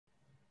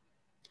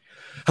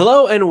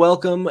Hello and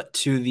welcome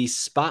to the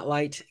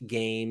Spotlight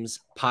Games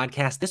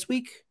podcast. This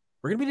week,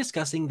 we're going to be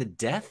discussing the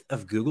death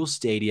of Google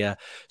Stadia,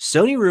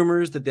 Sony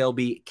rumors that they'll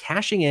be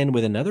cashing in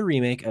with another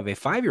remake of a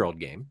 5-year-old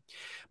game.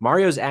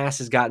 Mario's ass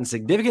has gotten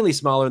significantly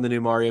smaller in the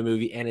new Mario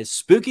movie, and it's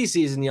spooky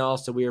season, y'all.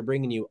 So we are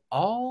bringing you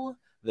all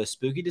the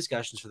spooky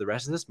discussions for the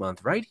rest of this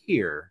month right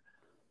here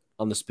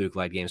on the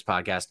Spooklight Games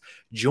podcast.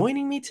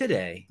 Joining me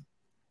today,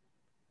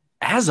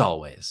 as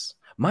always,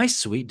 my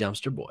sweet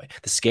dumpster boy,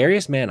 the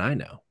scariest man I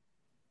know.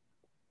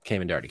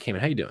 Cayman Darty.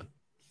 Cayman, how you doing?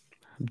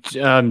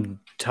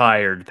 I'm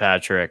tired,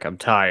 Patrick. I'm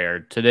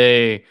tired.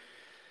 This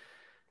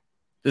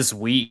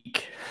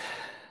week,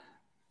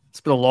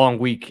 it's been a long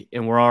week,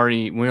 and we're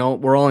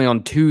only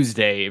on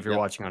Tuesday if you're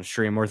watching on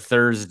stream, or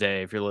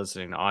Thursday if you're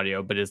listening to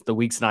audio. But the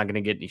week's not going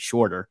to get any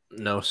shorter.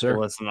 No, sir.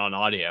 Listen on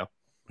audio.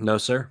 No,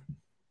 sir.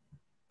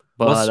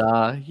 But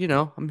I'm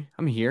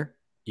here.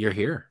 You're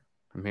here.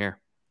 I'm here.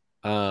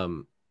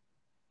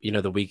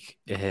 The week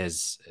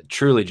has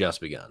truly just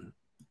begun.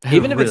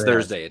 Even if it's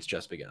Thursday, it's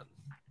just begun.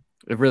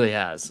 It really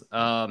has.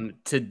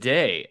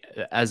 Today,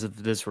 as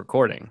of this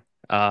recording,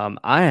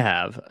 I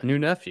have a new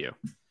nephew.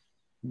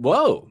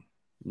 Whoa.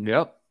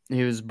 Yep.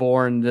 He was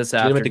born this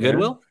afternoon. Him at the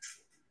Goodwill?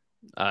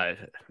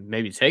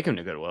 Maybe take him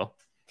to Goodwill.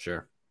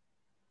 Sure.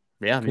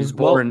 Yeah, he's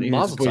born.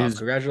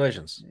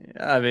 Congratulations.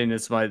 I mean,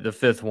 it's the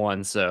fifth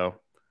one, so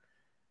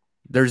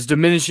there's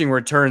diminishing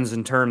returns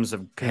in terms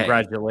of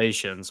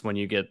congratulations when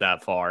you get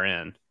that far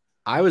in.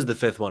 I was the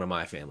fifth one of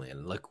my family,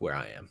 and look where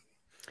I am.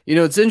 You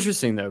know, it's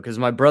interesting, though, because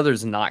my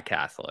brother's not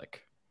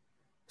Catholic.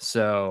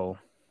 So,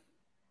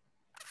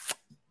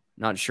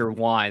 not sure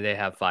why they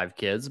have 5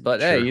 kids. But,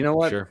 hey, you know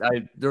what? Sure.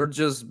 They're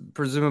just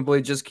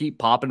presumably just keep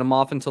popping them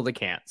off until they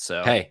can't.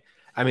 So, hey,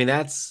 I mean,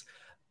 that's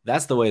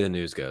the way the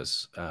news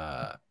goes,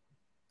 or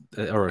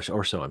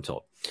so I'm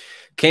told.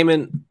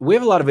 Cayman, we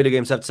have a lot of video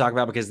game stuff to talk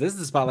about because this is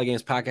the Spotlight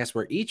Games podcast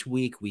where each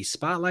week we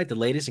spotlight the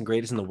latest and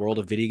greatest in the world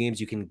of video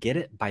games. You can get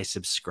it by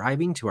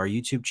subscribing to our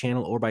YouTube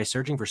channel or by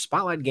searching for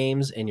Spotlight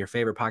Games in your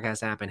favorite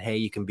podcast app. And hey,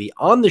 you can be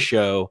on the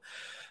show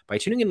by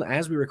tuning in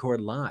as we record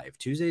live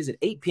Tuesdays at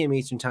 8 p.m.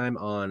 Eastern time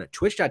on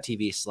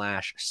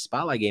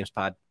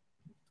twitch.tv/SpotlightGamesPod.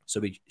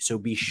 So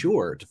be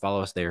sure to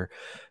follow us there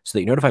so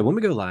that you're notified when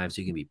we go live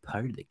so you can be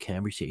part of the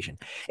conversation.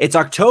 It's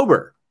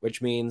October, which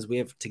means we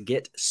have to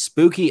get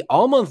spooky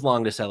all month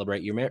long to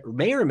celebrate. You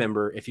may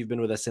remember, if you've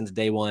been with us since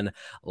day one,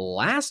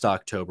 last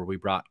October, we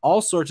brought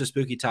all sorts of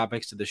spooky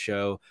topics to the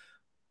show.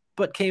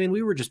 But, Cayman,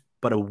 we were just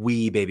but a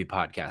wee baby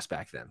podcast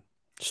back then.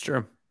 It's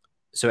true.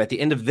 So at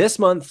the end of this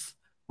month,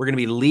 we're going to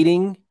be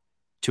leading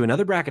to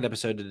another bracket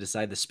episode to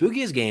decide the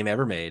spookiest game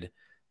ever made.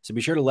 So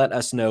be sure to let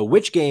us know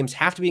which games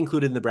have to be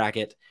included in the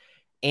bracket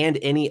and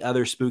any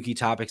other spooky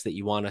topics that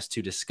you want us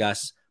to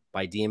discuss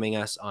by DMing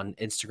us on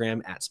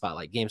Instagram at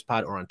Spotlight Games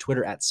Pod or on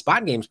Twitter at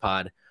Spot Games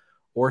Pod,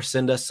 or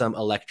send us some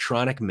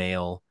electronic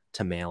mail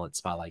to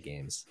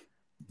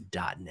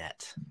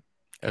mail@spotlightgames.net.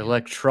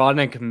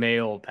 Electronic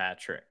mail,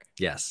 Patrick.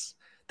 Yes.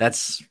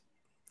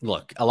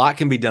 Look, a lot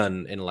can be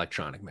done in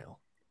electronic mail.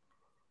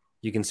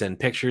 You can send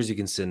pictures, you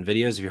can send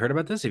videos. Have you heard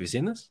about this? Have you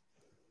seen this?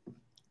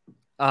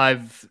 I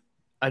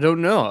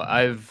don't know.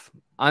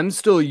 I'm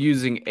still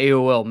using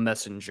AOL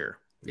Messenger.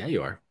 Yeah,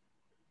 you are.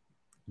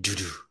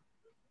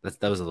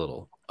 That was a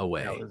little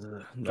away. That was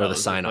the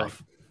sign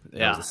off.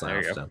 Yeah, the sign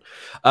off sound.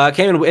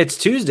 Cayman, it's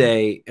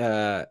Tuesday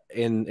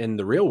in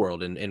the real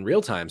world, in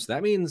real time. So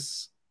that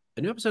means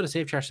a new episode of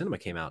Save Trash Cinema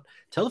came out.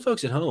 Tell the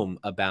folks at home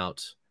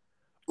about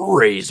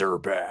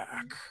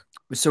Razorback.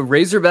 So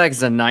Razorback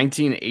is a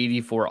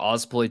 1984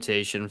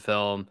 Ozploitation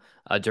film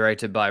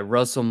directed by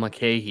Russell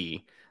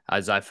McKay.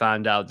 As I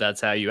found out,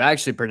 that's how you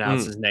actually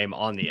pronounce his name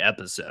on the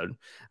episode.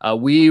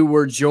 We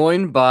were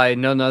joined by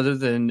none other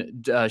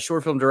than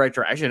short film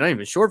director. Actually, not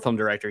even short film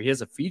director. He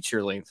has a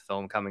feature-length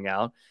film coming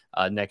out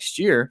next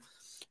year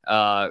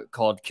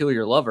called Kill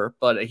Your Lover.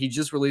 But he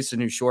just released a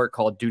new short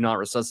called Do Not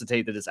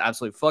Resuscitate that is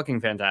absolutely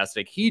fucking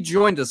fantastic. He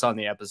joined us on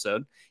the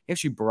episode. He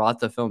actually brought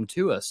the film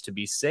to us to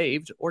be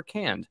saved or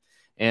canned.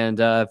 And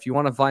if you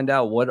want to find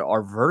out what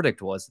our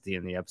verdict was at the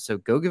end of the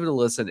episode, go give it a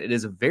listen. It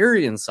is a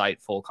very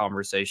insightful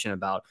conversation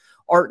about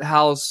art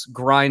house,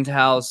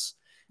 grindhouse,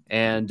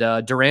 and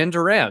Duran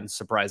Duran,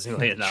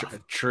 surprisingly enough.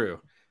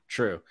 True.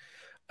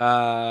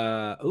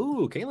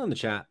 Kayla in the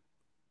chat.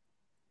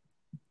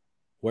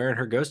 Wearing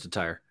her ghost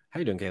attire. How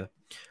you doing, Kayla?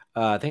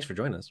 Thanks for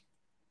joining us.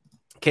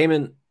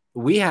 Cayman,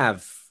 we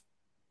have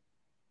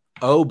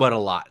but a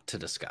lot to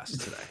discuss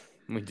today.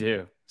 We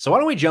do. So why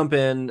don't we jump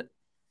in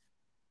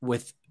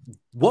with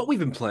what we've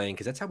been playing,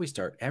 because that's how we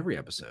start every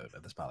episode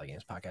of the Spotlight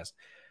Games podcast.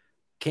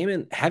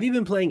 Cayman, have you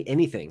been playing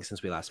anything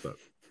since we last spoke?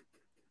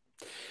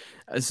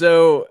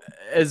 So,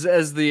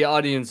 as the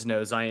audience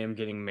knows, I am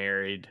getting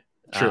married.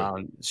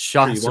 True.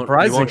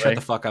 Surprisingly, you won't shut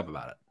the fuck up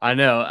about it. I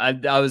know. I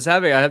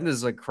have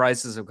this like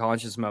crisis of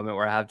conscience moment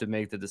where I have to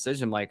make the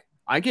decision. Like,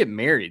 I get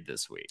married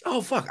this week.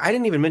 Oh fuck! I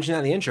didn't even mention that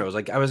in the intro.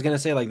 I was gonna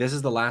say, like, this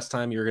is the last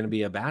time you're gonna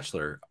be a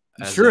bachelor.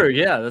 True.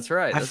 Yeah, that's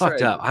right. I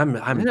fucked up. I'm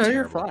no,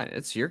 you're fine.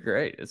 You're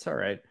great. It's all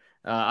right.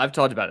 I've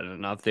talked about it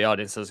enough. The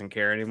audience doesn't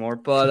care anymore.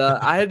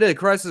 But I had a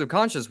crisis of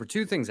conscience where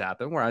two things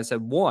happened. Where I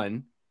said,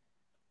 one,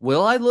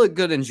 will I look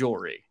good in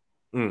jewelry?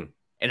 Mm.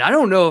 And I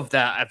don't know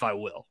if I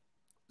will.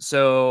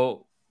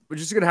 So we're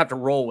just gonna have to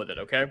roll with it,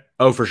 okay?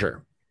 Oh, for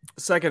sure.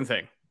 Second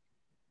thing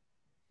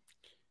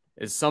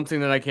is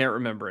something that I can't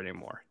remember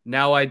anymore.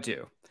 Now I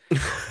do.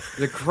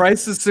 The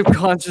crisis of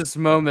conscious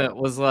moment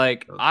was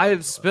like,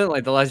 I've spent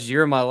like the last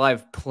year of my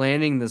life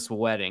planning this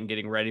wedding,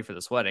 getting ready for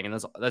this wedding,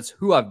 and that's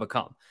who I've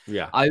become.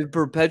 Yeah. I've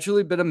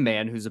perpetually been a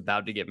man who's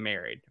about to get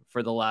married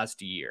for the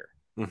last year.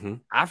 Mm-hmm.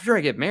 After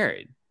I get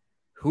married,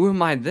 who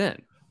am I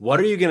then? What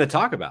are you going to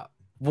talk about?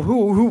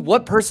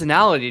 What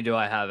personality do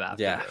I have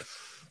after this?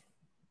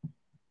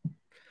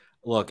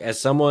 Look, as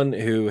someone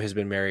who has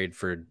been married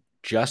for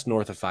just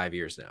north of 5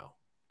 years now,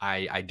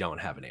 I don't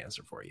have an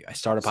answer for you. I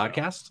start a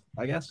podcast,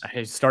 I guess.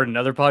 I start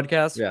another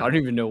podcast. Yeah. I don't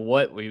even know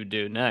what we would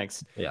do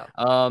next. Yeah.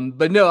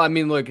 But no, I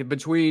mean, look,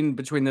 between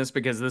this,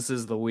 because this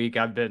is the week,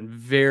 I've been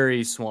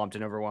very swamped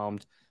and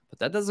overwhelmed. But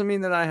that doesn't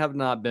mean that I have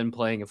not been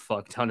playing a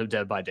fuck ton of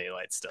Dead by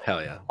Daylight still.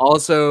 Hell yeah.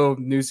 Also,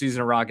 new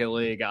season of Rocket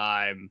League.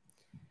 I'm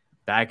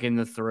back in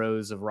the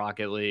throes of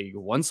Rocket League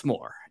once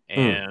more.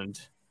 And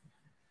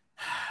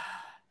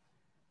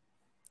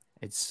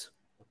it's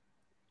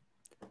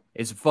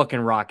fucking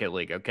Rocket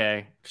League,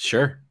 okay?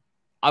 Sure.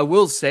 I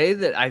will say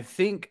that I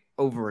think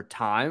over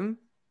time,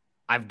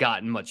 I've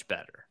gotten much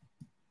better.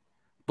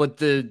 But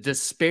the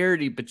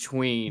disparity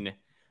between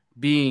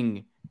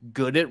being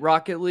good at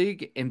Rocket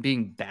League and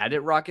being bad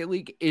at Rocket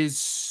League is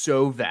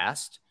so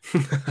vast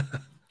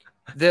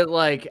that,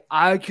 like,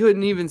 I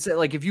couldn't even say,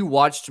 like, if you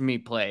watched me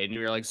play and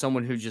you're like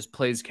someone who just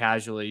plays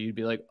casually, you'd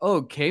be like,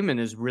 oh, Cayman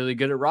is really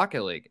good at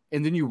Rocket League.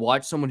 And then you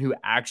watch someone who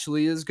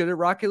actually is good at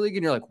Rocket League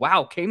and you're like,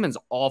 wow, Cayman's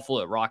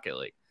awful at Rocket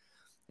League.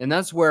 And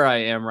that's where I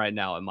am right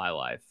now in my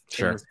life.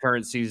 Sure. In this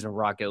current season of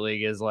Rocket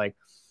League is like,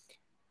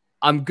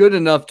 I'm good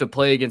enough to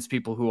play against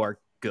people who are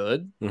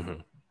good.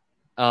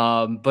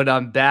 Mm-hmm. But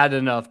I'm bad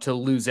enough to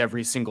lose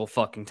every single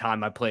fucking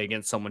time I play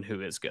against someone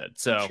who is good.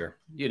 So,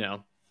 you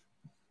know,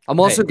 I'm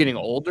also getting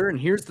older. And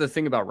here's the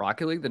thing about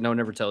Rocket League that no one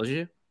ever tells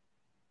you.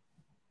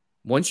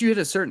 Once you hit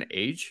a certain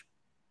age,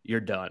 you're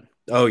done.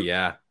 Oh,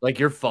 yeah. Like,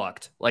 you're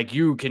fucked. Like,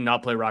 you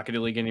cannot play Rocket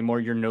League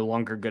anymore. You're no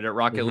longer good at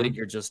Rocket League.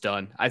 You're just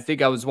done. I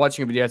think I was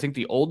watching a video. I think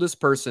the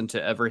oldest person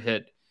to ever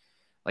hit,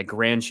 like,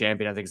 Grand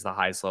Champion, I think it's the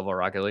highest level of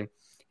Rocket League,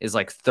 is,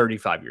 like,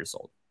 35 years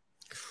old.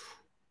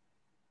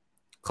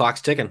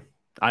 Clock's ticking.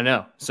 I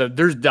know. So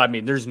there's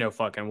no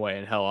fucking way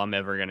in hell I'm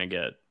ever going to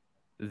get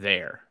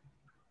there.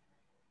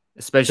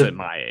 Especially at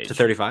my age. To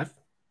 35?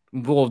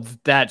 Well,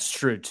 that's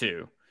true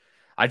too.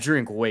 I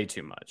drink way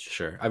too much.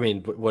 Sure. I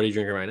mean, what are you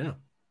drinking right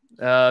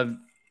now?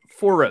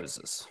 4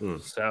 Roses.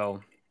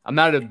 So I'm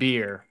out of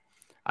beer.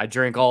 I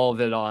drank all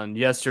of it on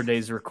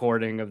yesterday's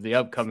recording of the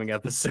upcoming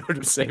episode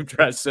of Save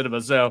Trash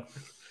Cinema. So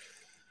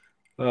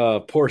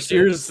poor Sid.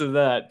 Cheers to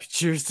that.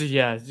 Cheers to,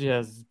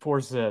 yes,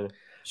 poor Sid.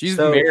 She's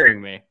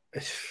marrying me.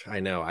 I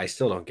know. I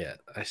still don't get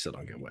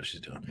what she's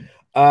doing.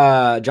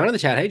 John in the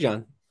chat. Hey,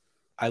 John.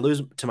 I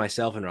lose to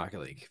myself in Rocket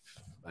League.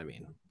 I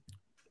mean,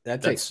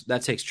 that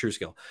takes true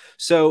skill.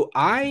 So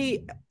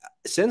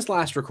since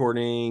last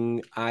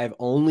recording, I've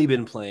only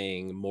been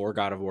playing more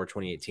God of War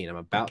 2018. I'm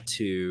about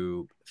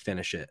to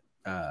finish it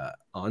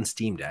on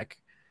Steam Deck,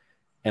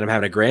 and I'm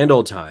having a grand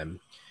old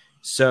time.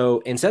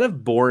 So instead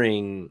of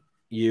boring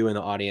you and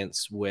the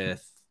audience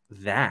with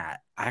that,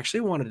 I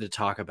actually wanted to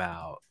talk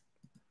about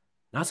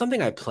not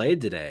something I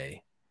played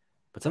today,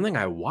 but something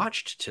I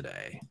watched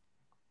today,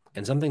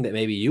 and something that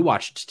maybe you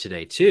watched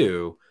today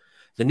too,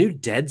 the new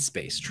Dead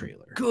Space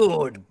trailer.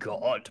 Good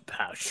God,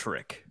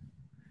 Patrick.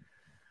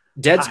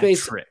 Dead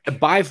Space,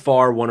 by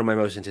far one of my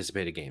most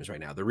anticipated games right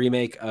now. The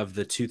remake of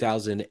the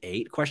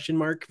 2008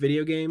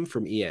 video game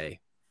from EA.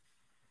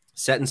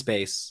 Set in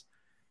space.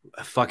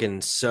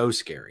 Fucking so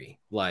scary.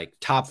 Like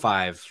top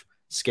 5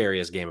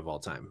 scariest game of all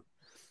time.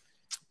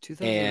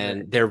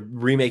 And they're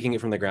remaking it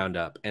from the ground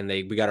up, and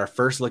we got our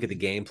first look at the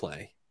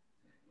gameplay.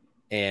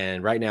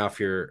 And right now, if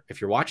you're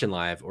watching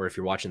live or if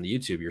you're watching the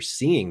YouTube, you're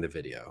seeing the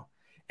video,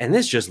 and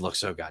this just looks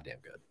so goddamn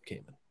good.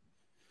 Cayman.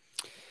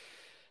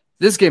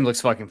 This game looks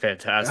fucking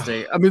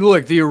fantastic. I mean,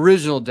 look, the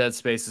original Dead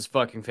Space is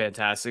fucking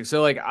fantastic.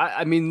 So, like,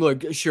 I mean,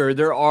 look, sure,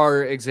 there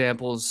are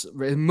examples,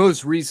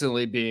 most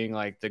recently being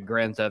like the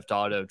Grand Theft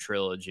Auto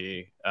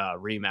trilogy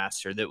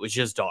remaster that was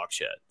just dog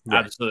shit.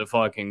 Right. Absolute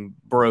fucking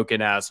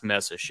broken ass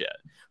mess of shit.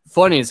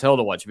 Funny as hell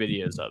to watch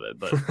videos of it,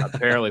 but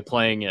apparently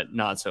playing it,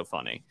 not so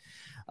funny.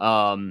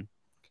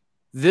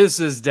 This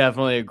is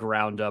definitely a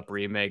ground up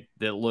remake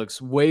that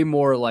looks way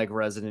more like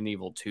Resident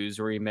Evil 2's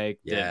remake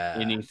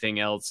than anything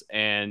else.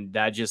 And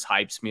that just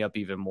hypes me up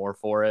even more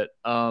for it.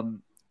 If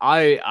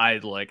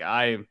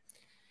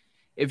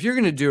you're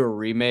going to do a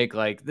remake,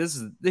 like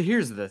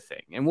here's the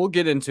thing, and we'll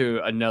get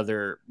into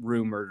another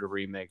rumored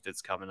remake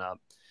that's coming up.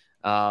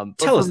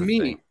 Tell us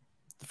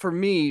for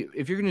me,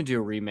 if you're going to do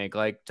a remake,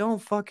 like don't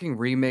fucking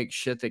remake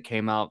shit that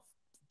came out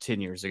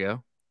 10 years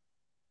ago.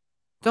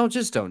 Don't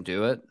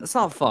do it. It's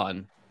not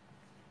fun.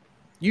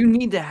 You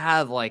need to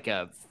have like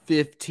a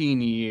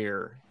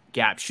 15-year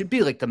gap should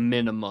be like the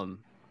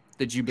minimum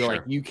that you'd be Sure.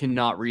 like, you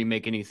cannot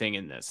remake anything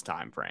in this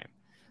time frame.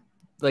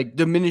 Like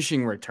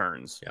diminishing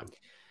returns. Yeah.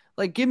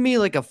 Like give me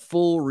like a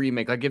full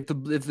remake. Like if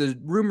the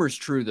rumor's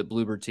true that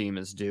Bloober Team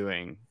is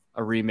doing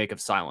a remake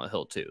of Silent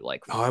Hill 2,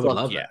 like I would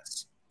love that.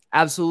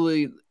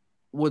 Absolutely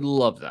would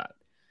love that.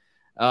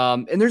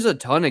 And there's a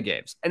ton of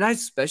games. And I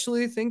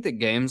especially think that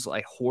games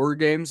like horror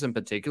games in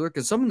particular,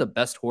 because some of the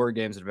best horror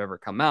games that have ever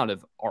come out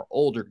are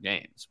older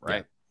games,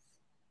 right?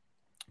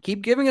 Yeah.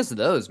 Keep giving us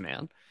those,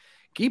 man.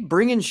 Keep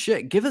bringing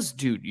shit. Give us,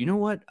 dude, you know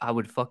what I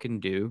would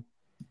fucking do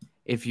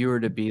if you were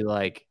to be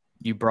like,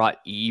 you brought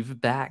Eve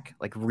back,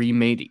 like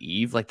remade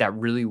Eve, like that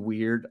really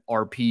weird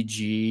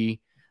RPG.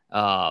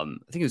 I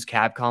think it was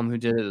Capcom who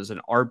did it. It was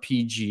an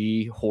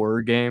RPG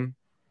horror game.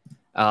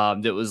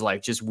 That was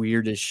like just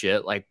weird as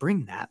shit. Like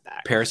bring that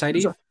back. Parasite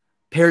Eve?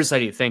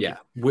 Parasite Eve, thank you.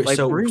 Like,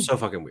 so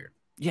fucking weird.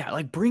 Yeah,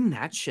 like bring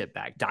that shit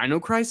back. Dino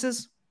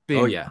Crisis?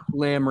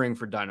 Clamoring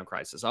for Dino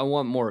Crisis. I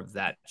want more of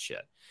that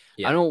shit.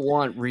 Yeah. I don't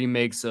want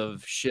remakes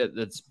of shit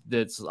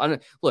that's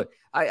look,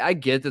 I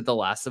get that the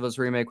Last of Us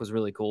remake was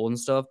really cool and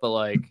stuff, but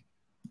like,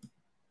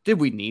 did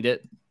we need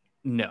it?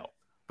 No.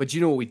 But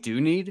you know what we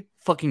do need?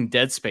 Fucking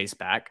Dead Space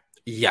back.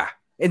 Yeah.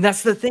 And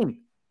that's the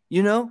thing.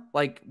 You know,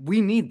 like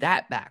we need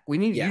that back. You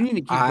need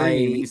to keep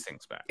bringing these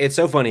things back. It's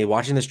so funny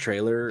watching this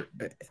trailer.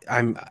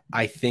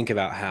 I think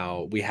about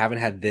how we haven't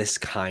had this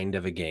kind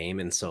of a game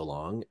in so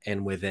long,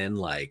 and within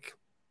like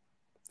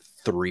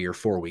 3 or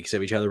 4 weeks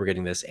of each other, we're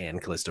getting this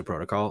and Callisto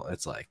Protocol.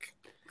 It's like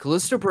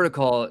Callisto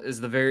Protocol is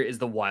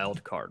the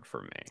wild card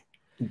for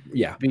me.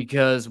 Yeah,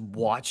 because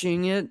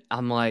watching it,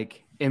 I'm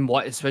like,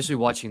 especially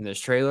watching this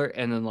trailer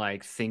and then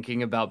like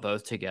thinking about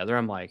both together,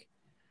 I'm like,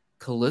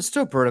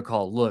 Callisto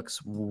Protocol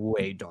looks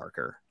way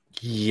darker.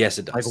 Yes,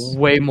 it does. Like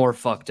way more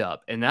fucked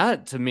up. And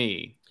that to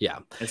me,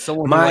 as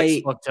someone who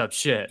likes fucked up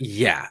shit.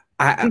 Yeah.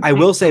 I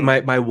will say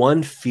my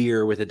one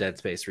fear with the Dead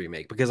Space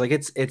remake, because like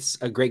it's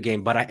a great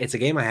game, but it's a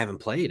game I haven't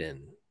played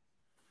in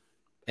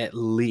at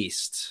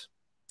least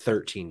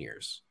 13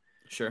 years.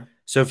 Sure.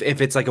 So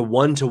if it's like a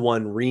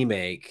 1-to-1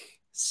 remake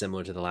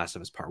similar to The Last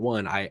of Us Part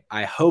 1,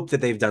 I hope that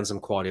they've done some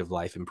quality of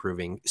life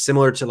improving,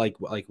 similar to like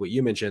what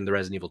you mentioned, the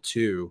Resident Evil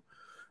 2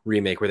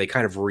 remake, where they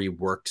kind of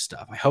reworked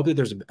stuff. I hope that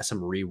there's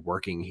some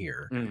reworking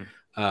here,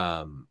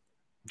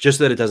 just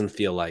so that it doesn't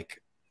feel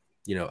like,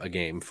 you know, a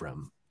game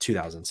from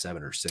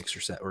 2007 or 6 or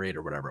 7 or 8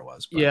 or whatever it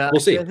was. But yeah,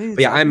 we'll see. But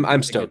yeah,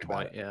 I'm stoked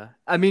about it. Yeah,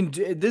 I mean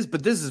this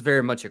is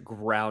very much a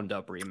ground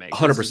up remake.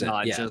 100%.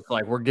 Not just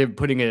like we're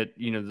putting it,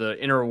 you know, the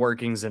inner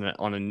workings in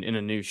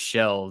a new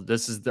shell.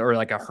 This is or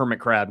like a hermit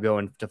crab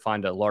going to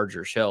find a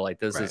larger shell. Like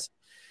this is,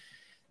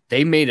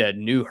 they made a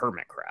new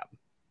hermit crab.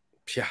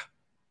 Yeah.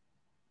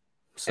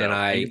 So, and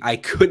I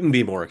couldn't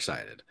be more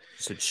excited.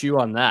 So chew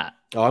on that.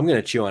 Oh, I'm going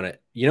to chew on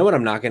it. You know what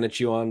I'm not going to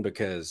chew on,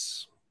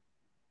 because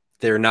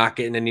they're not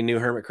getting any new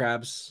hermit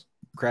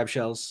crab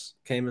shells,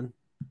 Cayman?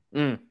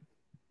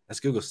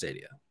 That's Google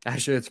Stadia.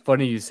 Actually, it's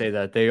funny you say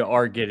that. They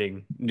are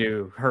getting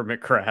new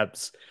hermit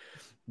crabs,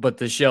 but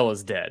the shell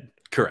is dead.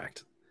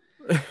 Correct.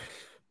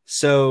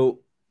 So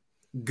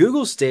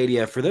Google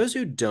Stadia, for those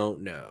who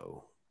don't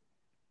know,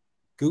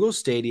 Google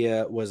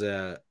Stadia was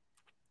a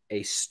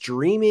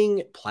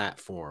streaming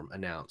platform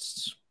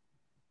announced,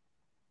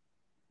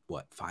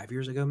 what, 5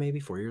 years ago, maybe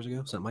 4 years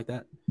ago, something like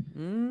that.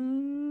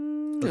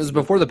 It was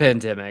before the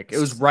pandemic. It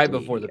was right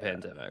before the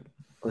pandemic.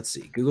 Let's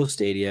see. Google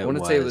Stadia. I want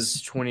to say it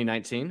was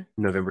 2019.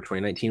 November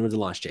 2019 was the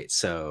launch date.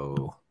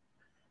 So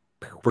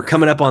we're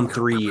coming up on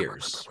 3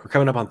 years.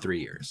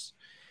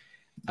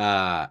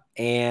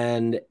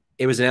 And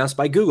it was announced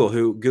by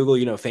Google,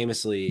 you know,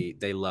 famously,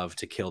 they love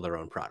to kill their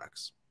own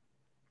products.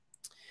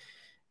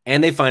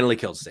 And they finally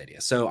killed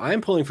Stadia. So I'm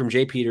pulling from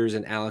Jay Peters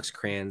and Alex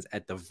Kranz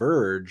at The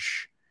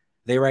Verge.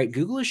 They write,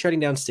 Google is shutting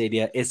down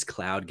Stadia, its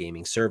cloud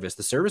gaming service.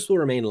 The service will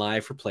remain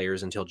live for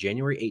players until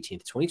January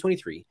 18th,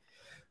 2023.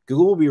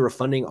 Google will be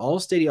refunding all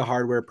Stadia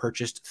hardware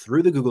purchased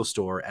through the Google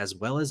Store, as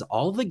well as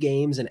all the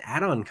games and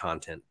add-on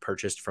content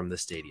purchased from the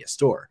Stadia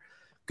store.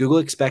 Google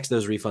expects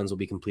those refunds will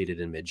be completed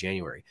in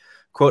mid-January.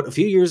 Quote, a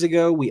few years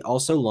ago, we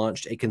also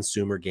launched a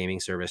consumer gaming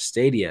service,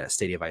 Stadia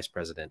Vice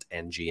President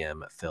and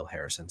GM Phil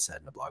Harrison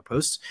said in a blog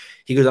post.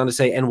 He goes on to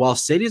say, and while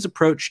Stadia's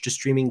approach to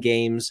streaming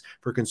games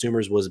for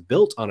consumers was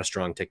built on a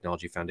strong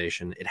technology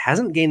foundation, it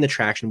hasn't gained the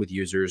traction with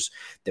users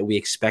that we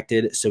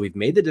expected, so we've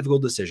made the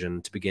difficult decision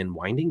to begin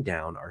winding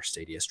down our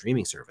Stadia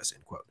streaming service,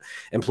 end quote.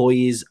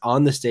 Employees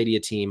on the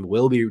Stadia team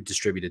will be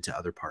distributed to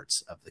other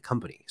parts of the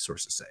company,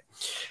 sources say.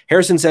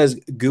 Harrison says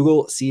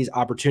Google sees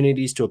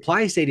opportunities to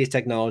apply Stadia's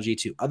technology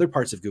to other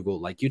parts of Google,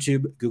 like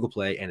YouTube, Google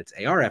Play, and its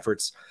AR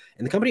efforts.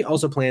 And the company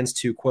also plans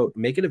to, quote,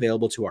 make it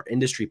available to our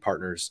industry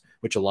partners,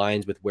 which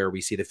aligns with where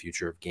we see the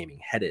future of gaming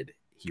headed,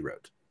 he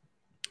wrote.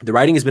 The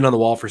writing has been on the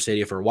wall for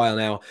Stadia for a while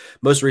now,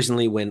 most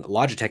recently when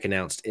Logitech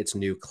announced its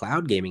new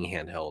cloud gaming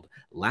handheld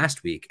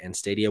last week, and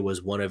Stadia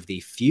was one of the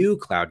few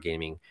cloud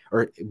gaming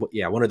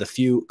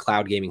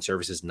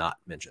services not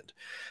mentioned.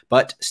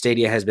 But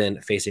Stadia has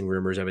been facing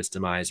rumors of its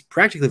demise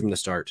practically from the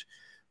start,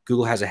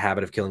 Google has a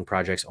habit of killing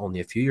projects only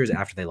a few years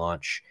after they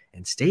launch,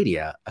 and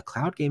Stadia, a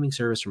cloud gaming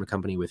service from a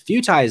company with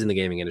few ties in the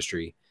gaming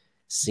industry,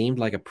 seemed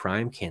like a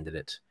prime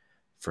candidate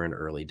for an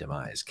early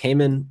demise.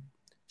 Cayman,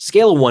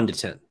 scale of 1 to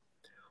 10.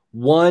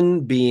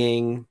 1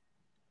 being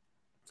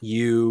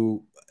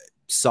you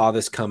saw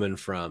this coming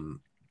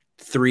from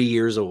 3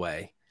 years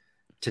away,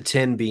 to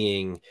 10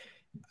 being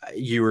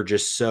you were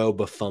just so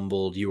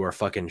befumbled, you are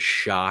fucking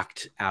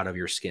shocked out of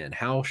your skin.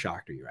 How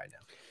shocked are you right now?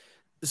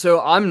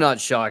 So I'm not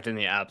shocked in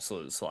the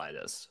absolute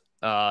slightest.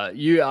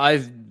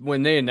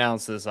 When they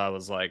announced this, I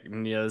was like,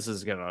 yeah, this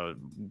is gonna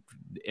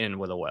end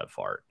with a wet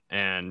fart,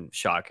 and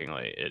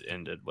shockingly, it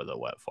ended with a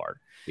wet fart.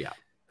 Yeah.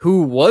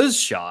 Who was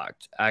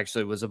shocked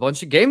actually was a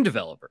bunch of game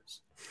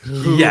developers.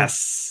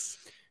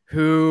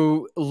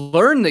 Who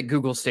learned that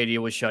Google Stadia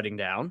was shutting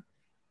down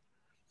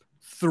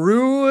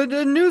through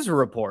a news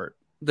report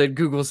that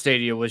Google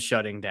Stadia was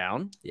shutting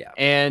down,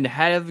 and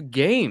have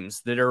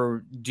games that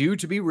are due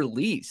to be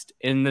released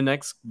in the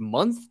next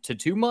month to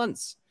 2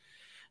 months.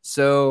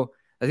 So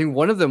I think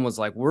one of them was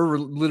like, we're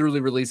literally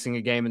releasing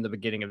a game in the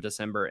beginning of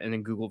December, and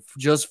then Google,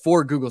 just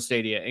for Google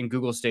Stadia, and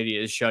Google Stadia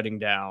is shutting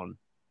down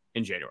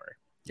in January.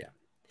 Yeah.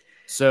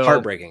 So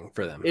heartbreaking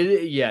for them.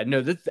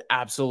 That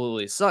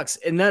absolutely sucks.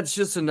 And that's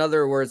just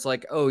another where it's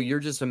like, oh, you're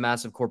just a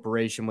massive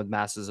corporation with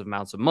massive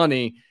amounts of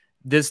money.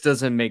 This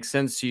doesn't make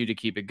sense to you to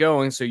keep it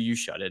going, so you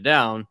shut it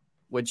down,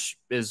 which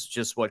is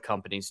just what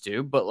companies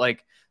do. But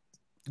like,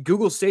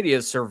 Google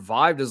Stadia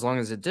survived as long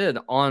as it did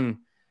on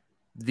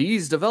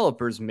these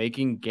developers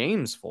making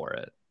games for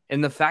it.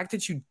 And the fact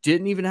that you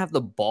didn't even have the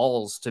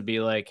balls to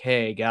be like,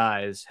 hey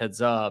guys, heads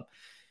up,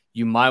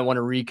 you might want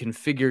to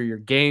reconfigure your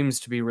games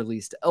to be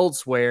released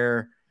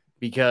elsewhere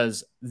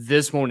because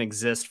this won't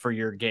exist for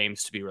your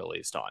games to be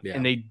released on.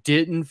 And they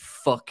didn't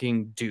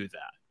fucking do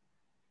that.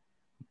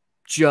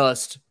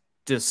 Just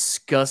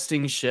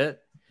disgusting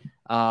shit.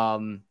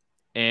 And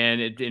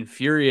it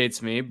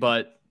infuriates me,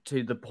 but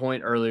to the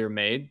point earlier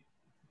made,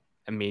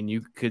 I mean,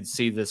 you could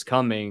see this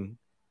coming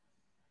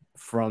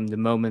from the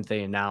moment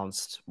they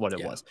announced what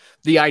it was.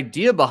 The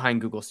idea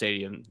behind Google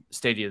Stadia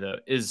though,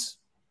 is,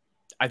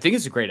 I think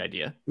it's a great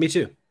idea. Me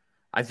too.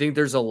 I think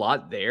there's a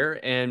lot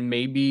there, and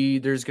maybe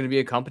there's going to be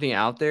a company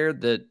out there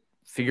that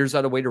figures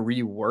out a way to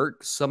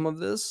rework some of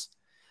this.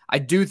 I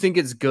do think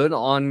it's good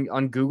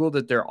on Google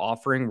that they're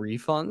offering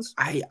refunds.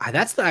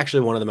 That's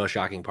actually one of the most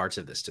shocking parts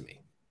of this to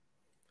me,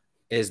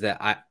 is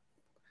that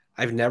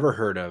I've never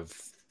heard of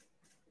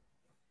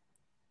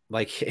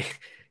like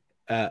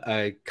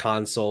a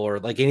console or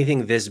like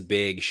anything this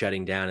big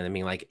shutting down and I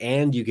mean like,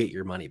 and you get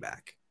your money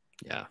back.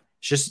 Yeah.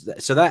 It's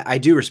just so that I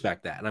do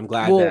respect that. And I'm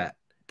glad that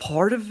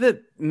part of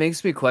it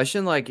makes me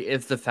question, like,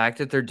 if the fact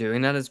that they're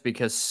doing that is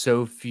because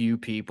so few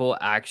people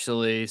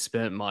actually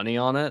spent money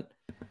on it.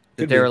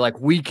 That they were like,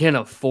 we can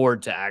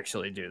afford to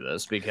actually do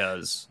this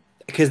because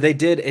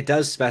it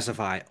does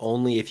specify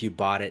only if you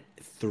bought it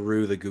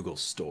through the Google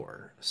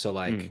store. So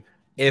like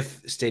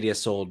if Stadia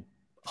sold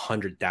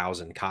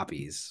 100,000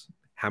 copies,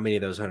 how many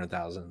of those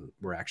 100,000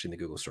 were actually in the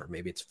Google store?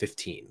 Maybe it's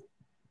 15.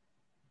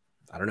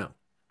 I don't know.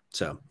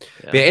 So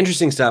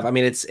interesting stuff. I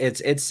mean,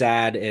 it's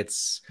sad.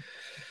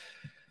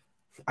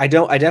 I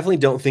definitely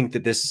don't think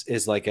that this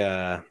is like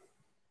a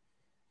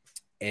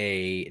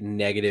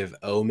negative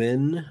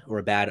omen or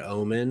a bad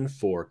omen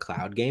for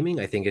cloud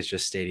gaming. I think it's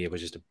just Stadia was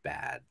just a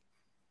bad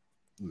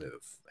move.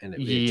 And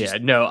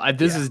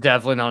this is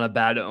definitely not a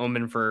bad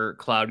omen for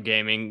cloud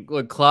gaming.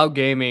 Look, cloud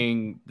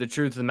gaming, the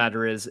truth of the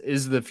matter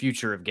is the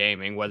future of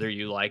gaming, whether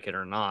you like it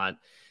or not.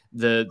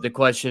 The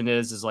question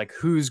is like,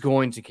 who's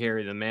going to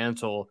carry the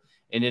mantle?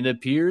 And it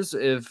appears,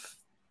 if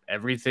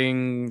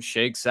everything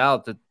shakes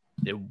out, that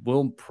it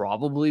will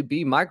probably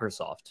be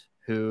Microsoft,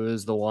 who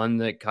is the one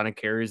that kind of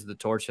carries the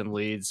torch and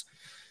leads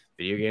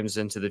video games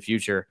into the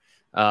future.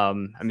 I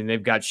mean,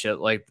 they've got shit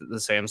like the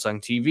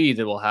Samsung TV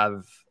that will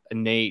have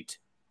innate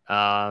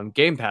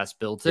Game Pass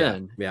built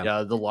in.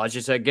 The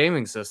Logitech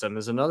gaming system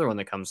is another one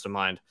that comes to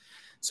mind.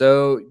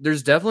 So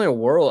there's definitely a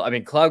world. I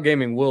mean, cloud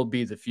gaming will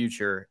be the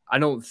future. I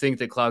don't think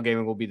that cloud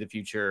gaming will be the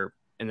future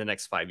in the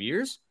next 5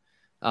 years,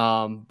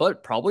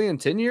 but probably in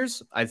 10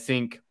 years, I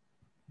think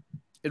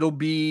it'll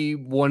be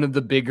one of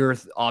the bigger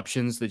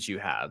options that you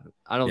have.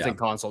 I don't think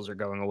consoles are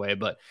going away,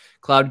 but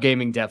cloud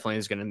gaming definitely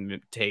is going to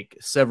take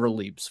several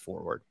leaps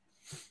forward.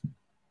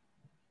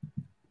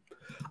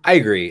 I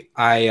agree.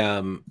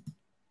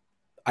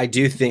 I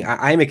do think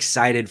I'm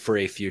excited for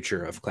a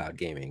future of cloud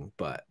gaming,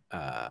 but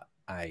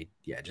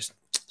just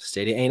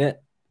Stadia ain't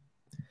it.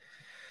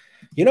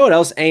 You know what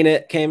else ain't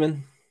it,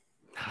 Cayman?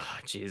 Oh,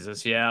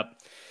 Jesus, yeah.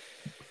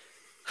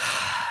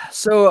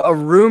 So a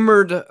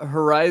rumored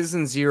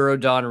Horizon Zero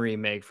Dawn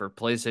remake for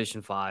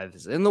PlayStation 5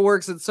 is in the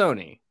works at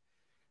Sony.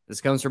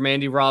 This comes from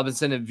Andy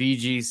Robinson at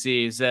VGC.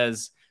 He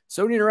says,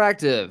 Sony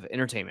Interactive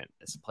Entertainment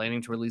is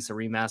planning to release a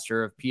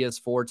remaster of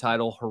PS4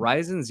 title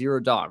Horizon Zero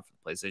Dawn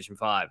for PlayStation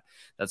 5.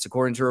 That's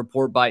according to a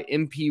report by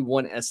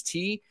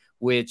MP1ST,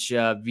 which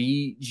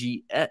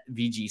VGC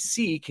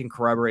can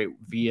corroborate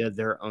via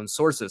their own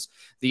sources.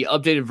 The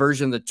updated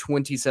version of the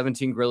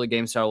 2017 Guerrilla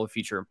Games title will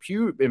feature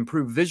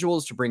improved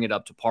visuals to bring it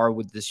up to par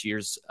with this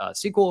year's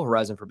sequel,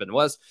 Horizon Forbidden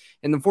West,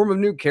 in the form of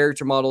new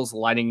character models,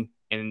 lighting,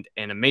 and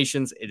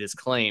animations, it is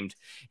claimed.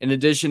 In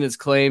addition, it's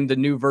claimed the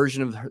new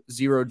version of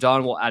Zero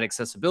Dawn will add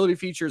accessibility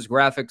features,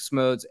 graphics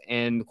modes,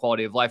 and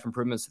quality of life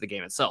improvements to the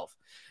game itself.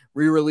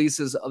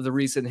 Re-releases of the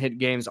recent hit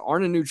games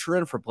aren't a new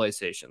trend for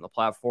PlayStation. The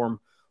platform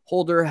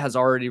holder has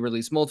already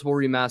released multiple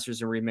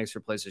remasters and remakes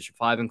for PlayStation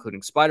 5,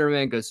 including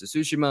Spider-Man, Ghost of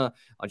Tsushima,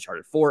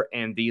 Uncharted 4,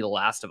 and The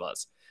Last of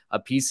Us. A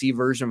PC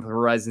version of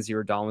Horizon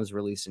Zero Dawn was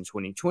released in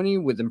 2020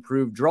 with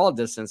improved draw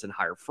distance and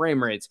higher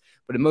frame rates,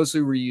 but it mostly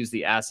reused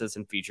the assets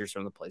and features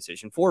from the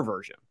PlayStation 4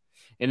 version.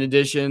 In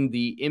addition,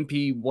 the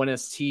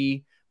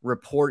MP1ST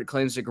report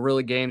claims that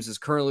Guerrilla Games is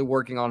currently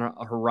working on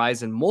a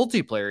Horizon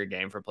multiplayer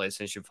game for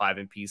PlayStation 5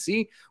 and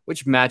PC,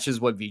 which matches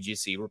what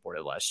VGC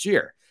reported last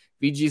year.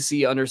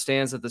 VGC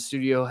understands that the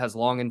studio has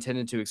long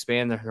intended to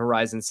expand the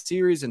Horizon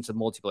series into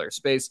multiplayer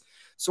space.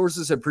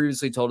 Sources have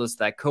previously told us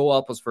that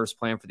co-op was first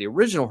planned for the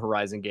original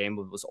Horizon game,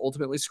 but was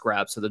ultimately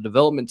scrapped so the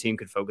development team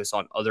could focus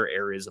on other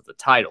areas of the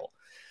title.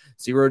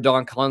 Zero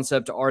Dawn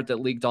concept art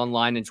that leaked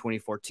online in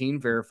 2014,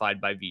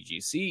 verified by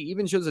VGC,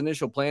 even shows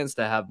initial plans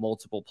to have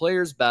multiple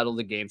players battle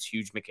the game's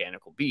huge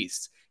mechanical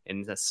beasts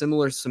in a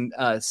similar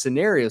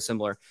scenario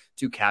similar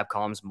to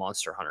Capcom's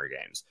Monster Hunter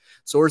games.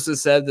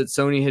 Sources said that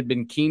Sony had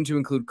been keen to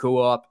include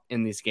co-op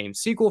in this game's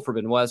sequel,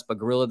 Forbidden West, but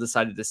Guerrilla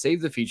decided to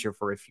save the feature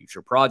for a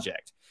future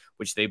project,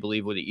 which they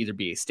believe would either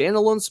be a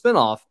standalone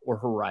spinoff or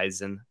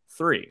Horizon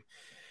 3.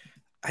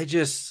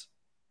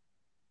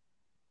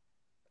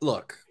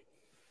 Look,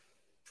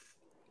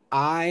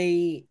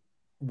 I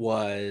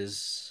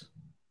was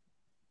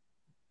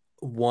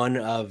one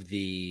of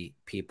the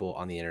people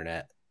on the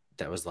internet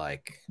that was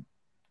like,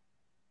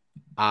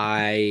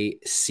 I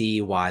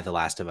see why The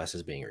Last of Us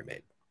is being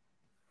remade.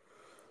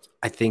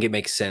 I think it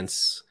makes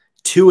sense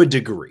to a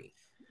degree.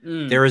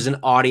 There is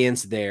an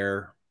audience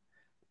there.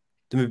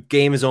 The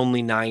game is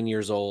only 9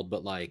 years old,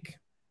 but like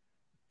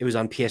it was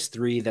on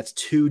PS3. That's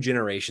 2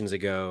 generations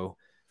ago.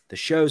 The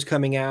show's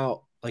coming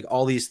out, like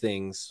all these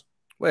things.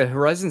 Wait,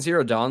 Horizon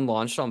Zero Dawn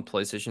launched on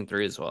PlayStation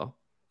 3 as well?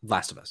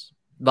 Last of Us.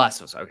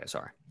 Okay,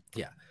 sorry.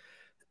 Yeah.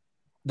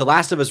 The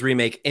Last of Us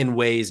remake in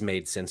ways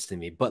made sense to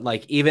me, but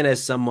like even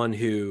as someone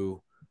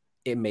who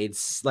it made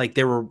like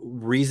there were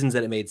reasons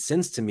that it made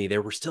sense to me,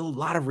 there were still a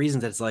lot of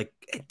reasons that it's like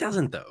it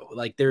doesn't though.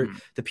 Like the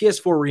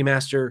PS4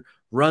 remaster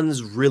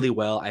runs really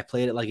well. I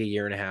played it like a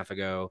year and a half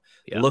ago.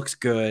 Yeah. Looks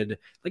good.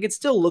 Like it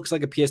still looks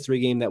like a PS3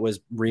 game that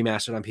was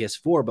remastered on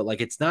PS4, but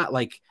like it's not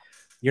like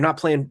you're not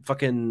playing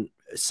fucking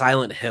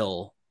Silent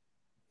Hill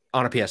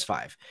on a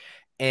PS5.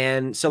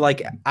 And so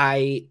like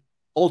I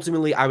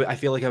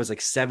feel like I was like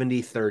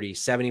 70-30.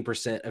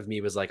 70% of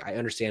me was like, I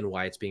understand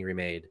why it's being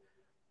remade.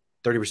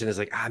 30% is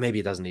like, maybe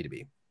it doesn't need to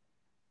be.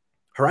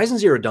 Horizon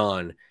Zero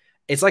Dawn,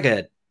 it's like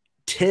a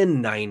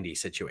 10-90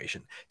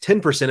 situation.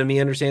 10% of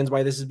me understands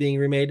why this is being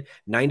remade.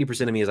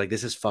 90% of me is like,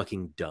 this is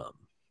fucking dumb.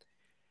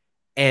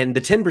 And the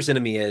 10%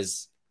 of me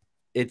is,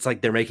 it's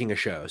like they're making a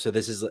show. So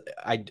this is,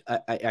 I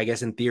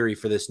guess in theory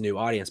for this new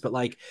audience, but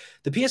like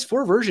the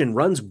PS4 version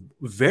runs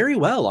very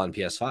well on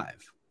PS5.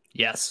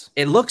 Yes.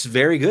 It looks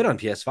very good on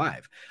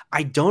PS5.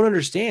 I don't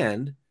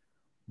understand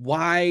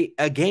why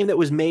a game that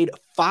was made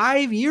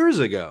 5 years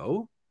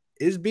ago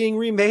is being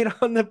remade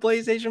on the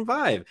PlayStation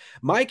 5.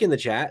 Mike in the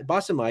chat,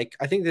 Boston Mike,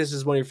 I think this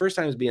is one of your first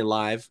times being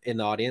live in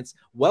the audience.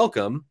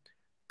 Welcome.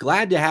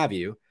 Glad to have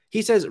you.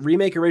 He says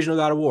remake original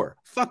God of War.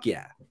 Fuck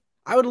yeah.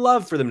 I would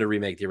love for them to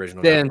remake the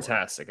original.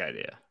 Fantastic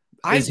idea.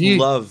 I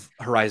love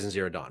Horizon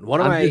Zero Dawn. One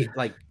of my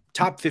like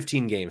top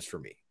 15 games for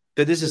me.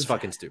 But this is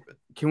fucking stupid.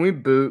 Can we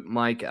boot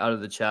Mike out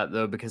of the chat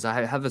though? Because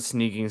I have a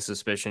sneaking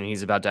suspicion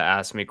he's about to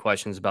ask me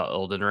questions about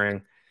Elden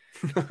Ring.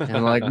 And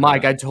I'm like,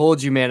 Mike, I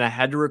told you, man, I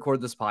had to record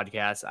this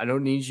podcast. I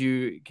don't need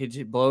you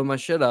blowing my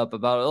shit up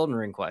about Elden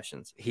Ring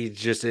questions. He's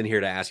just in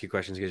here to ask you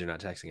questions because you're not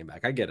texting him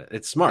back. I get it.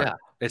 It's smart. Yeah.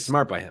 It's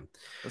smart by him.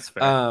 That's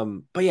fair.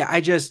 But yeah,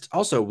 I just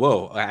also,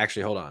 whoa,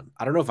 actually, hold on.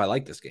 I don't know if I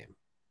like this game.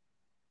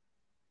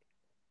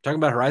 Talking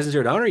about Horizon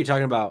Zero Dawn, or are you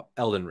talking about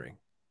Elden Ring?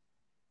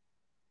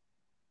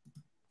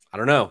 I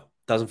don't know.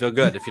 Doesn't feel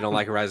good if you don't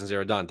like Horizon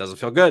Zero Dawn. Doesn't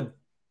feel good.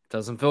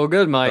 Doesn't feel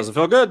good, Mike. Doesn't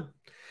feel good.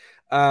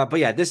 But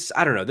yeah,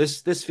 I don't know.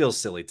 This feels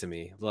silly to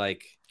me.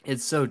 Like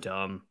it's so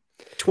dumb.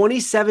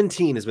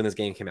 2017 is when this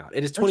game came out.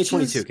 It is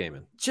 2022 came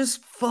in.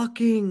 Just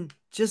fucking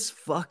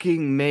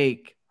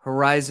make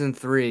Horizon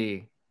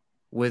 3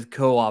 with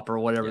co-op or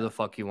whatever the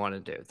fuck you want to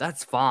do.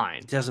 That's fine.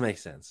 It doesn't make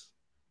sense.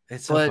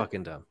 It's so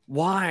fucking dumb.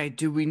 Why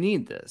do we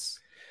need this?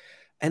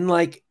 And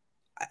like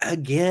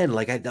again,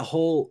 like with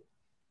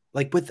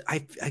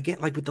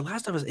The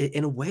Last of Us,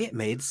 in a way it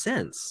made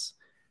sense.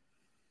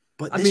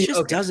 But this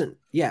doesn't.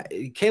 Yeah,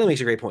 Kayla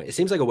makes a great point. It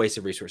seems like a waste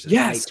of resources.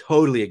 Yes. I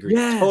totally agree.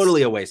 Yes.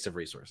 Totally a waste of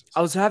resources.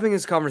 I was having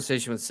this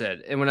conversation with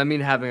Sid. And when I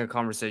mean having a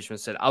conversation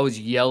with Sid, I was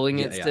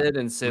yelling at Sid,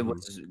 and Sid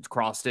was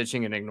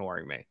cross-stitching and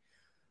ignoring me.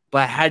 But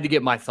I had to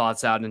get my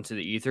thoughts out into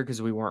the ether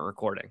because we weren't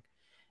recording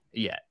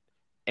yet.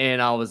 And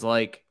I was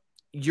like,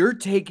 you're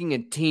taking a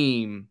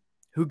team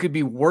who could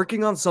be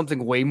working on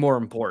something way more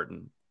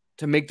important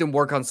to make them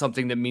work on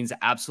something that means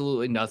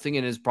absolutely nothing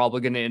and is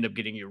probably going to end up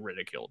getting you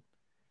ridiculed.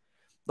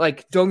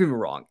 Like, don't get me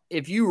wrong.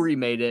 If you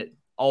remade it,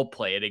 I'll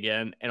play it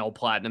again and I'll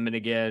platinum it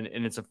again,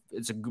 and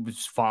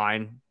it's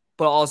fine.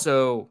 But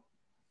also,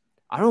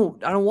 I don't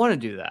want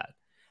to do that.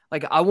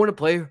 Like, I want to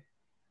play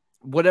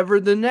whatever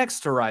the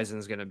next Horizon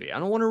is going to be. I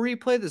don't want to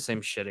replay the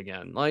same shit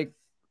again. Like,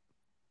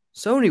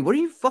 Sony, what are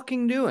you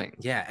fucking doing?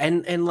 Yeah,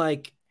 and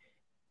like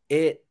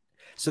it.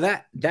 So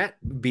that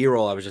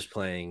B-roll I was just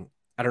playing,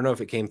 I don't know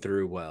if it came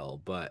through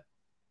well, but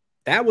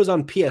that was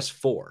on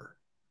PS4,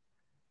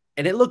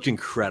 and it looked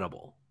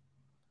incredible.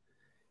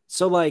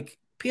 So like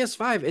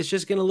PS5, it's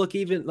just gonna look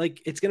even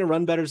like it's gonna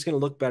run better. It's gonna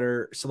look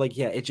better. So like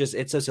yeah,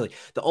 it's so silly.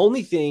 The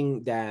only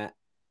thing that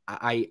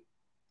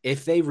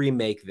if they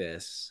remake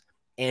this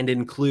and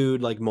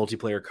include like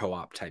multiplayer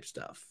co-op type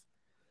stuff,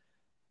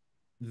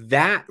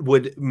 that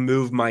would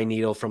move my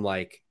needle from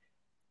like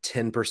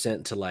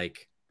 10% to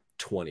like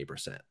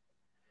 20%,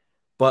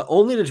 but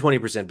only to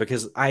 20%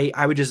 because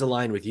I would just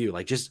align with you.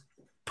 Like, just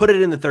put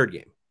it in the third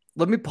game.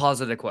 Let me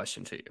posit a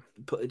question to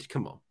you.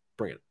 Come on,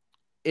 bring it.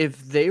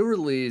 If they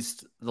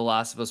released The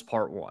Last of Us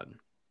Part 1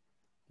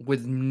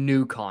 with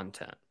new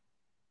content,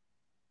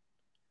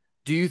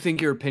 do you think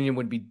your opinion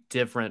would be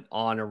different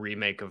on a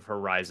remake of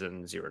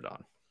Horizon Zero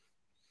Dawn?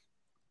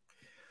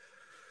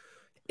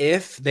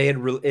 If they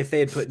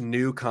had put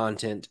new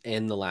content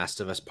in The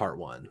Last of Us Part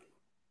 1,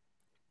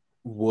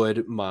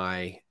 would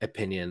my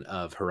opinion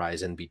of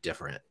Horizon be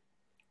different?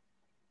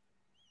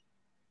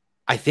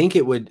 I think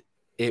it would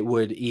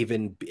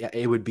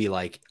be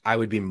like I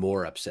would be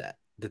more upset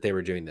that they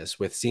were doing this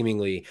with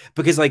seemingly,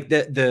 because like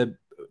the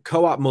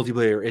co-op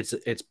multiplayer,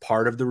 it's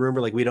part of the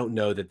rumor. Like, we don't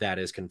know that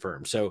is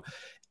confirmed. So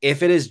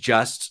if it is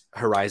just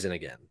Horizon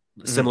again,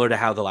 similar to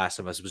how The Last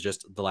of Us was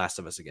just The Last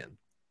of Us again,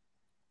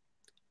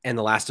 and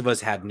The Last of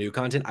Us had new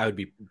content, I would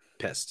be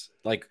pissed.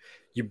 Like,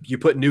 you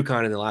put new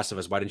content in The Last of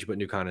Us, why didn't you put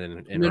new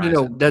content in Horizon?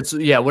 No. That's,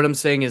 yeah, what I'm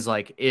saying is,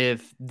 like,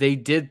 if they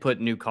did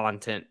put new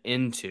content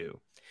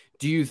into,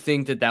 do you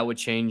think that would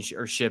change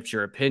or shift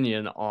your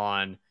opinion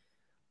on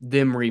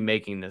them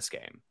remaking this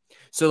game?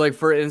 So, like,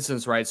 for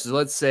instance, right, so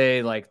let's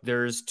say, like,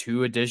 there's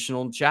 2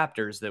 additional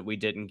chapters that we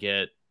didn't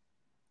get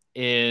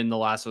in The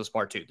Last of Us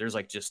Part 2. There's,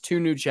 like, just 2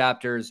 new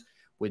chapters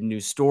with new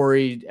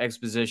story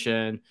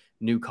exposition,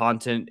 new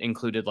content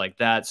included like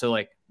that. So,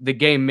 like, the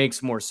game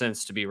makes more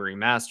sense to be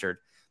remastered.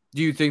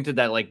 Do you think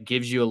that like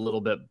gives you a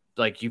little bit,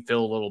 like, you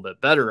feel a little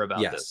bit better about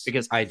this?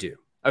 Because I do.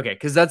 Okay,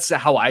 because that's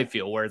how I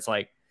feel, where it's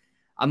like,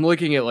 I'm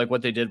looking at like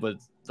what they did with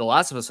The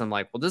Last of Us. I'm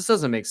like, well, this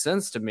doesn't make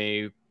sense to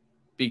me,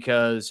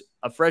 because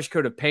a fresh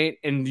coat of paint,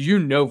 and you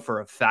know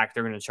for a fact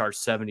they're going to charge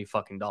 $70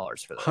 fucking for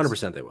this.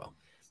 100% they will.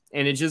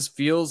 And it just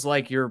feels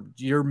like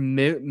you're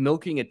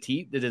milking a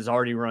teat that is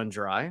already run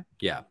dry.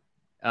 Yeah.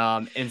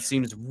 And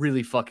seems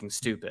really fucking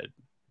stupid.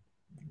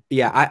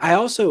 Yeah,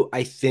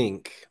 I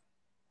think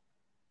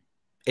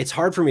it's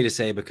hard for me to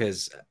say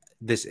because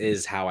this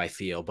is how I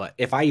feel, but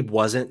if I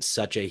wasn't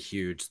such a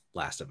huge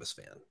Last of Us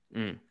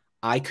fan,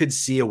 I could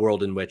see a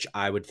world in which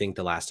I would think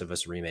the Last of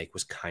Us remake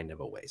was kind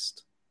of a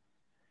waste.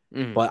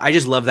 But I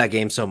just love that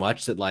game so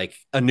much that like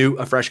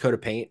a fresh coat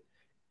of paint,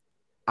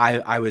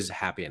 I was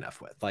happy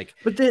enough with. Like,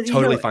 but then,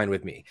 totally fine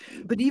with me.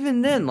 But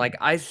even then, like,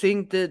 I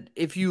think that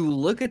if you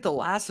look at The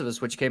Last of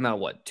Us, which came out,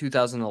 what,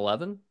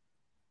 2011?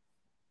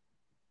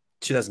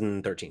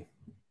 2013.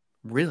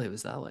 Really? It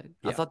was that late?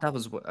 Yeah. I thought that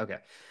was okay.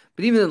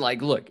 But even then,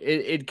 like, look,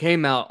 it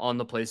came out on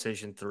the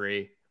PlayStation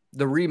 3.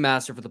 The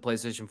remaster for the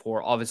PlayStation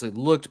 4 obviously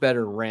looked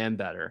better, ran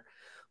better.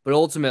 But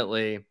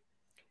ultimately,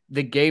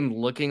 the game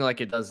looking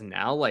like it does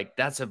now, like,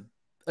 that's a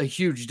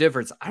huge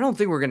difference. I don't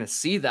think we're going to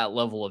see that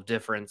level of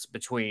difference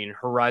between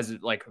Horizon,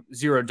 like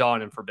Zero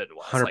Dawn and Forbidden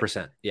West. 100%.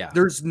 Like, yeah.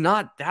 There's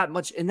not that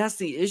much. And that's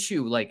the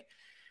issue. Like,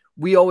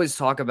 we always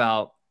talk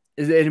about,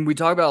 and we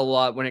talk about a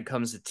lot when it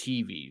comes to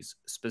TVs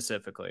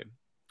specifically.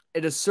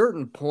 At a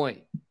certain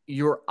point,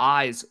 your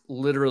eyes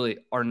literally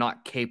are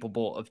not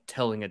capable of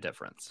telling a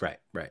difference. Right.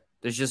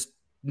 It's just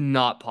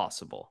not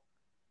possible.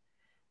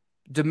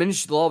 The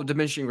law of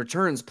diminishing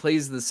returns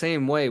plays the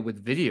same way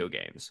with video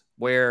games,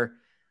 where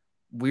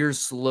we're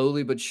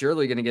slowly but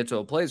surely going to get to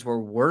a place where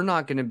we're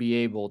not going to be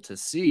able to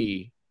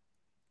see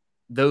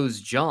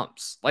those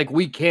jumps. Like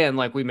we can,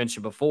 like we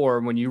mentioned before,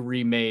 when you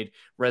remade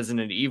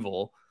Resident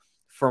Evil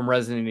from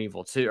Resident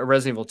Evil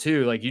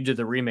 2, like you did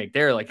the remake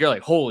there, like you're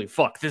like, holy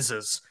fuck, this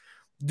is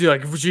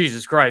like,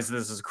 Jesus Christ,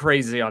 this is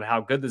crazy on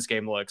how good this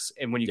game looks.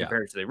 And when you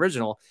compare it to the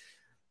original,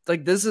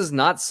 like, this is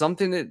not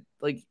something that,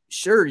 like,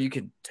 sure, you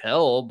could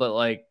tell, but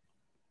like,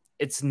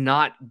 it's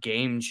not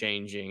game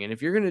changing. And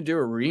if you're going to do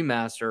a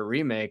remaster or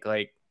remake,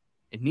 like,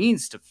 it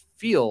needs to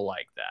feel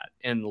like that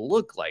and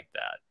look like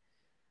that.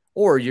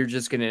 Or you're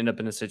just going to end up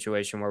in a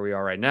situation where we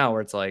are right now,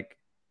 where it's like,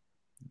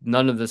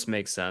 none of this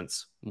makes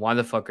sense. Why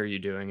the fuck are you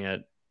doing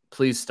it?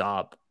 Please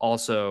stop.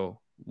 Also,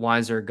 why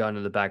is there a gun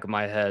in the back of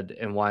my head?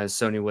 And why is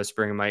Sony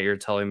whispering in my ear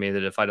telling me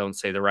that if I don't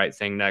say the right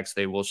thing next,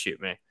 they will shoot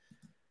me?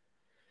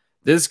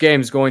 This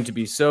game's going to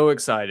be so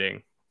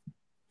exciting.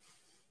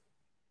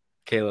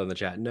 Kayla in the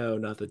chat. No,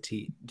 not the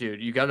teat.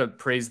 Dude, you got to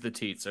praise the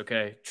teats,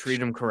 okay? Treat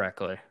them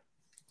correctly.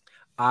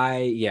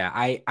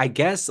 I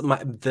guess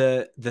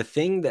the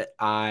thing that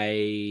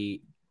I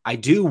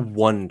do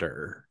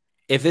wonder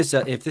if this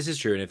is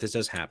true and if this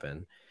does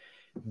happen,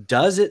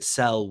 does it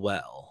sell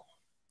well?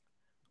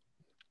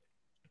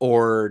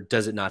 Or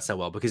does it not sell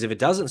well? Because if it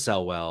doesn't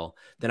sell well,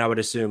 then I would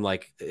assume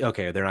like,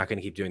 okay, they're not going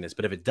to keep doing this.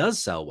 But if it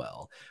does sell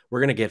well,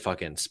 we're going to get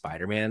fucking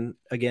Spider-Man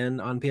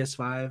again on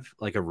PS5,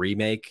 like a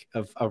remake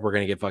of we're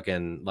going to get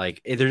fucking like,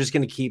 they're just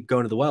going to keep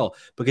going to the well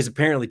because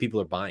apparently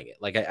people are buying it.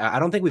 Like, I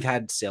don't think we've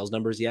had sales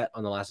numbers yet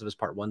on The Last of Us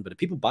Part 1, but if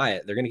people buy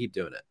it, they're going to keep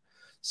doing it.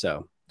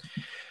 So,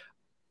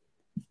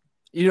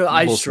 you know,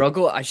 I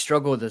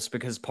struggle with this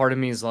because part of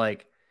me is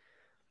like,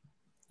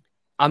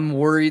 I'm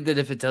worried that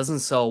if it doesn't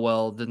sell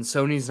well, then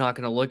Sony's not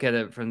going to look at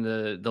it from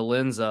the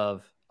lens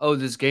of, oh,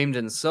 this game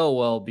didn't sell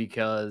well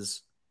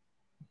because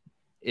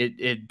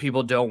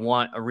people don't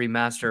want a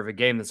remaster of a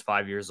game that's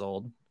 5 years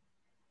old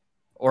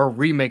or a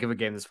remake of a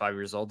game that's 5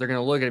 years old. They're going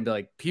to look at it and be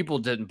like, people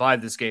didn't buy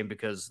this game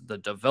because the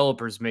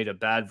developers made a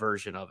bad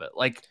version of it.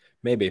 Like,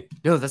 maybe.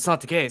 No, that's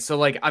not the case. So,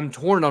 like, I'm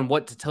torn on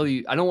what to tell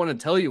you. I don't want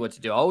to tell you what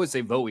to do. I always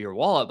say vote with your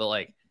wallet, but,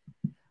 like,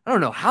 I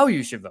don't know how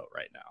you should vote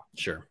right now.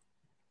 Sure.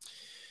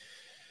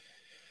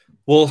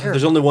 Well,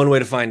 there's only one way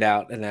to find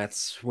out, and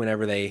that's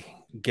whenever they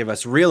give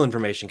us real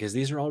information, because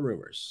these are all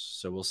rumors.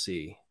 So we'll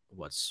see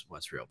what's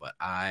real. But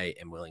I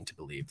am willing to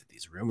believe that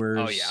these rumors.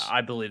 Oh yeah,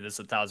 I believe this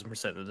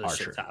 1,000% that this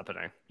shit's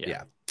happening.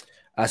 Yeah.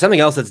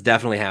 Something else that's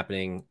definitely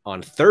happening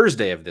on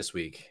Thursday of this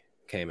week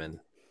came in.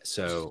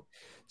 So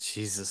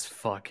Jesus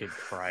fucking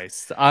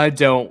Christ, I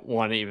don't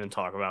want to even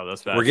talk about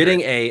this. We're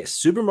getting a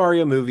Super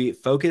Mario movie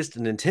focused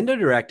Nintendo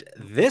Direct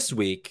this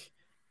week.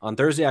 On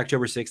Thursday,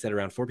 October 6th at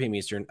around 4 p.m.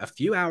 Eastern, a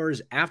few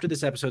hours after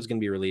this episode is going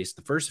to be released,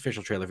 the first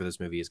official trailer for this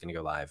movie is going to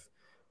go live.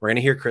 We're going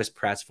to hear Chris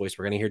Pratt's voice.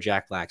 We're going to hear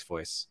Jack Black's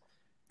voice.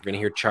 We're going to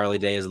hear Charlie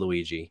Day as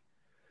Luigi.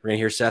 We're going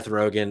to hear Seth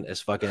Rogen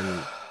as fucking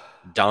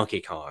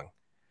Donkey Kong.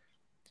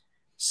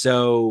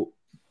 So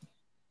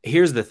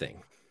here's the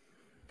thing.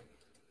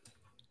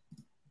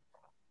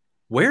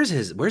 Where's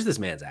this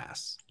man's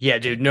ass? Yeah,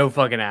 dude, no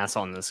fucking ass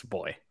on this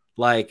boy.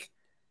 Like,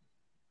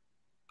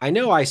 I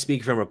know I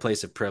speak from a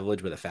place of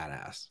privilege with a fat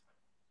ass.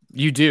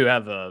 You do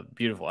have a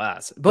beautiful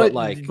ass,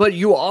 but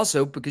you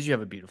also, because you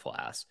have a beautiful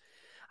ass,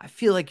 I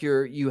feel like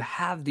you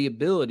have the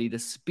ability to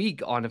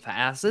speak on if an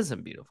ass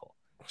isn't beautiful.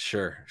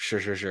 Sure.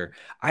 The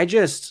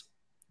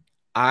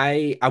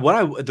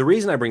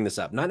reason I bring this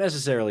up, not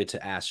necessarily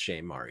to ass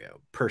shame Mario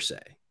per se.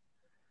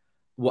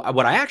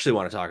 What I actually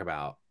want to talk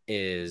about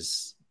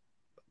is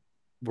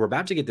we're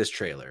about to get this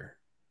trailer.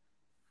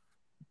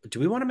 Do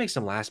we want to make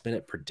some last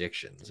minute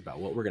predictions about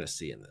what we're going to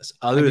see in this,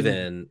 other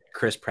than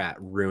Chris Pratt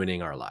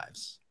ruining our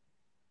lives?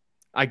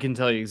 I can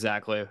tell you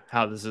exactly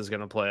how this is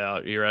going to play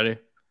out. You ready?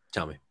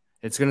 Tell me.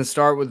 It's going to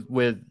start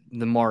with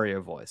the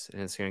Mario voice,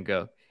 and it's going to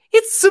go,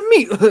 "It's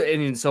me," and then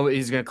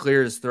he's going to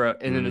clear his throat,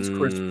 and then it's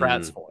Chris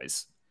Pratt's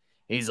voice.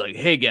 He's like,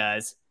 "Hey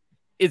guys,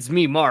 it's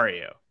me,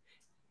 Mario.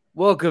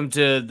 Welcome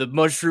to the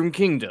Mushroom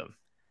Kingdom,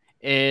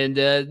 and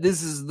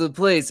this is the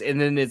place."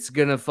 And then it's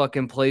going to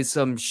fucking play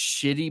some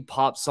shitty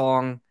pop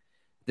song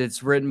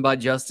that's written by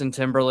Justin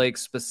Timberlake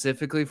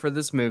specifically for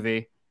this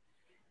movie.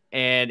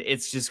 And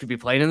it's just going to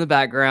be playing in the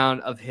background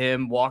of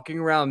him walking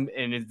around,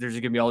 and there's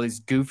going to be all these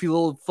goofy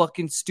little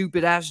fucking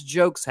stupid ass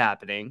jokes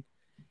happening.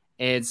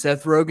 And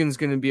Seth Rogen's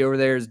going to be over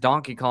there as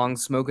Donkey Kong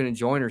smoking a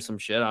joint or some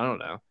shit. I don't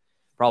know.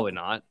 Probably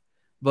not.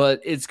 But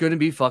it's going to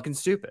be fucking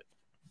stupid.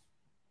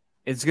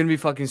 It's going to be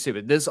fucking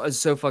stupid. This is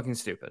so fucking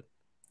stupid.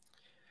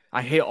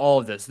 I hate all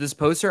of this. This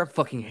poster, I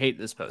fucking hate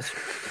this poster.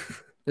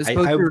 This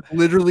poster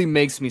literally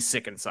makes me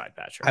sick inside,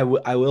 Patrick.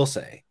 I will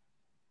say,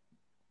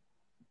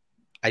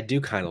 I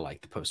do kind of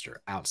like the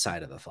poster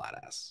outside of the flat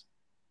ass.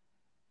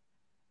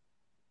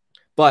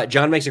 But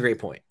John makes a great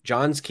point.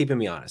 John's keeping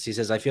me honest. He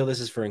says, I feel this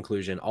is for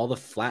inclusion. All the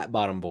flat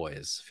bottom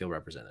boys feel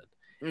represented.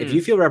 If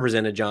you feel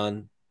represented,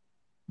 John,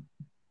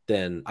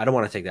 then I don't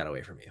want to take that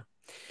away from you.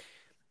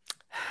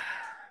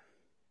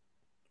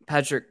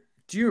 Patrick,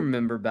 do you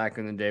remember back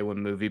in the day when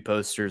movie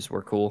posters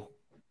were cool?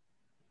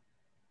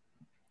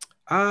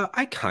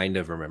 I kind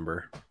of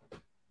remember.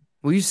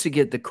 We used to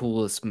get the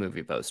coolest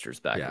movie posters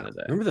back in the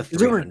day. Remember the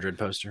 300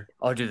 poster?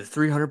 Oh, dude, the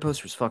 300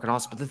 poster was fucking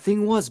awesome. But the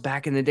thing was,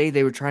 back in the day,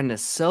 they were trying to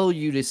sell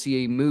you to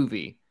see a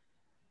movie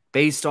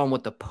based on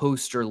what the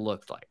poster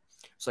looked like.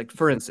 It's like,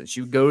 for instance,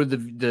 you go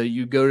to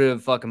you go to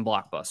fucking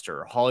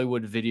Blockbuster or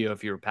Hollywood Video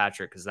if you were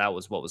Patrick, because that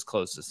was what was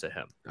closest to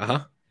him.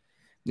 Uh-huh.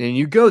 Then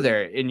you go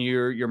there, and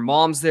your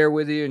mom's there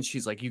with you, and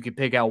she's like, you can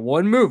pick out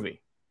one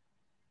movie.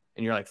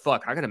 And you're like,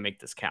 fuck, I got to make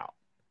this count.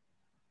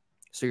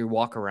 So you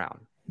walk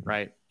around.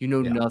 Right, you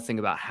know nothing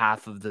about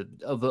half of the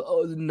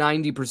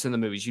 90% of the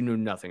movies you know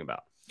nothing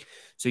about.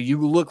 So you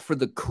look for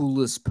the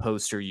coolest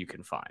poster you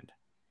can find,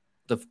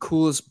 the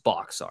coolest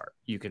box art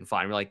you can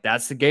find. You're like,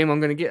 that's the game I'm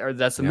going to get, or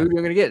that's the movie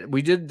I'm going to get.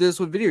 We did this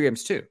with video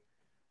games too.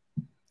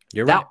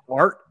 You're right. That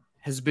art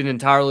has been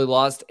entirely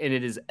lost, and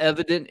it is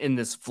evident in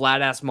this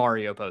flat ass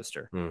Mario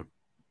poster.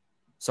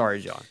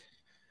 Sorry, John.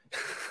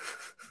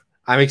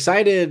 I'm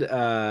excited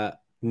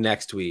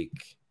next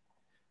week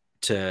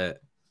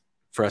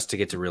for us to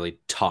get to really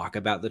talk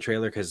about the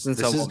trailer, because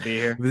Since I won't be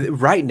here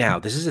right now.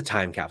 This is a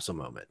time capsule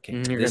moment.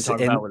 You're going to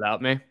talk about it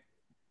without me.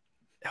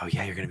 Oh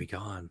yeah, you're going to be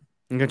gone.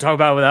 You're going to talk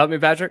about it without me,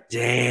 Patrick?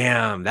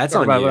 Damn, that's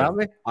talk on about you. It without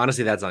me?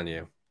 Honestly, that's on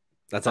you.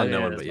 That's on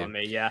no one but you. On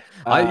me, yeah.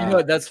 You know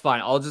what? That's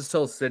fine. I'll just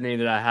tell Sydney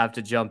that I have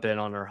to jump in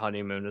on her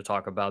honeymoon to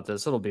talk about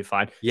this. It'll be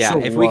fine. Yeah,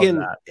 if we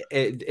can,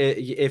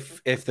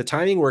 if the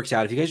timing works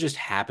out, if you guys just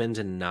happen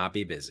to not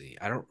be busy,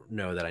 I don't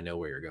know that I know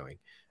where you're going,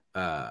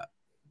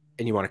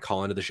 and you want to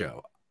call into the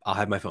show, I'll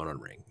have my phone on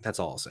ring. That's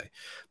all I'll say.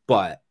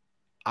 But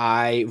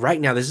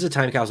right now, this is a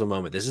time capsule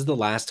moment. This is the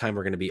last time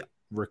we're going to be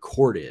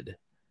recorded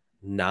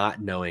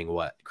not knowing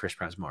what Chris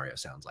Pratt's Mario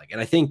sounds like.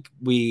 And I think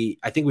we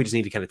just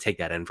need to kind of take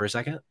that in for a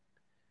second.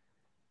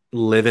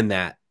 Live in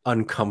that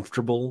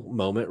uncomfortable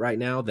moment right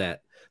now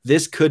that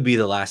this could be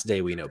the last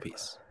day we know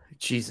peace.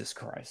 Jesus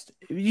Christ.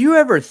 You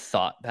ever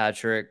thought,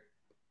 Patrick,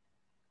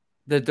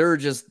 that there are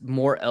just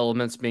more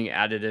elements being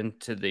added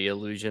into the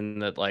illusion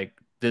that like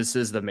this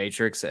is the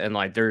Matrix, and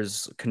like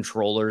there's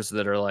controllers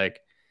that are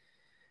like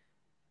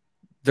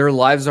their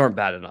lives aren't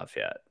bad enough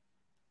yet,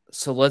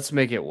 so let's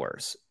make it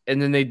worse? And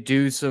then they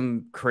do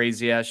some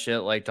crazy ass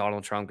shit like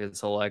Donald Trump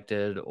gets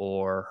elected,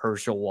 or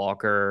Herschel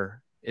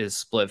Walker is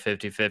split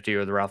 50-50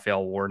 with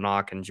Raphael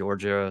Warnock in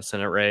Georgia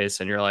Senate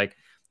race. And you're like,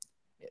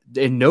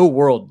 in no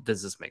world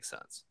does this make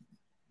sense.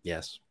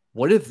 Yes.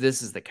 What if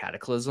this is the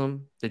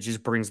cataclysm that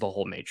just brings the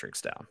whole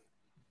Matrix down?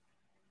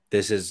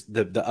 This is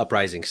the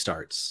uprising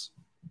starts.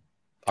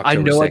 October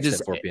I know I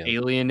just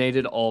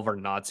alienated all of our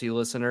Nazi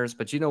listeners,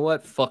 but you know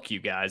what? Fuck you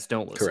guys.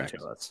 Don't listen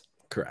to us.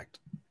 Correct.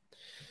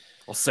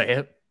 I'll say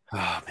it.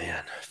 Oh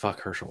man,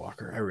 fuck Herschel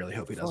Walker. I really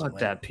hope he doesn't. Fuck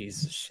that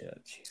piece of shit.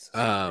 Jesus.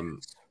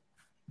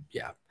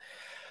 Yeah.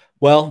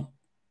 Well,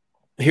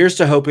 here's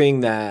to hoping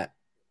that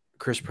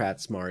Chris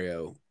Pratt's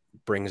Mario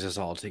brings us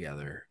all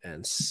together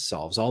and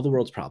solves all the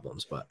world's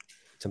problems, but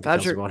something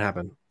else won't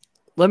happen.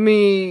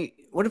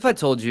 What if I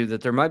told you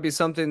that there might be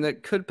something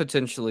that could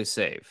potentially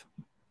save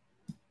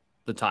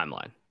the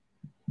timeline?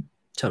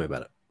 Tell me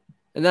about it.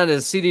 And that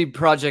is CD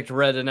Projekt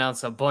Red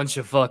announced a bunch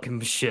of fucking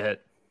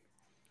shit.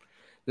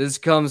 This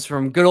comes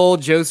from good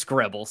old Joe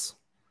Screbbles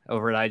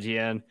over at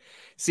IGN.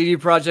 CD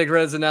Projekt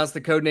Red has announced the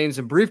code names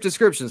and brief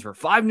descriptions for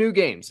 5 new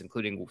games,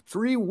 including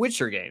 3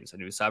 Witcher games, a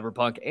new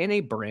Cyberpunk, and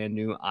a brand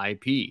new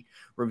IP.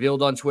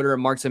 Revealed on Twitter, it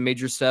marks a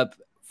major step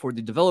for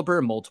the developer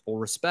in multiple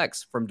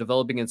respects, from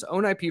developing its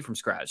own IP from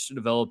scratch to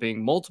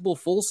developing multiple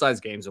full-size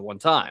games at one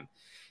time.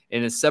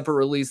 In a separate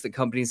release, the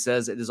company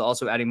says it is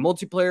also adding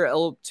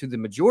multiplayer to the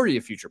majority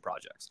of future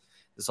projects.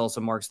 This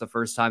also marks the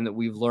first time that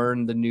we've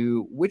learned the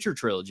new Witcher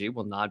trilogy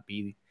will not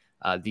be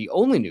the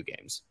only new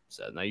games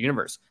set in that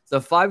universe. The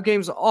 5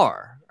 games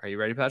are you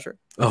ready, Patrick?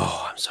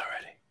 Oh, I'm so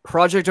ready.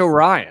 Project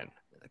Orion,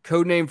 a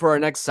code name for our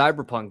next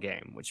Cyberpunk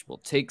game, which will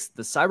take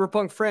the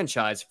Cyberpunk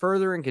franchise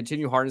further and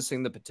continue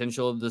harnessing the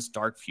potential of this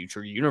dark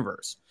future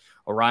universe.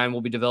 Orion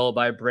will be developed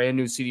by a brand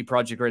new CD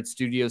Projekt Red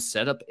studio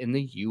set up in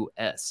the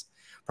U.S.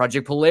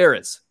 Project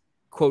Polaris,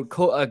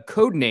 a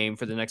code name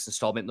for the next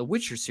installment in the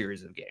Witcher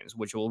series of games,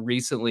 which will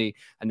recently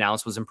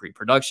announce was in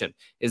pre-production,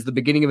 is the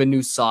beginning of a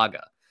new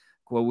saga.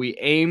 We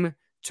aim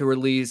to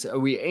release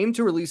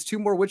 2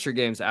 more Witcher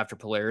games after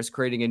Polaris,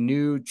 creating a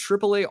new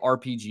AAA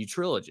RPG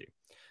trilogy.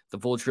 The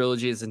full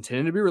trilogy is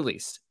intended to be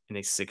released in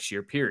a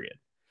 6-year period.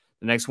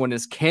 The next one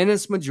is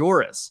Canis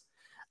Majoris,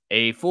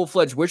 a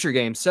full-fledged Witcher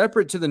game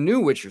separate to the new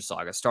Witcher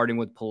saga, starting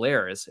with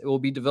Polaris. It will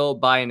be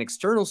developed by an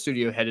external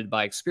studio headed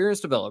by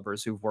experienced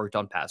developers who've worked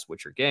on past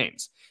Witcher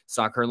games. It's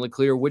not currently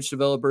clear which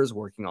developer is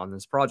working on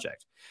this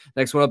project.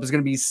 Next one up is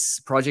going to be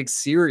Projekt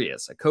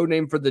Scariest, a code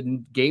name for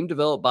the game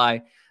developed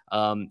by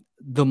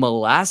the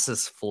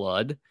Molasses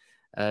Flood.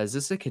 Is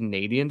this a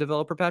Canadian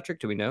developer, Patrick?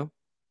 Do we know?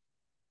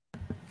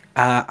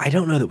 I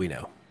don't know that we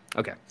know.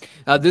 Okay.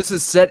 This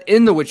is set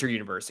in the Witcher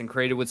universe and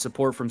created with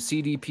support from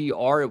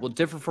CDPR. It will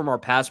differ from our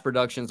past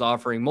productions,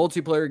 offering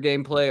multiplayer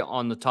gameplay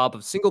on the top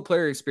of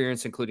single-player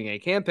experience, including a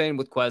campaign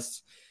with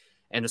quests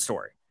and a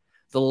story.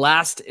 The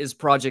last is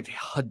Project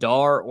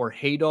Hadar or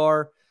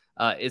Hadar.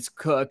 It's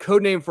a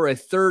code name for a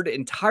third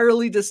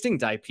entirely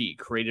distinct IP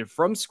created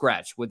from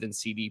scratch within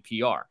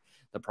CDPR.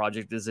 The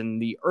project is in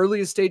the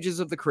earliest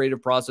stages of the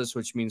creative process,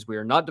 which means we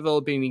are not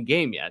developing any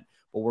game yet,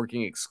 but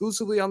working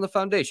exclusively on the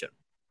foundation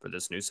for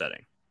this new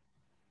setting.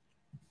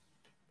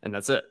 And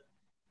that's it.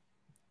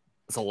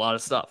 It's a lot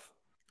of stuff.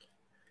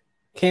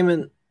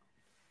 Cayman,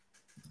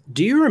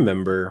 do you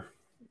remember?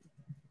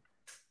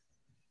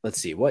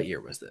 Let's see, what year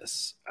was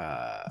this?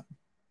 Cyberpunk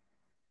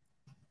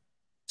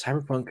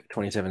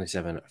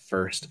 2077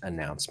 first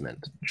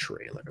announcement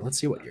trailer. Let's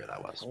see what year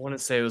that was. I want to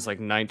say it was like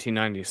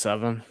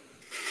 1997.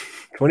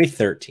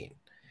 2013.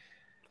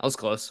 I was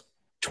close.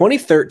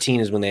 2013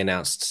 is when they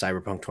announced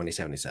Cyberpunk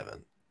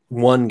 2077.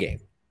 One game.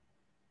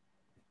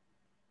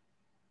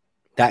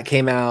 That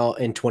came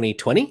out in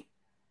 2020?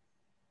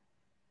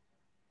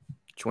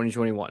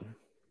 2021.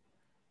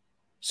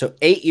 So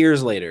 8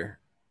 years later,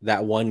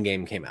 that one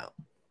game came out.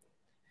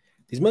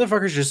 These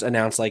motherfuckers just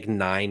announced like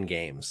 9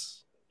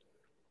 games.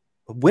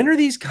 When are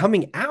these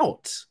coming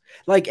out?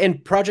 Like,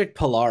 and Project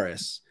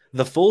Polaris,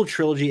 the full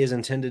trilogy is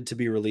intended to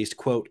be released,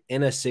 quote,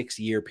 in a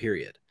 6-year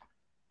period.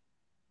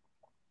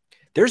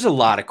 There's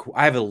I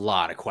have a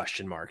lot of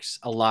question marks,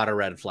 a lot of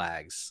red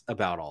flags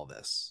about all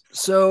this.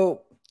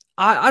 So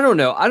I don't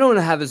know. I don't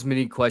have as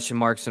many question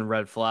marks and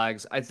red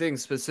flags. I think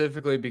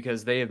specifically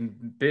because they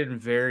have been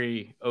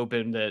very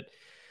open that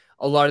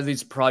a lot of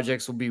these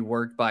projects will be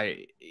worked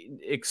by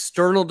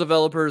external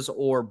developers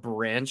or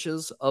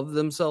branches of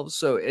themselves.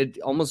 So it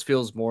almost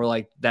feels more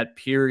like that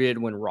period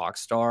when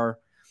Rockstar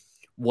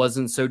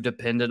wasn't so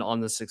dependent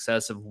on the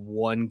success of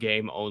one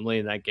game only,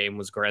 and that game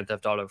was Grand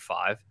Theft Auto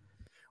 5,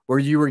 where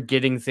you were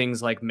getting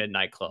things like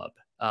Midnight Club,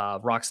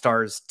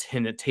 Rockstar's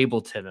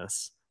table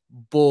tennis,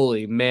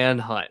 Bully,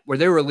 Manhunt, where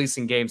they were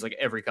releasing games like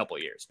every couple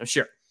of years. Now,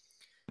 sure,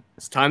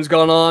 as time's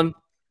gone on,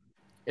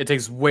 it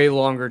takes way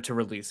longer to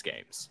release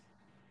games.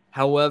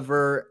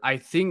 However, I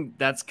think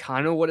that's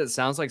kind of what it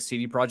sounds like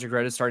CD Projekt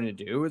Red is starting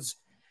to do. Is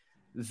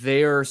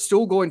they're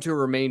still going to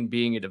remain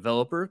being a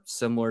developer,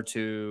 similar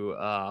to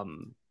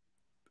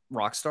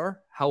Rockstar.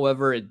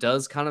 However, it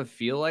does kind of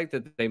feel like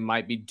that they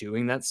might be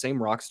doing that same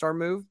Rockstar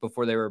move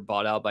before they were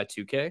bought out by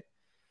 2K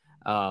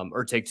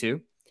or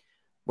Take-Two,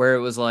 where it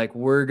was like,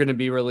 we're going to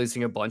be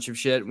releasing a bunch of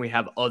shit and we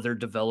have other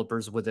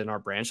developers within our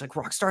branch. Like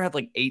Rockstar had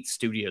like 8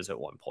 studios at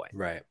one point.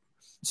 Right.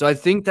 So I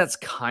think that's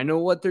kind of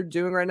what they're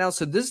doing right now.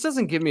 So this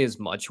doesn't give me as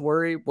much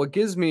worry. What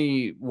gives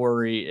me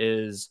worry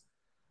is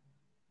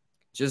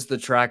just the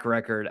track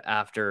record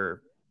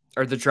after,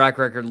 or the track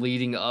record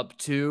leading up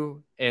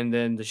to, and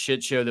then the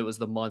shit show that was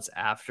the months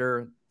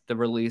after the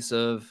release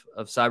of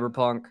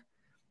Cyberpunk.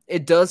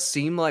 It does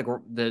seem like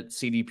that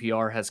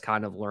CDPR has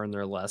kind of learned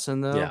their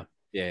lesson, though.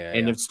 Yeah.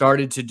 And have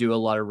started to do a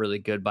lot of really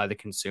good by the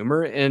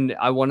consumer. And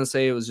I want to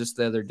say it was just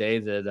the other day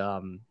that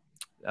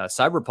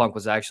Cyberpunk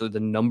was actually the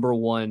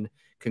 #1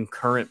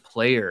 concurrent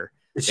player.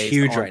 It's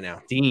huge right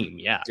now. Steam,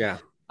 yeah.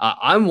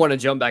 I want to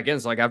jump back in.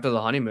 So like after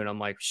the honeymoon, I'm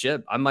like,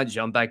 shit, I might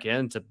jump back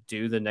in to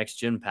do the next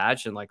gen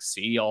patch and like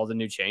see all the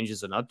new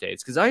changes and updates,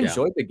 because I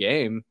enjoyed the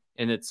game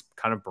in its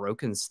kind of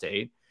broken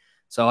state.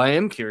 So I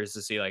am curious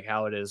to see like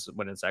how it is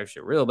when it's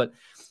actually real. But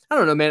I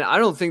don't know, man. I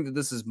don't think that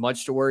this is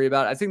much to worry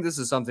about. I think this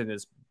is something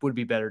that would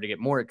be better to get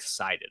more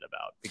excited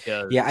about,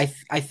 because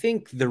I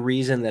think the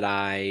reason that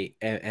I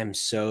am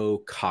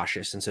so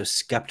cautious and so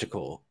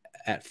skeptical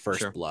at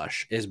first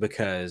blush is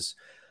because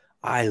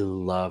I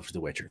loved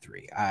The Witcher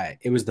 3.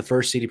 It was the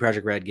first CD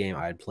Projekt Red game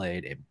I had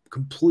played. It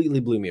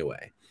completely blew me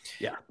away.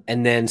 Yeah.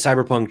 And then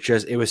Cyberpunk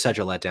it was such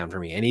a letdown for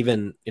me. And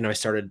even, I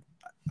started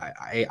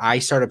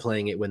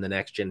playing it when the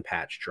next gen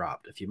patch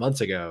dropped a few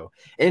months ago,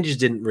 and it just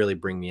didn't really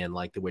bring me in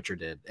like The Witcher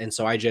did. And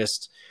so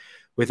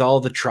with all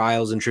the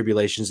trials and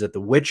tribulations that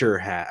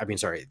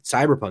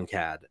Cyberpunk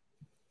had,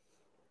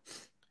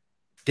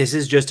 this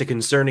is just a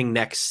concerning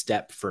next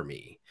step for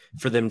me,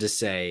 for them to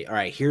say, all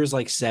right, here's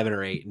like 7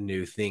 or 8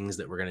 new things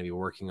that we're going to be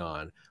working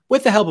on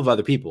with the help of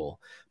other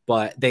people.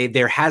 But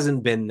there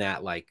hasn't been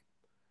that like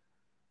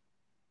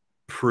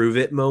prove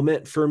it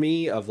moment for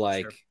me of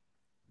like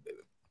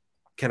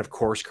kind of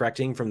course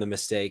correcting from the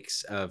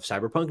mistakes of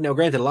Cyberpunk. Now,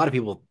 granted, a lot of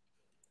people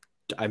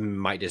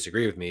might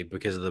disagree with me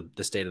because of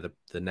the state of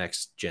the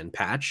next gen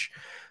patch.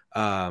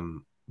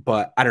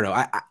 But I don't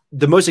know.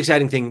 The most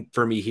exciting thing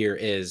for me here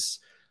is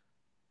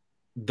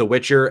The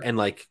Witcher and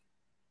like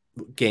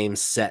games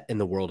set in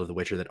the world of The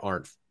Witcher that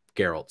aren't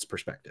Geralt's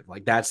perspective.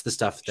 Like that's the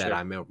stuff that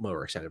I'm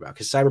more excited about,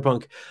 because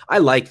Cyberpunk, I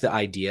like the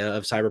idea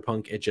of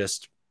Cyberpunk.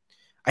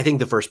 I think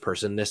the first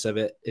personness of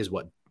it is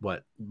what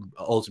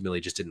ultimately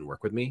just didn't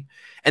work with me.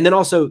 And then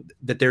also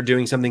that they're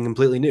doing something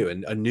completely new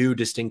and a new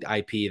distinct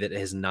IP that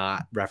is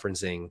not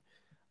referencing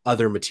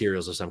other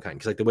materials of some kind.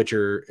 Because like The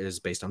Witcher is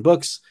based on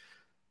books,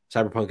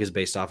 Cyberpunk is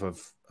based off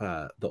of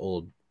the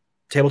old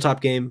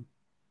tabletop game.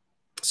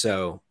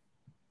 So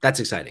that's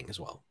exciting as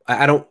well.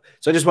 I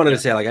just wanted to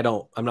say, like,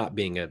 I'm not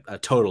being a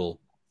total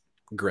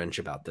Grinch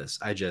about this.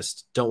 I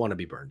just don't want to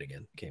be burned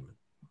again, Cayman.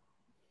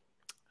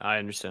 I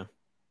understand.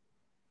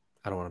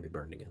 I don't want to be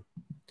burned again.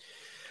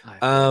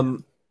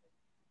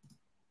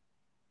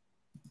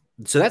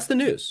 So that's the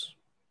news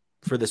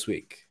for this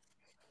week.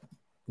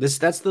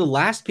 That's the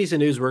last piece of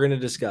news we're going to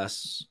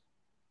discuss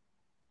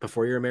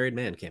before you're a married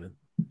man, Cayman.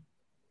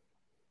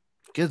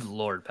 Good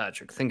Lord,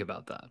 Patrick. Think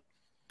about that.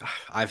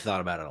 I've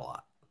thought about it a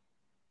lot.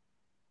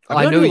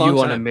 I know you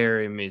want to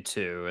marry me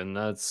too, and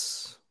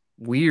that's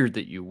weird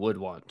that you would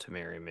want to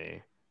marry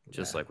me,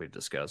 just like we've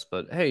discussed.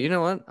 But hey, you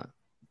know what?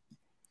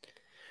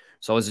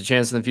 There's always a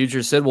chance in the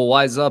future Sid will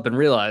wise up and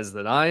realize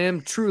that I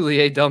am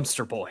truly a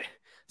dumpster boy.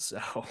 So,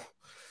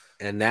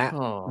 and that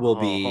will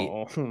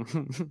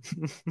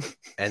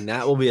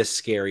be a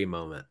scary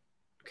moment,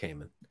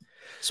 Cayman.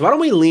 So why don't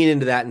we lean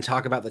into that and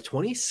talk about the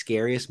 20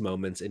 scariest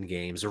moments in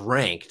games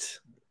ranked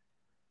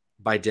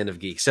by Den of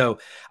Geek. So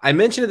I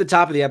mentioned at the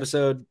top of the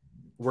episode,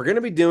 we're going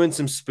to be doing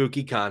some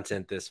spooky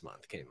content this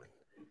month, Cayman.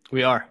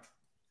 We are.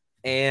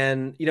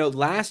 And,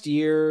 last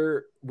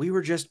year we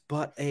were just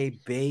but a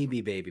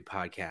baby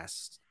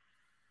podcast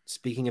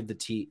speaking of the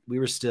teat, we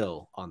were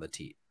still on the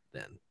teat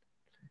then.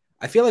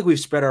 I feel like we've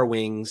spread our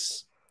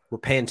wings. We're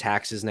paying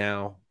taxes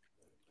now.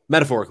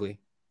 Metaphorically,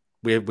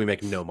 we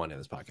make no money on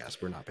this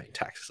podcast. We're not paying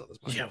taxes on this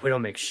podcast. Yeah, we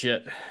don't make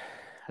shit.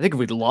 I think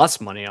we'd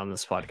lost money on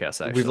this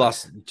podcast, actually. We've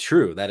lost.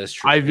 True. That is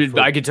true.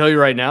 I can tell you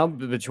right now,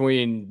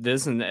 between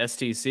this and the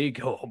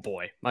STC, oh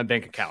boy, my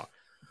bank account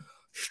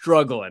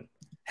struggling.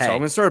 Hey. So I'm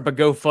going to start up a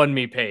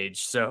GoFundMe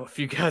page. So if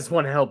you guys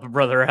want to help a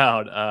brother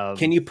out.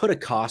 Can you put a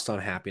cost on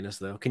happiness,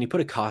 though? Can you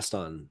put a cost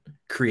on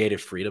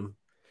creative freedom?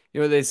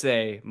 You know what they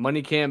say?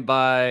 Money can't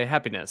buy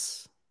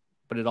happiness,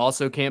 but it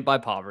also can't buy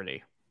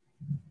poverty.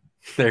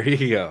 There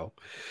you go.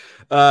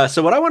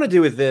 So what I want to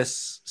do with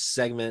this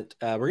segment,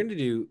 we're going to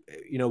do,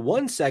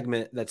 one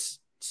segment that's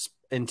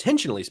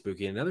intentionally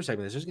spooky and another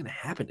segment that's just going to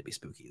happen to be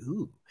spooky.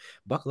 Ooh,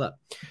 buckle up.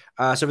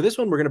 So for this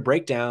one, we're going to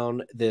break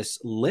down this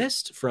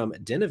list from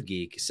Den of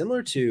Geek,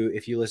 similar to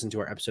if you listened to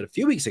our episode a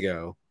few weeks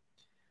ago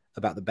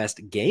about the best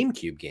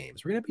GameCube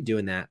games. We're going to be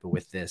doing that, but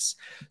with this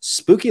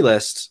spooky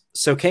list.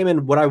 So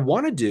Cayman, what I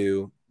want to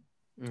do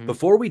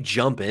before we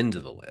jump into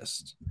the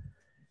list,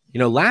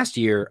 last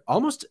year,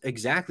 almost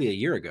exactly a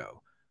year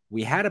ago,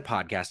 we had a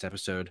podcast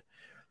episode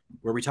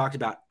where we talked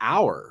about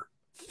our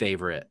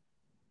favorite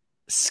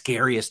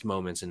scariest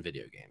moments in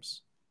video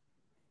games.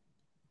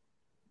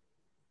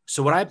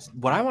 So what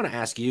I want to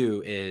ask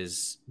you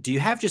is, do you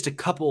have just a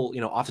couple,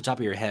 off the top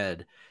of your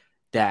head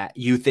that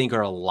you think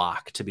are a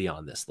lock to be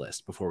on this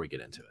list before we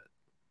get into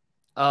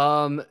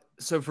it?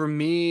 So for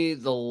me,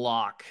 the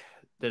lock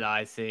that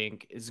I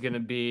think is going to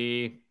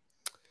be,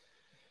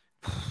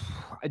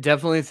 I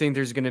definitely think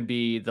there's going to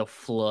be the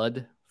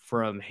Flood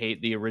from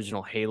the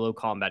original Halo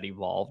Combat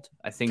Evolved.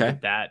 I think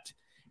that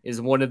is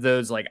one of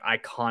those like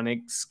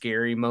iconic,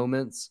 scary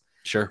moments.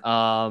 Sure.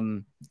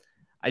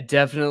 I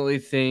definitely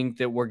think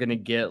that we're going to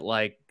get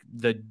like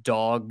the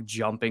dog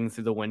jumping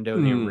through the window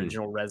in the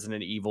original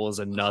Resident Evil is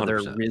another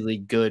 100%. Really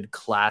good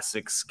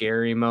classic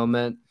scary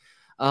moment.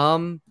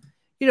 I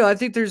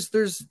think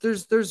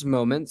there's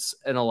moments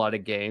in a lot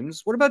of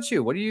games. What about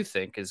you? What do you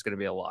think is going to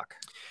be a lock?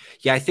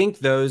 Yeah, I think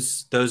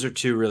those are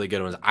two really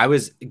good ones. I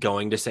was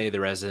going to say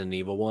the Resident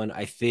Evil one.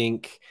 I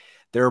think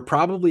there are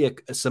probably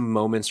some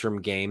moments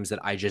from games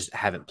that I just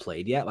haven't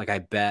played yet. Like I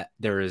bet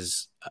there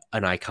is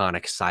an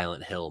iconic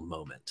Silent Hill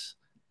moment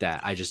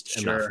that I just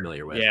am not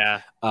familiar with.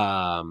 Yeah.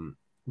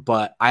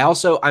 But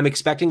I'm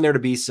expecting there to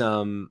be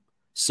some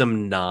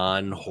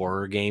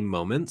non-horror game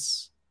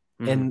moments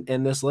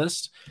in this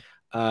list.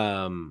 So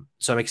I'm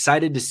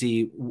excited to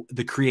see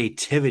the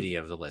creativity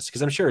of the list,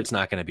 because I'm sure it's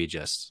not going to be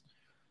just,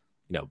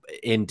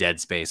 in Dead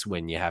Space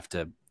when you have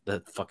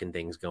the fucking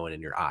things going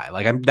in your eye.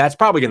 Like that's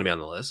probably going to be on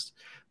the list,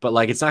 but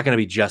like, it's not going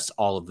to be just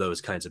all of those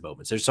kinds of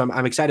moments. So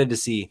I'm excited to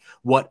see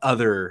what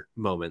other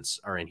moments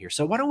are in here.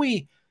 So why don't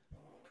we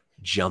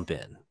jump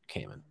in,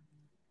 Cayman?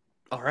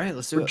 All right,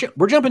 let's do it.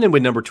 We're jumping in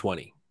with number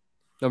 20.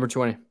 Number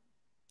 20.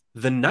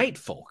 The Night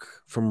Folk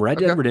from Red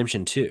Dead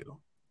Redemption 2.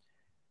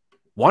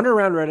 Wander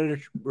around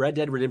Red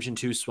Dead Redemption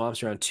 2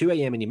 swamps around 2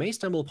 a.m. and you may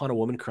stumble upon a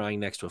woman crying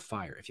next to a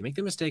fire. If you make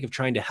the mistake of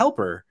trying to help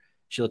her,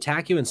 she'll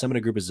attack you and summon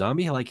a group of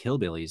zombie-like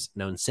hillbillies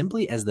known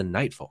simply as the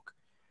Night Folk.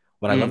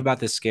 What I love about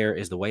this scare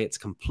is the way it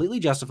completely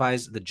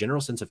justifies the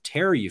general sense of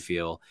terror you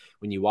feel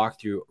when you walk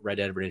through Red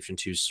Dead Redemption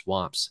 2's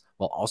swamps,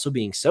 while also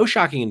being so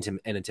shocking and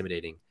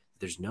intimidating,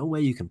 there's no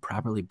way you can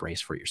properly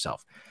brace for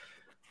yourself.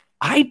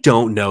 I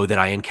don't know that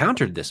I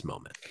encountered this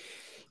moment.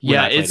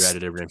 Yeah,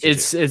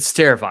 it's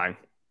terrifying.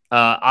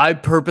 I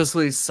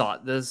purposely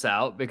sought this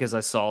out because I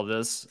saw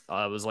this.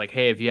 I was like,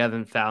 hey, if you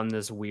haven't found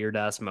this weird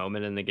ass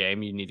moment in the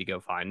game, you need to go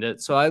find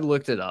it. So I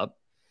looked it up,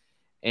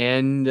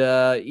 and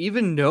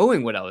even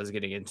knowing what I was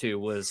getting into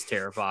was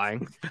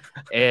terrifying.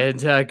 And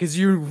because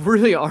you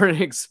really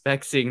aren't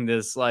expecting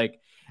this. Like,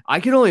 I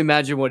can only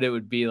imagine what it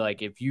would be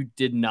like if you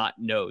did not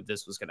know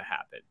this was going to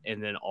happen.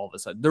 And then all of a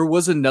sudden, there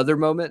was another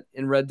moment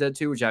in Red Dead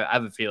 2, which I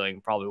have a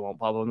feeling probably won't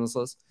pop on this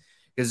list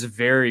because it's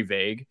very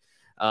vague.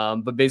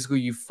 But basically,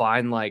 you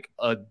find like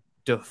a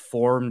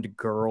deformed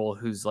girl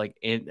who's like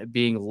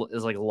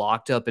is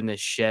locked up in a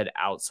shed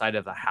outside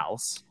of a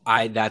house.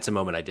 That's a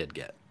moment I did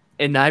get,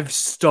 and I've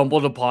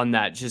stumbled upon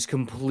that just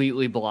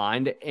completely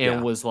blind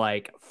and was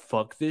like,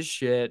 "Fuck this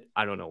shit!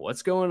 I don't know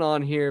what's going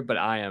on here, but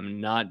I am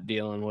not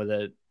dealing with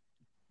it."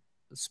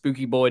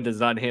 Spooky boy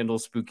does not handle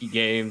spooky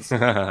games.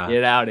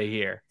 Get out of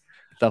here.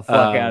 The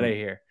fuck out of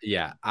here.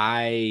 Yeah,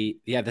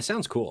 that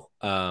sounds cool.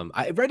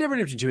 Red Dead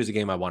Redemption 2 is a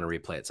game I want to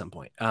replay at some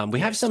point.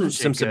 We have some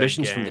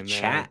submissions from the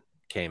chat,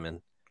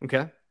 Cayman.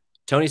 Okay.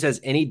 Tony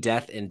says any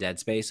death in Dead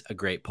Space, a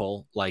great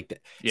pull.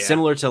 Like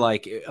similar to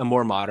like a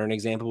more modern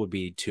example would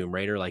be Tomb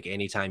Raider. Like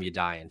anytime you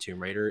die in Tomb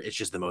Raider, it's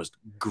just the most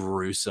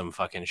gruesome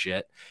fucking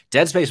shit.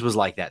 Dead Space was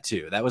like that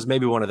too. That was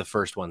maybe one of the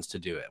first ones to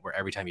do it, where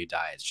every time you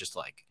die, it's just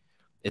like,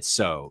 it's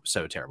so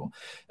terrible.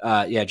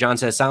 John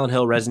says Silent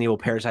Hill, Resident Evil,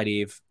 Parasite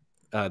Eve.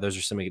 those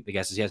are some of the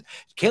guesses. Yes.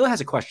 Kayla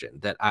has a question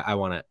that I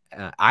want to.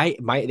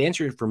 The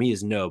answer for me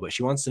is no, but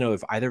she wants to know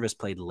if either of us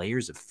played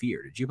Layers of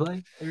Fear. Did you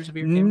play Layers of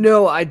Fear? Cameron?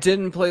 No, I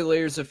didn't play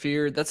Layers of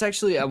Fear. That's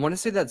actually, I want to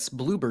say that's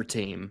Bloober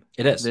Team.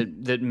 It is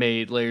that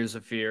made Layers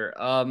of Fear.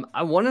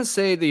 I want to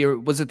say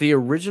was it the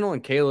original?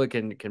 And Kayla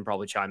can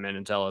probably chime in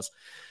and tell us.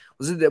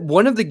 Was it that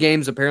one of the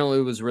games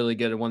apparently was really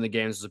good and one of the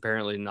games was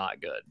apparently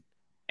not good,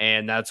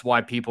 and that's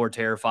why people are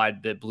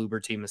terrified that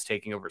Bloober Team is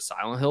taking over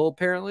Silent Hill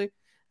apparently.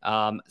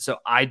 So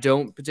I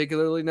don't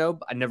particularly know.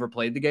 I never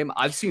played the game.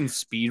 I've seen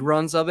speed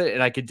runs of it,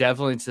 and I could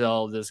definitely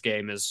tell this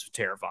game is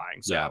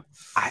terrifying. So yeah,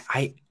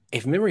 I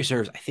if memory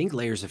serves, I think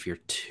Layers of Fear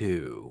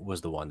 2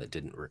 was the one that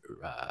didn't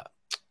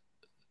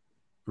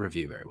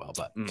review very well.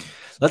 But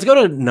let's go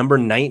to number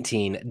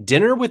 19,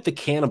 Dinner with the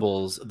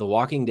Cannibals, The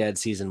Walking Dead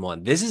Season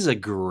 1. This is a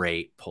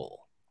great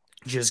pull.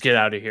 Just get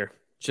out of here.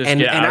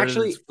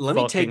 Actually, let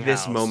me take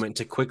this moment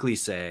to quickly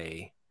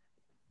say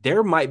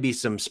there might be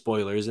some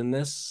spoilers in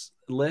this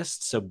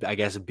list, so I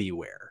guess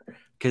beware,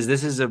 because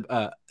this is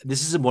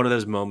one of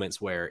those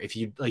moments where if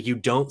you you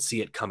don't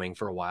see it coming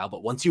for a while,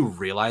 but once you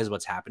realize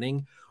what's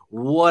happening,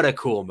 what a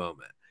cool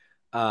moment.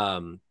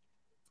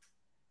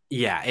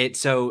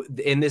 So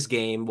in this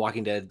game,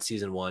 Walking Dead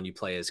Season 1, you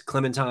play as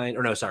Clementine,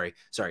 or no, sorry,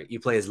 you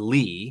play as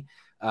Lee,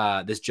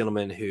 this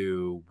gentleman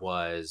who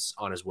was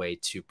on his way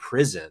to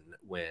prison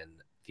when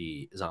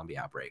the zombie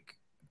outbreak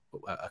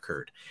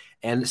occurred.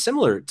 And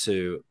similar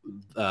to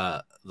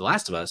The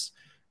Last of Us,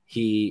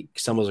 he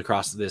stumbles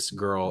across this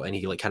girl and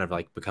he kind of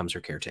becomes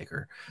her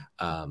caretaker.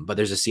 But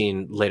there's a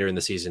scene later in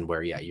the season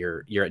where,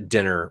 you're at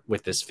dinner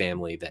with this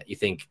family that you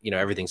think,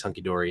 everything's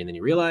hunky-dory, and then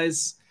you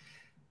realize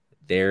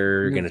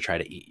they're going to try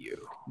to eat you.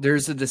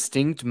 There's a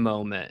distinct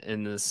moment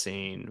in the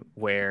scene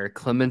where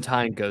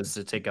Clementine goes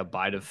to take a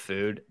bite of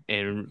food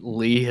and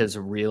Lee has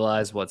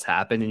realized what's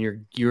happened,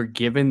 and you're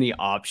given the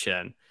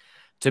option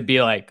to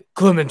be like,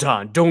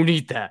 Clementine, don't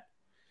eat that.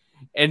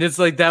 And it's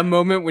like that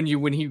moment when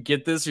you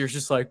get this, you're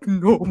just like,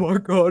 oh my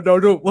God, I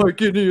don't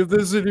like any of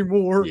this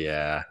anymore.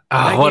 Yeah.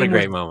 Oh, what a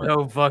great moment.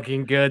 So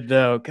fucking good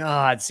though.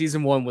 God,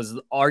 Season 1 was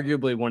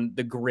arguably one of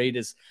the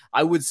greatest.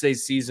 I would say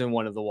Season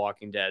 1 of The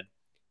Walking Dead.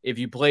 If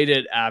you played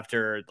it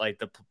after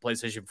the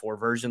PlayStation 4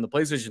 version, the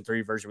PlayStation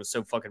 3 version was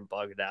so fucking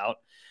bugged out.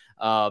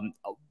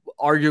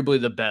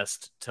 Arguably the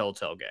best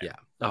Telltale game. Yeah.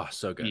 Oh,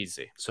 so good.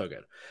 Easy. So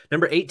good.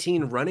 Number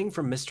 18, Running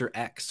from Mr.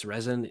 X,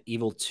 Resident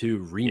Evil 2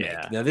 remake.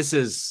 Yeah. Now this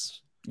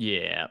is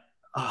 100%.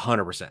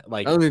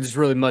 I don't think there's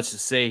really much to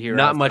say here.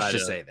 Not much to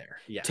say there.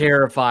 Yeah.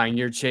 Terrifying.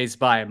 You're chased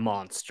by a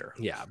monster.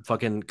 Yeah.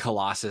 Fucking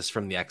Colossus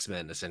from the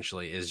X-Men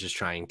essentially is just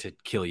trying to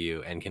kill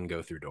you and can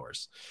go through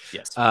doors.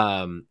 Yes.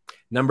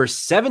 Number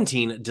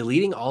 17,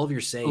 deleting all of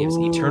your saves.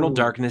 Ooh. Eternal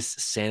Darkness,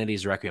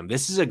 Sanity's Requiem.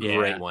 This is a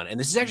great one. And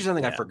this is actually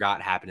something I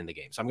forgot happened in the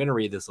game. So I'm going to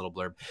read this little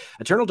blurb.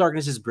 Eternal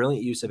Darkness's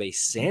brilliant use of a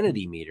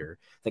sanity meter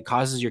that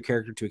causes your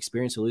character to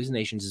experience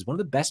hallucinations is one of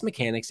the best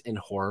mechanics in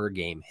horror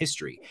game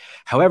history.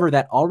 However,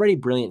 that already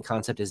brilliant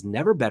concept is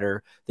never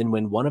better than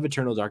when one of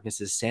Eternal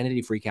Darkness's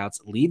sanity freakouts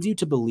leads you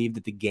to believe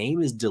that the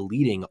game is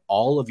deleting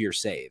all of your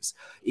saves.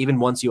 Even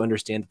once you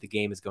understand that the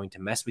game is going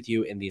to mess with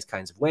you in these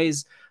kinds of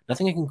ways,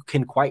 nothing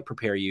can quite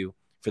prepare you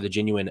for the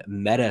genuine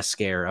meta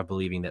scare of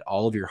believing that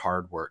all of your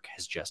hard work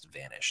has just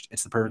vanished.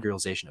 It's the perfect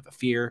realization of a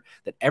fear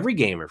that every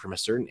gamer from a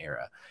certain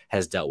era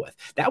has dealt with.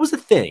 That was the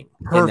thing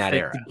in that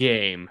era.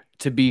 Game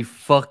to be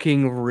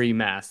fucking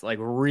remastered,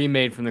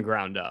 remade from the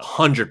ground up.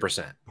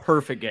 100%.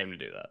 Perfect game to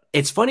do that.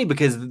 It's funny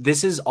because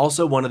this is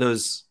also one of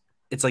those,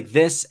 it's like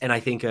this, and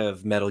I think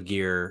of Metal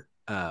Gear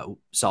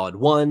Solid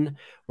 1,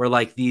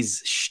 where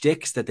these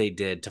shticks that they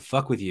did to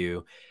fuck with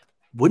you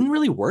wouldn't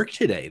really work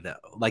today, though.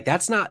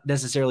 That's not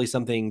necessarily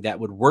something that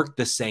would work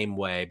the same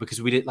way,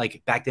 because we did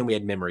back then we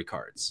had memory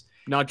cards.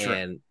 Not true.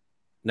 And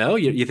no,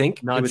 you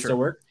think not it would still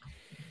work?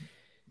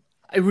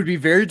 It would be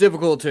very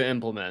difficult to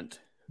implement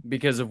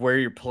because of where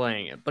you're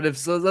playing it. But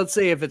let's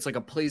say if it's a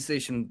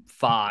PlayStation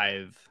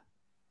 5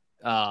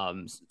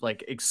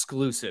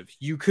 exclusive,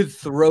 you could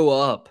throw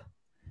up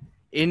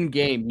in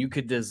game, you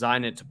could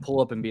design it to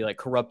pull up and be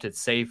corrupted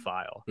save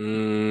file.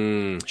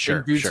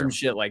 Sure. Do some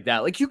shit like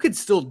that. You could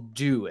still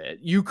do it.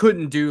 You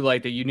couldn't do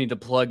that. You need to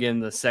plug in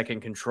the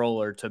second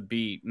controller to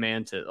beat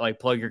Mantis.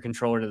 Plug your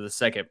controller to the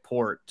second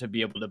port to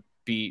be able to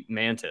beat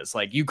Mantis.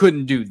 You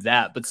couldn't do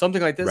that. But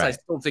something like this, right. I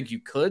still think you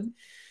could.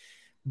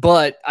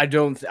 But I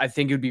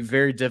think it would be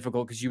very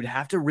difficult because you would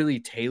have to really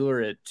tailor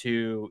it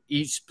to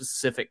each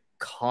specific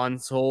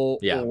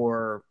console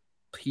or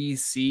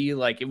PC.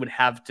 It would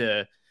have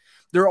to.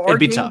 There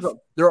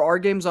are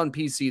games on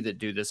PC that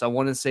do this. I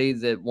want to say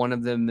that one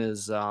of them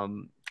is what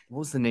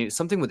was the name?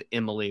 Something with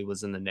Emily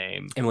was in the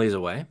name. Emily's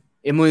Away.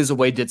 Emily's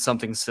Away did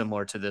something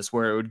similar to this,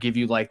 where it would give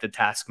you the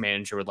task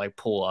manager would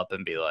pull up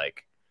and be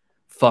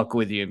fuck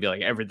with you and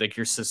be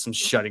your system's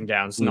shutting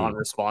down, it's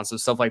non-responsive,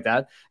 stuff like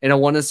that. And I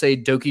want to say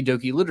Doki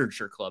Doki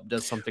Literature Club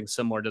does something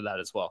similar to that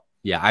as well.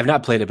 Yeah, I've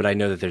not played it, but I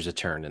know that there's a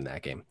turn in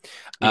that game.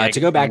 To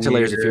go back to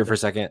Layers of Fear for a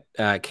second,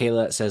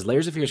 Kayla says,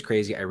 Layers of Fear is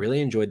crazy. I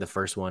really enjoyed the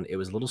first one. It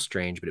was a little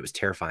strange, but it was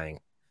terrifying.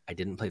 I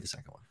didn't play the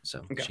second one,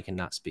 so Okay. she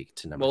cannot speak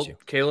to number 2.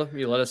 Kayla,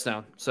 you let us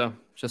down, so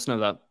just know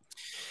that.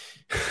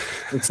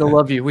 We still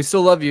love you. We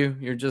still love you.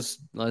 You're just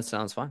let us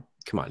down. It's fine.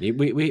 Come on, we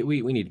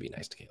need to be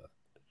nice to Kayla.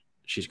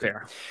 She's great.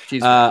 Fair.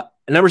 She's fair.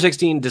 Number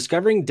 16,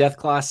 Discovering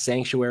Deathclaw's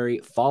Sanctuary,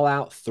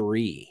 Fallout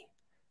 3.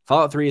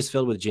 Fallout 3 is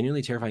filled with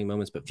genuinely terrifying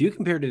moments, but few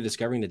compared to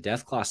discovering the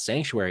Deathclaw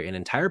Sanctuary. An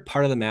entire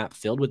part of the map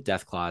filled with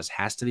Deathclaws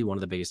has to be one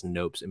of the biggest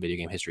nopes in video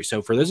game history.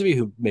 So for those of you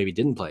who maybe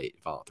didn't play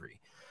Fallout 3,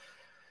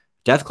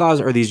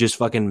 Deathclaws are these just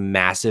fucking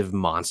massive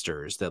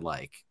monsters that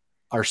like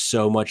are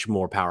so much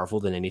more powerful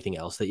than anything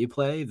else that you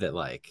play, that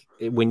like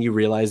when you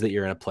realize that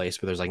you're in a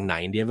place where there's like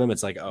 90 of them,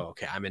 it's like, oh,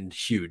 okay, I'm in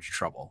huge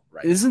trouble.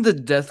 Right? Isn't the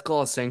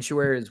Deathclaw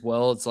Sanctuary as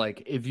well? It's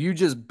like if you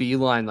just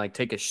beeline, like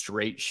take a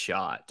straight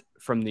shot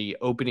from the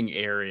opening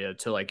area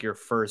to like your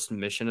first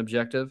mission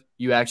objective,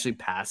 you actually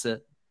pass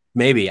it.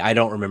 Maybe. I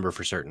don't remember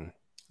for certain.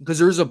 Because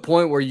there's a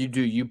point where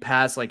you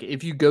pass, like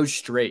if you go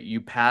straight,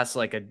 you pass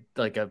like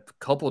a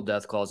couple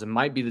Deathclaws. It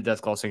might be the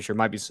Deathclaw Sanctuary, it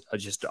might be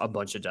just a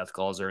bunch of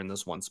Deathclaws are in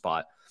this one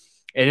spot.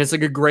 And it's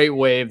like a great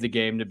way of the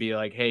game to be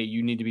like, hey,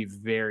 you need to be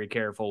very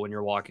careful when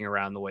you're walking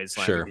around the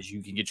wasteland because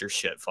you can get your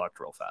shit fucked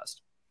real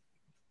fast.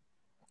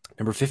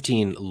 Number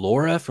 15,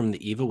 Laura from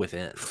the Evil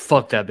Within.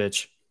 Fuck that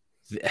bitch.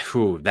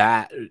 Nope.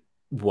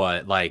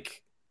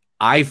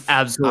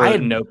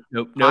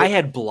 I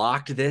had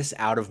blocked this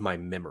out of my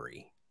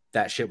memory.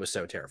 That shit was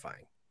so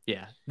terrifying.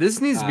 Yeah. This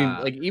needs to be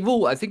like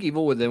Evil. I think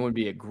Evil Within would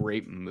be a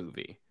great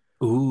movie.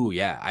 Ooh,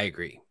 yeah, I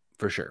agree.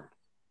 For sure.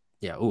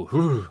 Yeah.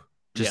 Ooh.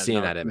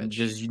 Seeing that image.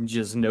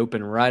 Just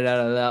noping right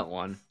out of that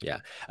one.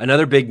 Yeah.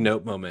 Another big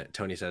nope moment,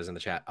 Tony says in the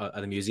chat.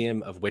 The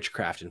Museum of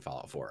Witchcraft in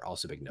Fallout 4.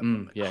 Also big nope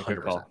moment. Yeah, 100%.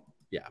 Good call.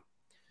 Yeah.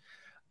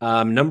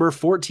 Number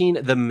 14,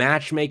 The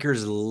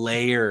Matchmaker's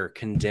Lair,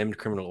 Condemned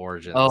Criminal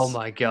Origins. Oh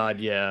my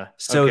God, yeah.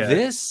 So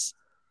this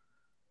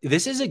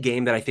is a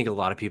game that I think a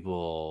lot of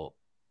people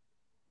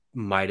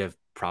might have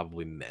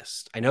probably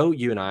missed. I know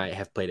you and I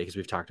have played it because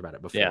we've talked about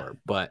it before,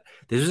 but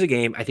this was a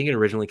game, I think it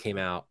originally came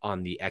out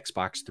on the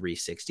Xbox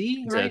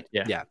 360, right?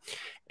 Yeah.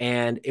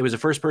 And it was a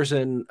first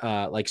person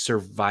like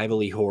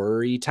survival-y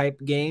horror-y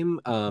type game,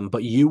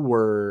 but you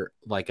were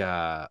like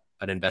an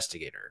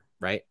investigator,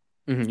 right?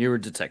 Mm-hmm. You were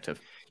a detective.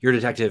 You're a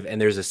detective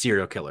and there's a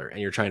serial killer and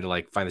you're trying to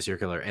like find the serial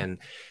killer. And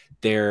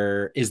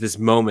there is this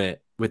moment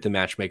with the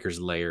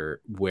Matchmaker's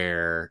Lair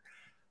where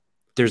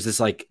there's this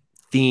like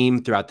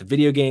theme throughout the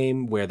video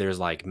game where there's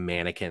like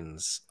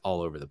mannequins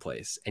all over the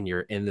place and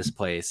you're in this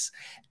place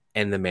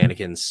and the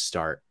mannequins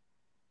start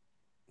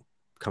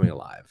coming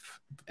alive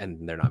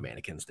and they're not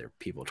mannequins. They're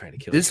people trying to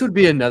kill This would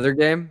be another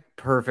game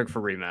perfect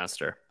for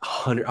remaster.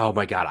 Oh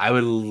my God. I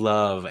would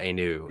love a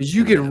new.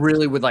 You could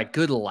really, with like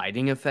good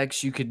lighting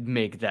effects, you could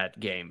make that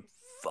game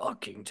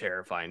fucking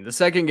terrifying. The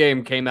second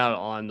game came out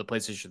on the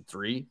PlayStation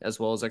 3 as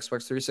well as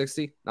Xbox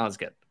 360. Not as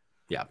good.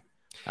 Yeah.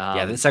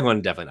 The second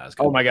one definitely not as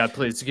good. Oh my God,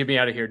 please get me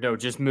out of here. No,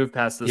 just move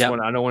past this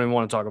one. I don't even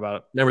want to talk about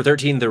it. Number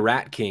 13, The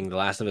Rat King, The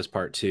Last of Us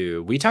Part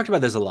 2. We talked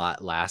about this a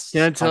lot last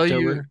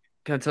October.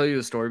 Can I tell you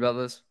a story about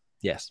this?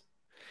 Yes.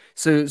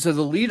 So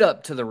the lead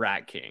up to The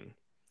Rat King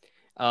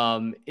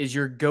is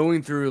you're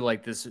going through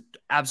like this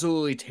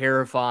absolutely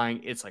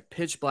terrifying, it's like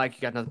pitch black,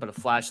 you got nothing but a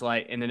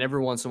flashlight, and then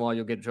every once in a while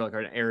you'll get to like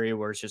an area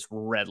where it's just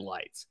red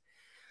lights.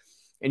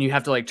 And you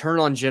have to like turn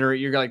on generate,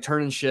 you're like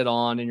turning shit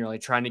on and you're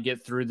like trying to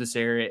get through this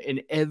area.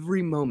 And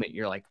every moment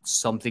you're like,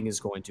 something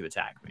is going to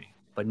attack me,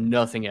 but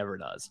nothing ever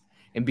does.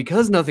 And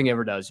because nothing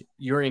ever does,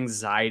 your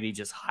anxiety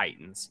just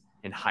heightens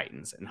and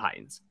heightens and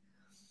heightens.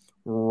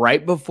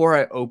 Right before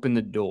I open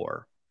the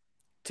door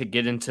to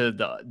get into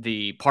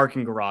the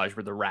parking garage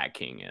where the Rat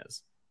King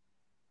is,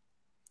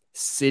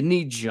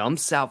 Sydney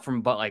jumps out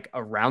from like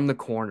around the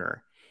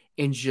corner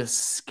and just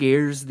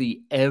scares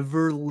the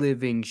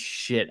ever-living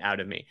shit out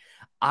of me.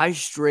 I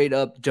straight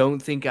up don't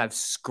think I've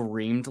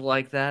screamed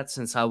like that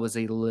since I was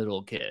a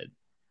little kid.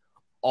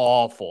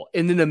 Awful.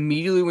 And then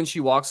immediately when she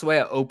walks away,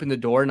 I open the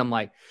door and I'm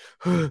like,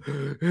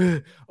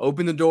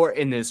 open the door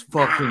and this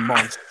fucking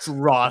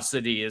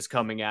monstrosity is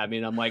coming at me.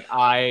 And I'm like,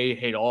 I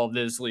hate all of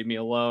this. Leave me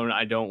alone.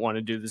 I don't want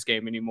to do this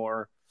game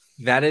anymore.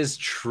 That is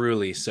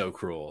truly so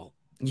cruel.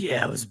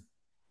 Yeah, it was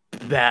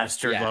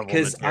bastard level.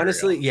 Because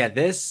honestly,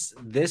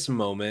 this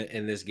moment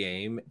in this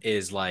game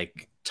is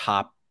like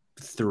top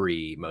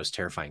 3 most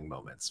terrifying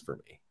moments for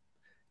me.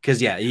 Because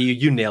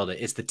you nailed it.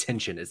 It's the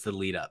tension. It's the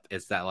lead up.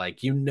 It's that like,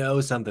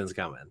 something's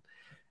coming.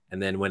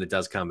 And then when it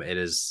does come, it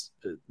is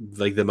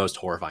like the most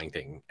horrifying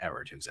thing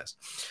ever to exist.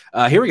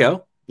 Here we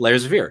go.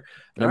 Layers of Fear.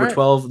 Number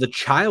 12, The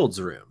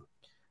Child's Room.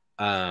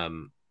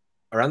 Around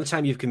the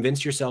time you've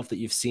convinced yourself that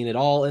you've seen it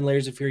all in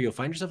Layers of Fear, you'll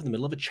find yourself in the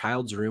middle of a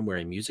child's room where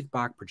a music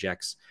box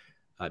projects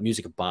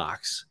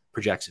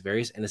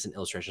various innocent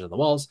illustrations on the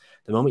walls.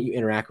 The moment you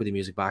interact with the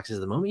music box is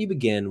the moment you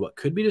begin what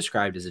could be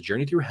described as a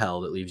journey through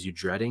hell that leaves you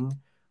dreading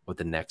what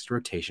the next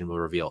rotation will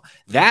reveal.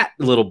 That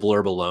little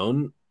blurb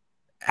alone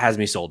has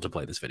me sold to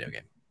play this video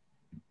game.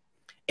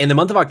 In the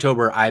month of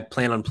October, I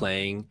plan on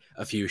playing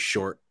a few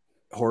short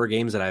horror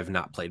games that I've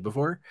not played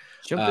before.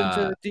 Jump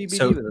into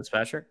DVD with us,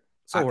 Patrick.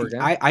 So we're good.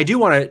 I do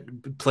want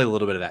to play a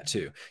little bit of that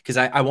too, because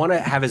I want to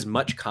have as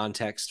much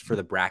context for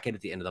the bracket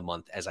at the end of the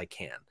month as I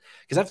can.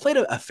 Because I've played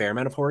a fair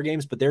amount of horror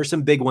games, but there are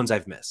some big ones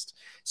I've missed.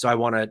 So I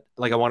want to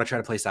try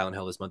to play Silent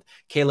Hill this month.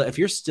 Kayla, if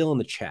you're still in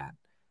the chat,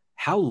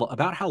 how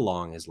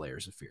long is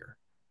Layers of Fear?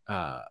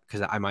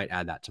 Because I might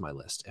add that to my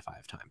list if I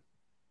have time.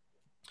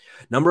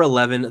 Number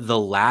 11, The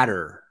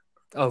Ladder.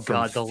 Oh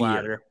God, The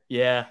Ladder.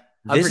 Yeah,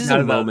 this is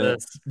a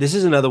moment. This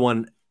is another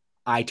one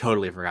I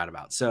totally forgot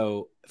about.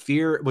 So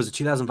Fear was a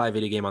 2005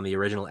 video game on the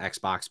original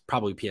Xbox,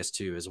 probably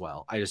PS2 as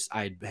well. I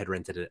had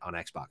rented it on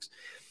Xbox,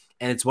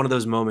 and it's one of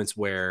those moments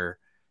where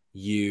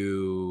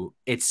I've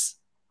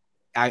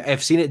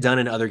seen it done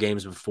in other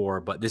games before,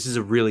 but this is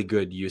a really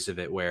good use of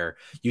it where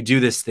you do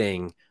this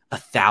thing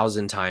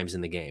 1,000 times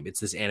in the game. It's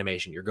this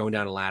animation. You're going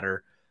down a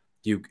ladder.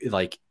 You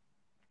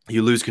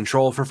lose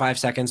control for 5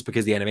 seconds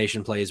because the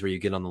animation plays where you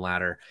get on the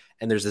ladder.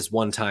 And there's this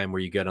one time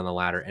where you get on the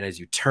ladder, and as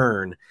you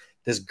turn,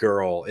 this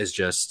girl is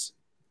just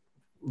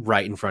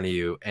right in front of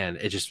you, and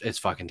it's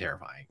fucking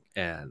terrifying.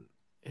 And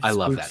I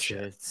love that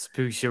shit. It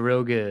spooks you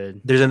real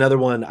good. There's another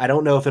one. I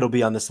don't know if it'll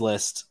be on this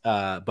list,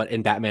 but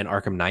in Batman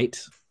Arkham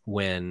Knight,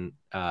 when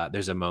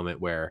there's a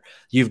moment where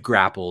you've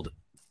grappled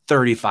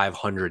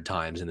 3,500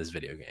 times in this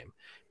video game,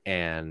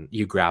 and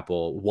you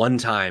grapple one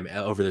time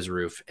over this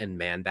roof, and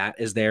Man-Bat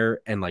is there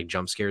and like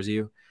jump scares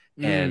you.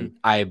 And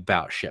I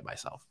about shit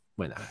myself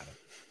when that happened.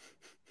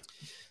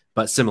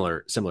 But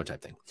similar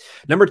type thing.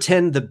 Number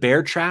 10, The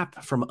Bear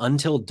Trap from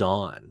Until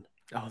Dawn.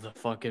 Oh, the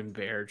fucking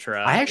Bear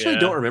Trap. I actually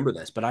don't remember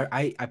this, but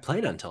I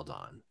played Until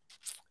Dawn.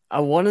 I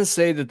want to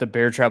say that The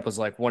Bear Trap was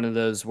like one of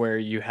those where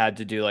you had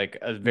to do like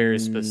a very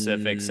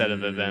specific set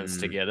of events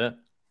to get it.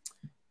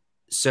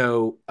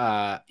 So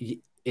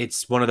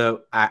it's one of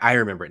the, I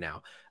remember it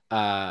now.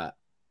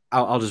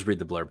 I'll just read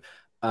the blurb.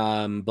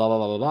 Blah, blah,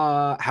 blah, blah,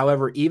 blah.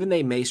 However, even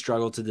they may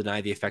struggle to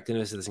deny the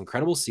effectiveness of this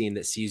incredible scene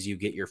that sees you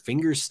get your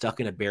fingers stuck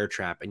in a bear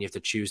trap and you have to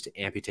choose to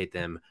amputate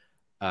them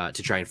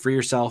to try and free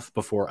yourself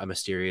before a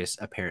mysterious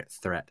apparent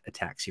threat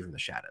attacks you from the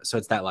shadows. So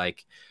it's that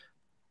like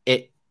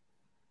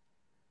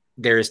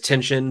there is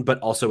tension, but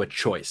also a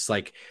choice.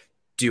 Like,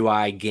 do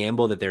I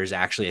gamble that there's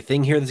actually a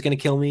thing here that's going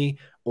to kill me,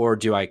 or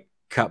do I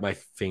cut my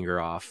finger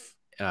off?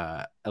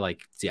 I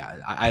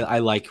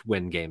like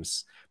when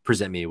games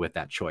present me with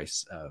that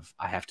choice of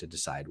I have to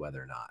decide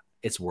whether or not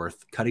it's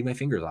worth cutting my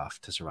fingers off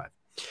to survive.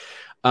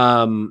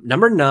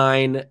 Number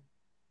 9,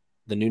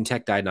 the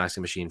Noontech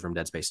diagnostic machine from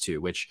Dead Space 2,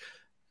 which,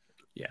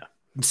 yeah,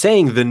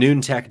 saying the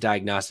Noontech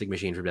diagnostic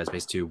machine from Dead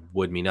Space 2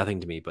 would mean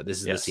nothing to me, but this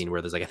is the scene where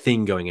there's like a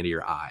thing going into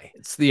your eye.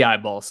 It's the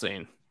eyeball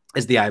scene.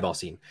 It's the eyeball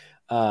scene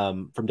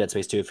from Dead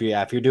Space 2.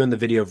 If you're doing the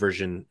video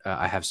version,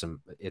 I have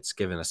it's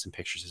given us some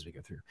pictures as we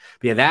go through.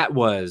 But yeah,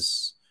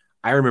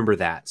 I remember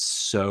that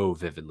so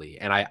vividly.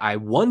 And I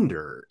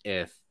wonder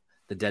if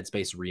the Dead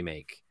Space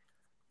remake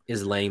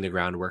is laying the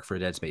groundwork for a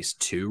Dead Space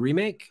 2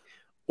 remake,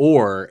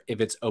 or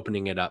if it's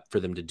opening it up for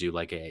them to do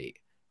like a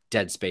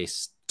Dead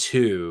Space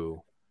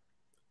 2,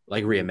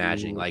 like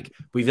reimagining. Like,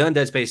 we've done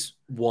Dead Space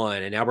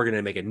 1 and now we're going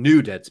to make a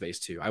new Dead Space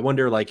 2. I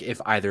wonder like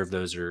if either of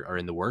those are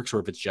in the works, or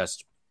if it's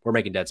just we're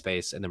making Dead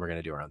Space and then we're going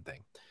to do our own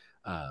thing.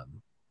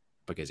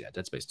 Because yeah,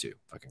 Dead Space 2,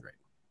 fucking great.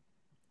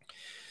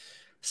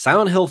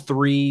 Silent Hill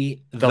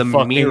 3, the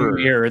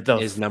mirror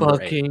is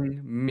number 8.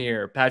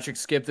 Mirror. Patrick,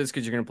 skip this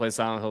because you're going to play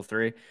Silent Hill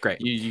 3.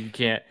 Great. You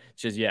can't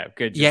just,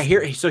 good. Yeah,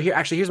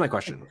 here's my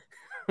question.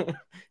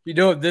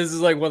 This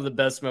is like one of the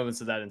best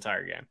moments of that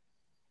entire game.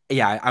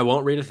 Yeah, I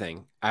won't read a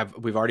thing.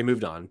 We've already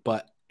moved on.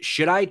 But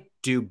should I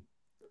do,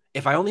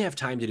 if I only have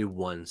time to do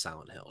one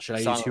Silent Hill, should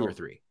I do 2 or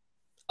 3?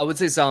 I would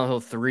say Silent Hill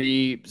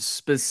 3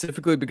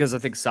 specifically because I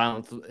think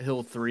Silent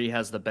Hill 3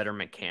 has the better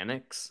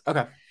mechanics.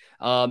 Okay.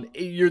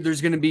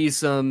 There's going to be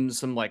some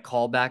like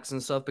callbacks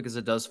and stuff because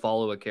it does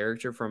follow a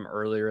character from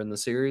earlier in the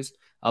series.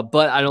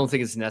 But I don't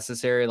think it's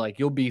necessary. Like,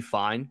 you'll be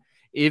fine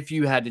if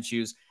you had to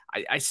choose.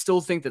 I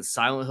still think that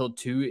Silent Hill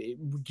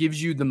 2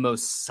 gives you the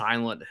most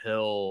Silent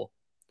Hill.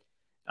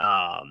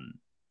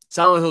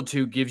 Silent Hill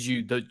 2 gives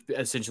you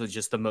essentially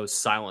just the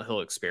most Silent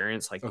Hill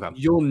experience. Like,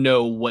 you'll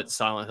know what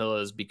Silent Hill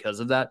is because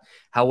of that.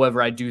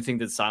 However, I do think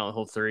that Silent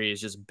Hill 3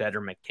 is just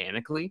better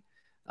mechanically.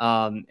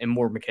 And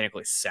more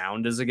mechanically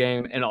sound as a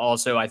game. And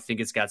also, I think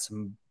it's got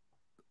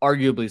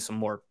arguably some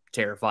more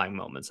terrifying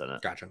moments in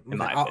it. Gotcha.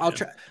 I'll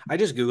try. I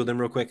just Googled them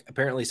real quick.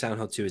 Apparently, Silent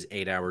Hill 2 is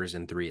 8 hours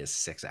and 3 is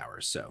 6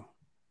 hours. So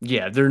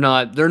yeah, they're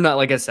not,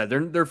 like I said,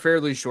 they're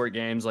fairly short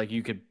games. Like,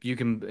 you can,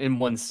 in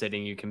one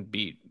sitting, you can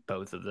beat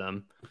both of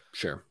them.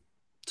 Sure.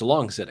 It's a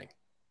long sitting.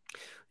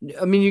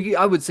 I mean,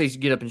 I would say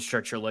get up and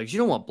stretch your legs. You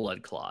don't want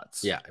blood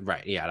clots. Yeah,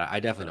 right. Yeah, I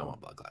definitely don't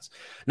want blood clots.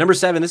 Number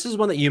 7, this is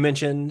one that you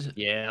mentioned.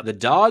 Yeah. The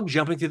dog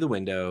jumping through the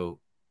window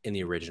in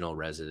the original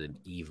Resident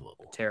Evil.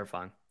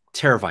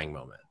 Terrifying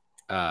moment.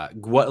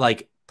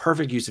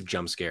 Perfect use of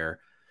jump scare,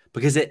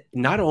 because it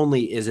not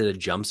only is it a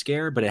jump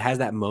scare, but it has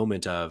that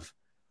moment of,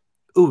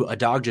 ooh, a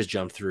dog just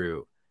jumped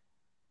through.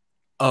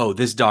 Oh,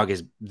 this dog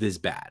is this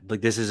bad.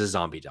 Like, this is a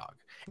zombie dog.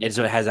 And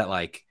so it has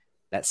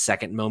that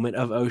second moment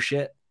of, oh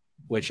shit.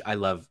 which I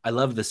love. I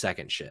love the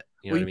second shit.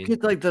 You know what I mean?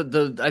 Get like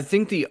I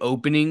think the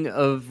opening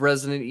of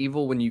Resident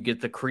Evil when you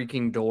get the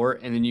creaking door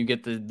and then you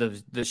get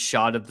the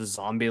shot of the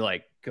zombie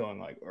like going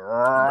like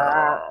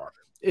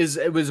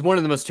it was one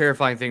of the most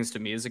terrifying things to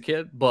me as a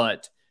kid.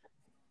 But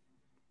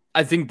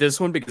I think this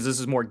one, because this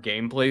is more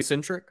gameplay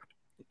centric,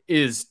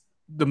 is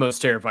the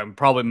most terrifying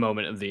probably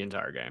moment of the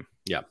entire game.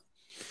 Yeah.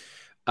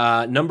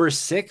 Number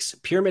 6,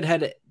 Pyramid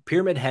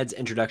Head's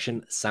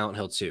introduction, Silent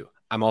Hill 2.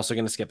 I'm also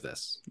going to skip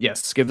this.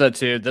 Yes, skip that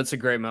too. That's a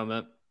great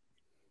moment.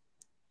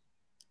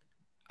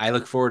 I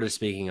look forward to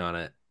speaking on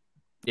it.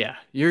 Yeah,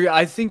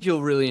 I think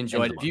you'll really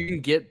enjoy it if you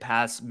can get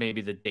past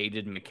maybe the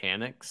dated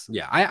mechanics.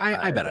 Yeah,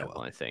 I bet I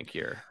will. I think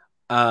you're.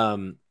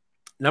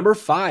 Number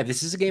 5.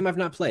 This is a game I've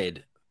not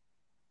played.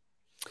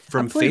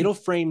 From Fatal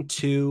Frame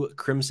 2,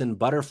 Crimson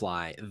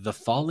Butterfly, The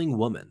Falling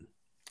Woman.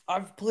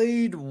 I've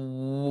played.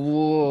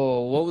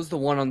 Whoa, what was the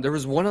one on? There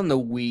was one on the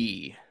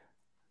Wii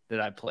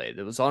that I played.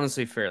 It was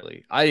honestly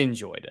I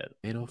enjoyed it.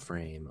 Fatal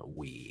Frame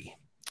Wii.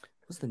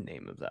 What's the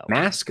name of that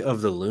Mask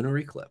of the Lunar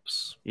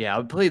Eclipse. Yeah,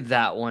 I played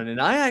that one,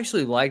 and I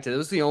actually liked it. It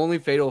was the only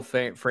Fatal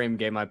Frame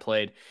game I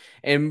played.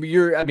 And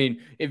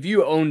if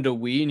you owned a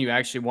Wii and you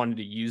actually wanted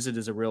to use it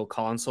as a real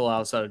console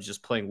outside of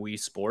just playing Wii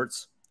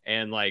Sports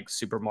and like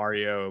Super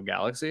Mario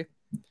Galaxy,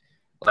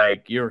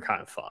 like you were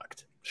kind of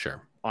fucked.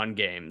 Sure. On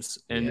games,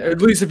 and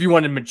at least if you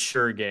wanted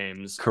mature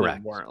games,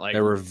 correct. Weren't like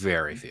there were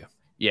very few.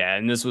 Yeah,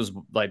 and this was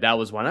like that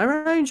was one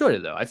I enjoyed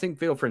it though. I think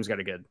Fatal Frame's got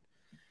a good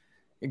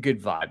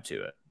vibe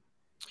to it.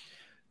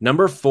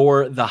 Number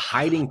 4, The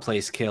Hiding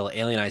Place Kill,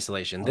 Alien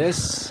Isolation.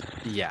 This,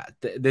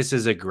 this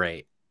is a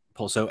great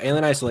pull. So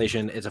Alien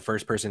Isolation is a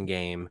first-person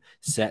game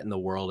set in the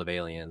world of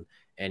Alien,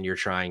 and you're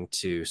trying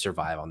to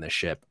survive on this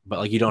ship, but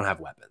like you don't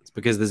have weapons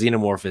because the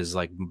xenomorph is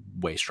like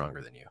way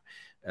stronger than you.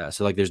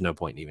 So like there's no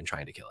point in even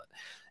trying to kill it.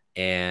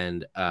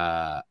 And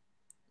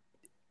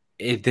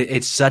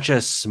it's such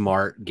a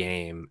smart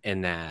game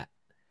in that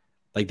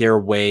like there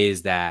are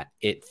ways that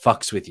it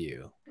fucks with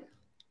you.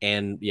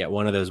 And yeah,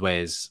 one of those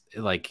ways,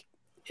 like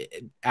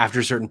after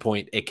a certain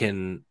point, it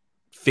can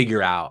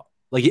figure out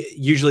like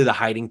usually the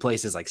hiding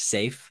place is like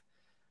safe,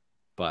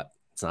 but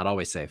it's not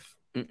always safe.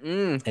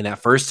 And that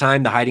first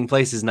time the hiding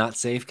place is not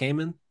safe,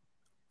 Cayman,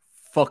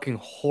 fucking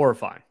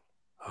horrifying.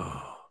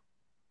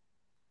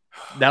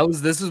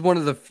 This is one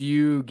of the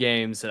few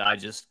games that I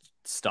just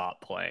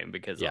stopped playing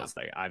because I was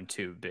like, I'm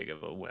too big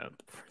of a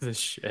wimp for this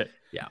shit.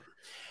 Yeah.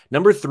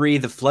 Number 3,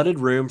 The Flooded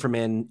Room from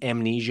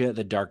Amnesia: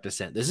 The Dark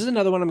Descent. This is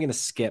another one I'm going to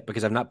skip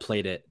because I've not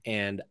played it.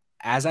 And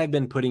as I've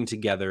been putting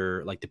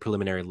together like the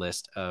preliminary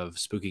list of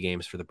spooky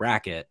games for the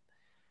bracket,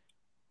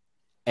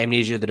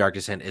 Amnesia: The Dark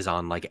Descent is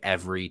on like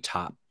every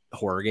top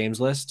horror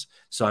games list.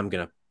 So I'm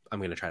going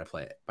to try to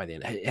play it by the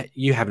end.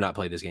 You have not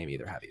played this game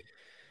either, have you?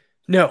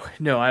 No,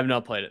 I have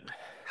not played it.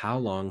 How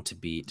Long to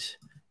Beat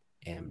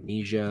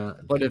Amnesia?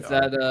 But if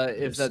that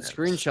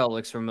screenshot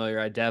looks familiar,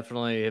 I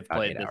definitely have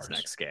played this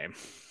next game.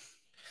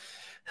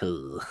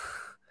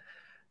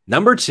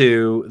 Number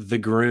 2, The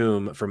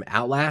Groom from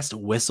Outlast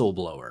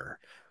Whistleblower,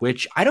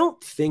 which I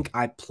don't think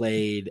I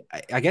played.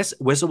 I guess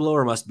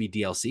Whistleblower must be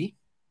DLC.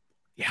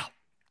 Yeah,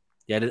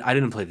 I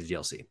didn't play the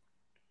DLC.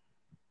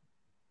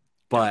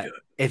 But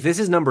if this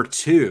is number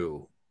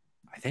 2,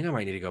 I think I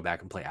might need to go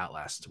back and play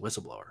Outlast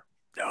Whistleblower.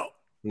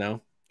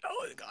 No.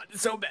 Oh God,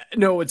 it's so bad.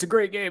 No, it's a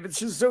great game. It's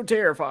just so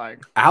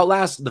terrifying.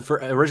 Outlast, the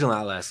original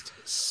Outlast,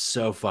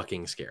 so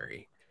fucking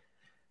scary.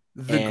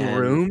 The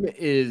Groom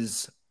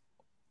is,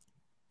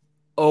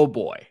 oh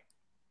boy,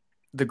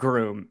 The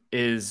Groom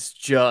is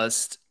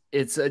just,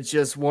 it's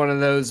just one of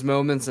those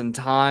moments in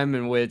time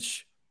in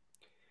which,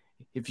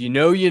 if you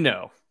know, you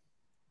know.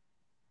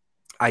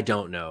 I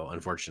don't know,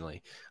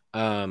 unfortunately,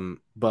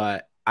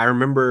 but I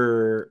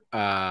remember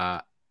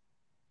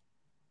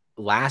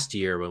last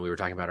year when we were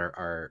talking about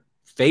our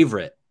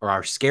favorite or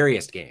our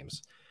scariest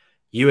games,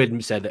 you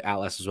had said that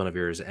Outlast was one of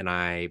yours, and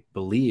I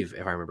believe,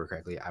 if I remember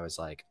correctly, I was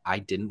like, I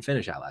didn't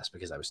finish Outlast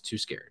because I was too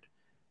scared,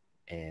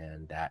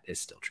 and that is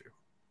still true.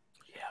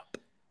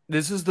 Yep.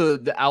 This is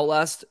the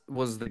Outlast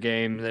was the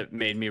game that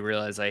made me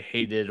realize I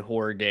hated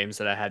horror games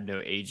that I had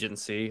no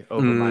agency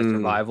over my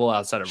survival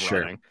outside of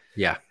running.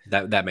 Yeah,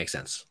 that makes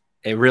sense.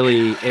 It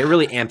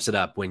really amps it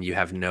up when you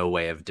have no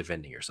way of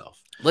defending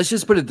yourself. Let's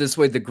just put it this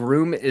way. The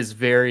Groom is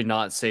very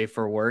not safe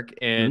for work.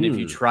 And if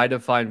you try to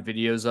find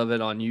videos of it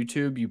on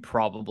YouTube, you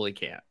probably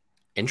can't.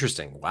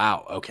 Interesting.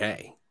 Wow.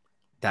 Okay.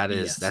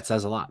 That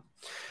says a lot.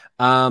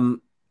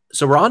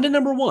 So we're on to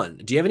number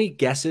 1. Do you have any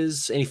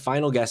guesses, any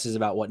final guesses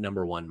about what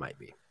number 1 might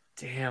be?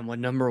 Damn, what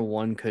number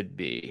 1 could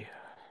be?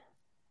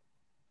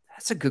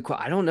 That's a good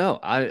question. I don't know.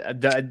 I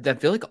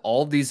feel like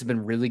all of these have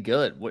been really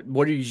good.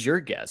 What is your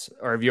guess?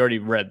 Or have you already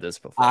read this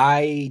before?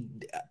 I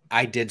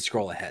did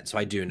scroll ahead, so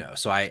I do know.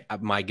 So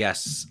my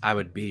guess, I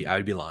would be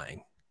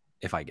lying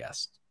if I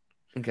guessed.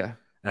 Okay.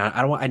 And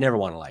I never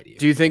want to lie to you.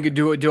 Do you think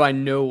do I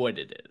know what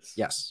it is?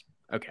 Yes.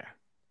 Okay.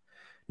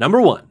 Number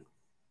 1.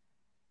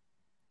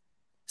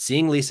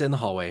 Seeing Lisa in the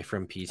hallway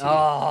from PT.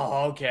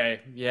 Oh,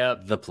 okay.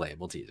 Yep. The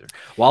playable teaser.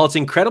 While it's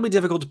incredibly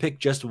difficult to pick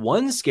just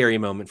one scary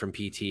moment from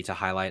PT to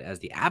highlight as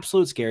the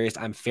absolute scariest,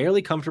 I'm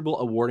fairly comfortable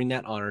awarding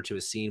that honor to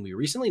a scene we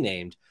recently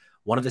named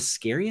one of the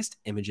scariest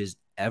images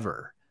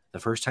ever. The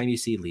first time you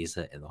see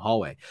Lisa in the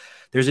hallway.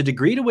 There's a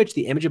degree to which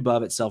the image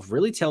above itself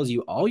really tells you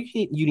all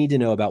you need to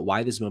know about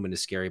why this moment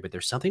is scary, but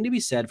there's something to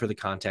be said for the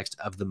context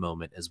of the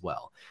moment as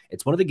well.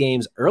 It's one of the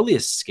game's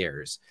earliest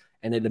scares,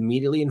 and it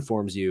immediately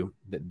informs you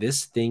that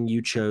this thing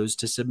you chose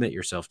to submit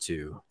yourself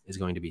to is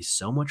going to be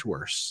so much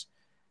worse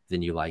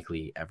than you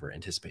likely ever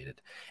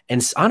anticipated.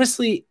 And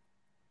honestly,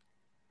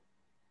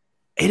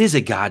 it is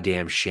a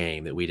goddamn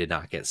shame that we did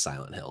not get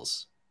Silent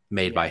Hills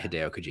made by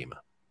Hideo Kojima.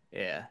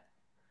 Yeah.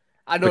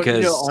 I don't,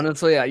 because,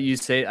 honestly,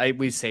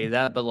 we say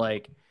that, but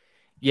like,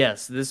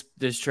 yes,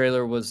 this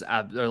trailer was,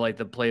 or like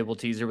the playable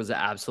teaser was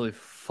absolutely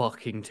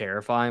fucking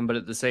terrifying. But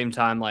at the same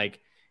time,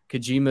 like,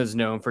 Kojima is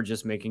known for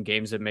just making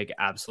games that make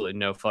absolutely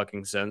no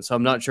fucking sense. So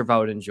I'm not sure if I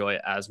would enjoy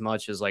it as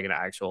much as like an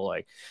actual,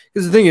 like,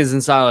 because the thing is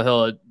in Silent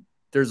Hill,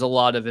 there's a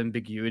lot of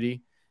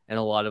ambiguity and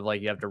a lot of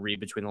like, you have to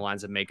read between the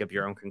lines and make up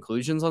your own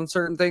conclusions on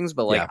certain things.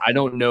 But like, I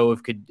don't know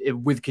if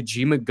with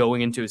Kojima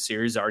going into a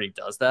series that already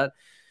does that,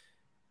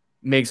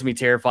 makes me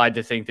terrified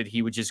to think that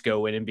he would just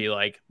go in and be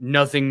like,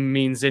 nothing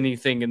means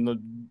anything, and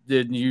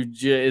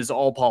is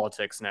all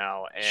politics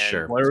now.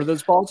 And what are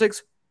those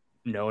politics?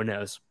 No one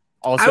knows.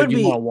 Also,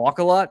 you want to walk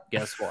a lot?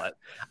 Guess what?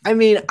 I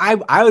mean,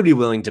 I would be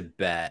willing to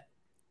bet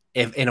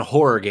if in a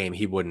horror game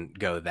he wouldn't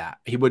go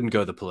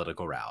the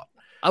political route.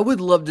 I would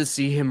love to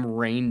see him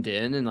reined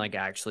in and like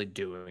actually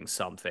doing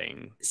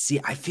something. See,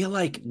 I feel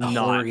like a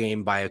horror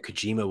game by a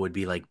Kojima would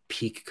be like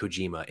peak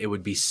Kojima. It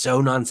would be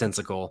so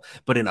nonsensical,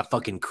 but in a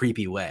fucking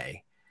creepy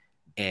way.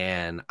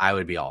 And I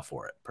would be all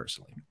for it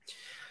personally.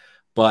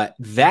 But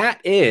that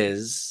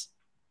is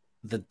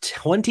the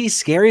 20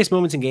 scariest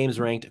moments in games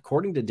ranked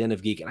according to Den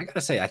of Geek. And I got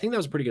to say, I think that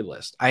was a pretty good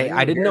list.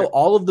 I didn't know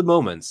all of the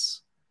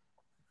moments,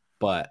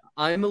 but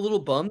I'm a little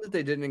bummed that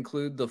they didn't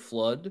include the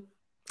flood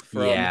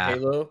from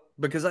Halo,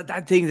 because I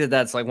think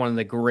that's like one of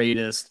the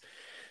greatest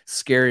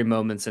scary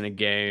moments in a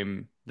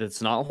game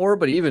that's not horror,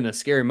 but even a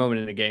scary moment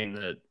in a game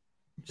that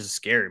just a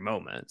scary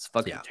moment. It's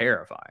fucking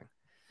terrifying.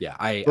 Yeah,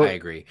 I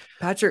agree.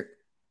 Patrick,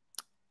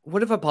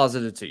 what if I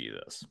posited to you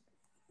this?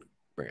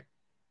 Bring it.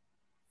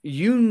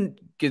 You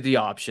get the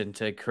option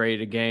to create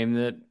a game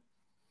that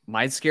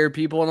might scare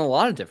people in a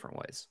lot of different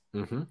ways.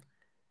 Mm-hmm.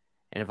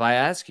 And if I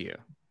ask you,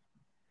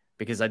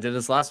 because I did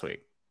this last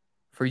week,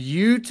 for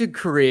you to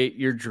create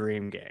your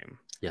dream game.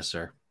 Yes,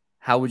 sir.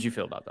 How would you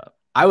feel about that?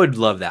 I would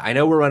love that. I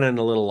know we're running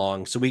a little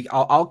long, so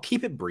I'll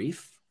keep it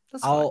brief.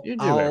 That's fine. You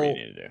do whatever you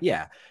need to do.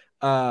 Yeah.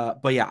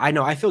 But yeah, I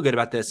know I feel good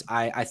about this.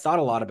 I thought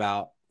a lot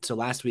about, so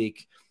last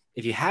week,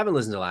 if you haven't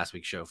listened to last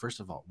week's show, first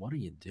of all, what are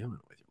you doing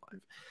with your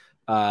life?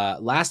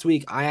 Last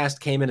week, I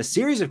asked Cayman a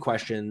series of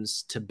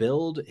questions to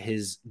build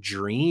his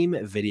dream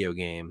video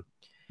game.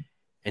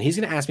 And he's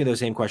going to ask me those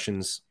same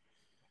questions.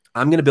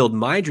 I'm going to build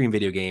my dream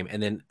video game.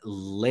 And then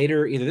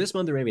later, either this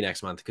month or maybe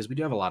next month, because we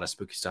do have a lot of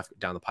spooky stuff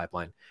down the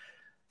pipeline,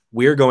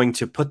 we're going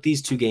to put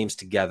these two games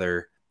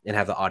together and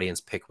have the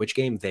audience pick which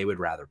game they would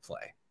rather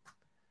play.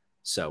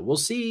 So we'll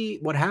see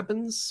what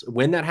happens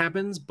when that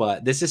happens.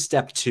 But this is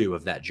step 2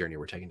 of that journey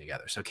we're taking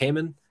together. So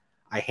Cayman,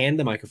 I hand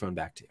the microphone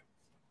back to you.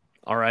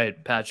 All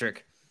right,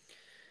 Patrick.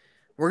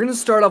 We're going to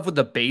start off with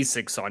the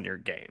basics on your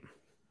game.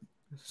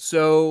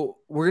 So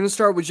we're going to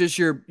start with just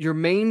your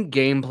main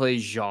gameplay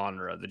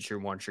genre that you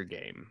want your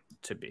game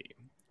to be.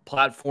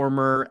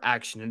 Platformer,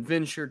 action,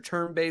 adventure,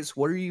 turn-based.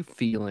 What are you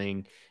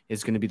feeling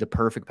is going to be the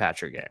perfect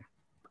Patrick game?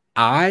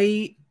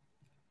 I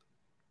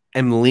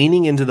am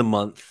leaning into the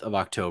month of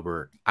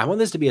October. I want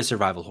this to be a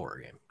survival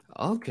horror game.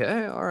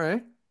 Okay, all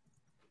right.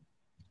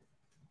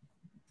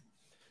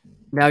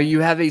 Now, you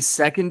have a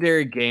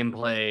secondary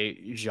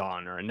gameplay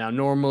genre. Now,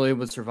 normally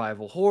with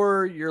survival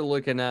horror, you're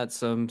looking at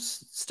some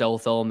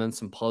stealth elements,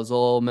 some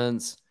puzzle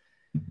elements.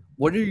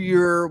 What's going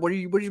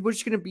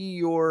to be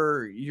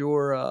your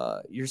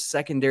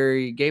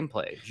secondary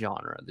gameplay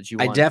genre that you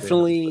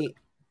want?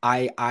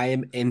 I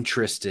am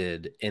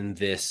interested in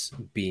this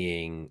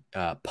being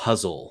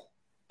puzzle,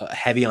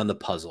 heavy on the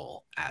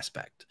puzzle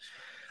aspect.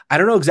 I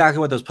don't know exactly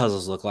what those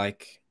puzzles look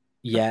like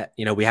yet.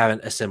 You know, we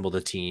haven't assembled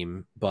a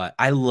team, but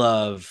I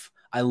love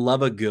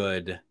a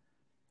good,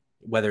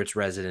 whether it's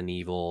Resident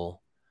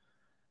Evil,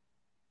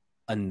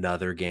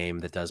 another game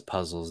that does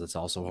puzzles that's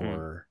also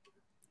horror.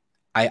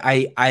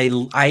 I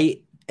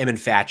am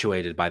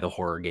infatuated by the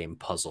horror game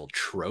puzzle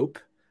trope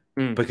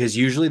because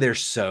usually they're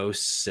so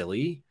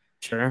silly.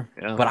 Sure.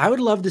 Yeah. But I would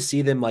love to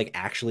see them like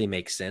actually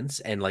make sense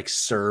and like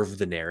serve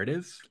the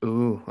narrative.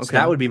 Ooh, okay. So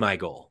that would be my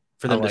goal,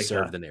 for them to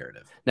serve the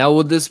narrative. Now,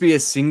 would this be a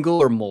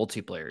single or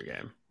multiplayer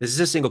game? This is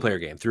a single player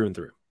game through and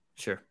through.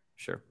 Sure.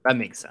 That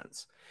makes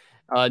sense.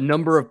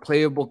 Number of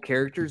playable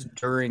characters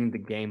during the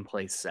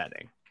gameplay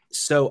setting.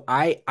 So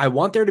I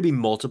want there to be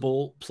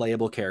multiple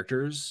playable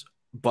characters,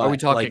 but are we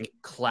talking like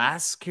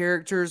class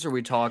characters? Or are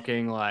we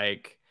talking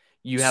like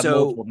You have So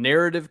multiple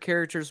narrative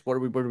characters. What are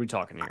we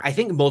talking here? I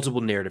think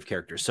multiple narrative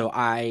characters. So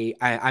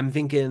I'm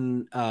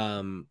thinking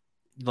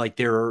like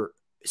they're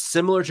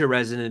similar to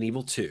Resident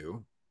Evil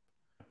 2.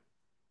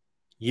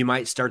 You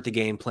might start the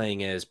game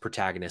playing as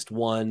protagonist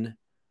 1.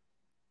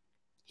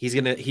 He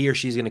or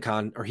she's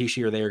gonna he,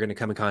 she, or they are gonna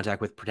come in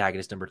contact with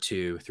protagonist number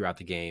 2 throughout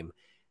the game.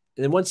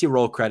 And then once you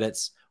roll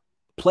credits,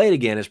 play it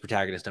again as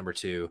protagonist number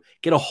 2,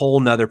 get a whole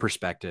nother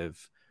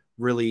perspective,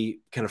 really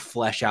kind of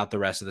flesh out the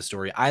rest of the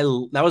story.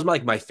 That was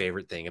like my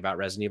favorite thing about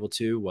Resident Evil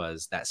 2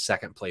 was that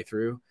second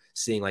playthrough,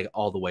 seeing like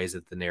all the ways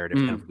that the narrative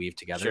kind of weave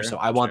together. Sure, so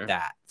I want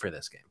that for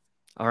this game.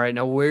 All right,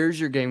 now where's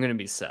your game going to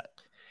be set?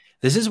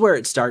 This is where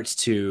it starts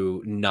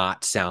to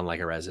not sound like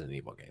a Resident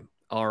Evil game.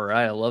 All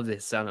right, I love the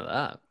sound of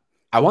that.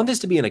 I want this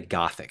to be in a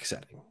gothic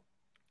setting.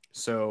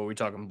 So are we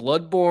talking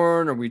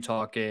Bloodborne? Are we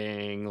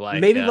talking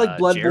like maybe like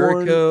Bloodborne?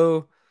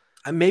 Jericho?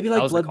 Maybe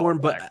like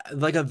Bloodborne, but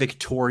like a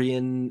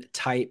Victorian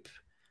type.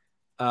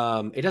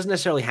 It doesn't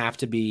necessarily have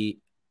to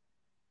be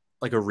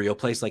like a real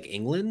place like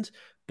England,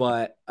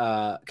 but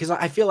because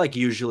I feel like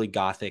usually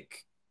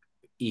gothic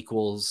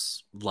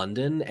equals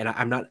London, and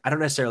I don't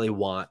necessarily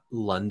want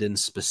London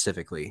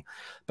specifically,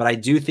 but I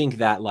do think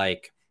that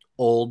like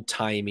old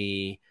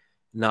timey,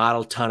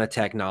 not a ton of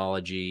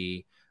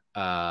technology,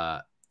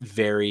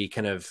 very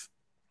kind of,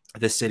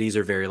 the cities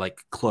are very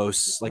like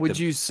close. Like, would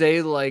you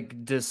say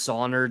like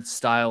Dishonored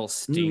style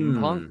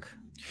steampunk?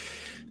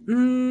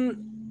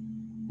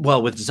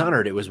 Well, with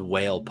Dishonored, it was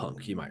whale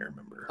punk. You might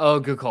remember. Oh,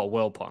 good call,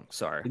 whale punk.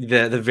 Sorry,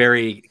 the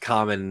very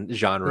common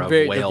genre of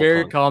whale. The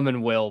very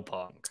common whale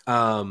punk.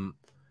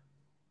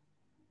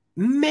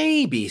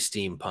 Maybe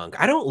steampunk.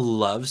 I don't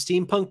love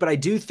steampunk, but I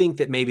do think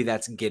that maybe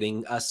that's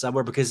getting us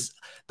somewhere, because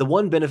the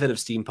one benefit of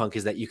steampunk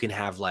is that you can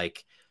have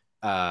like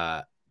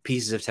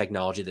pieces of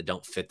technology that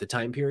don't fit the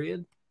time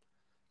period.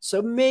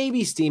 So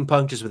maybe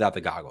steampunk just without the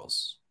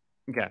goggles.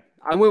 Okay.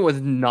 I went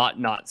with not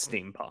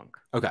steampunk.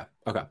 Okay.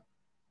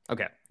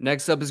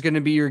 Next up is going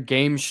to be your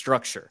game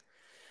structure.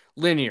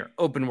 Linear,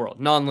 open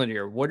world,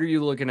 non-linear. What are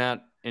you looking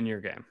at in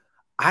your game?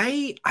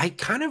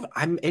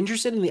 I'm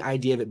interested in the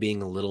idea of it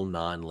being a little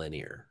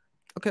non-linear.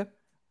 Okay.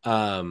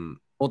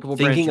 Multiple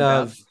thinking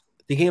of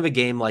a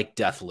game like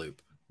Deathloop,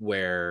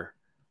 where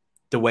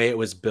the way it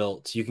was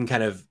built, you can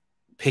kind of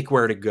pick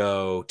where to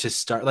go to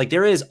start. Like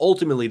there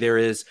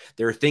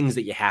are things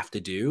that you have to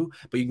do,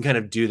 but you can kind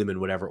of do them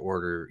in whatever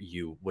order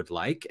you would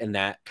like. And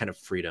that kind of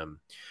freedom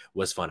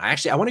was fun. I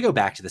want to go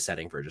back to the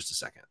setting for just a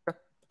second. Sure.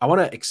 I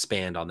want to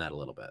expand on that a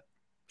little bit.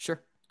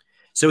 Sure.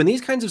 So in these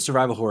kinds of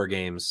survival horror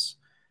games,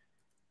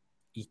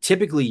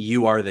 typically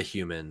you are the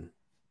human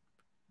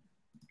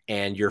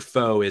and your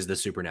foe is the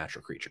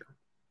supernatural creature.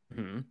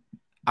 Mm-hmm.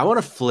 I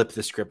want to flip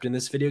the script in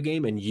this video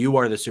game, and you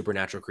are the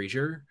supernatural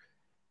creature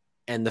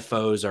and the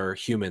foes are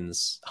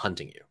humans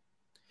hunting you.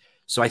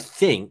 So I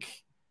think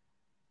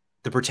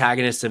the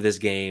protagonists of this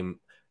game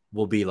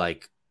will be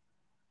like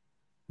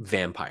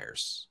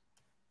vampires,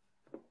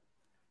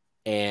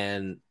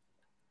 and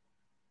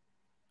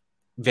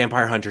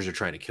vampire hunters are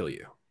trying to kill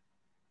you.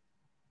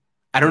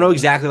 I don't know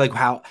exactly like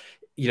how,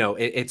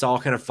 it's all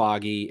kind of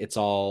foggy. It's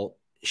all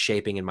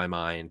shaping in my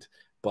mind,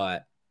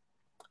 but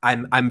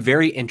I'm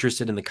very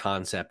interested in the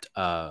concept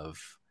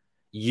of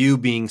you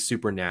being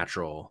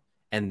supernatural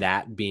and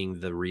that being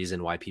the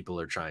reason why people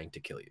are trying to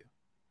kill you.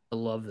 I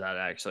love that,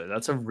 actually.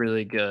 That's a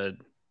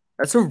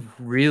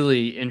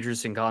really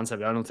interesting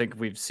concept I don't think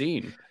we've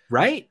seen.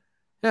 Right?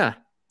 Yeah.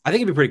 I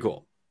think it'd be pretty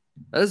cool.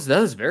 That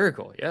is very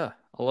cool. Yeah.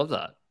 I love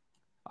that.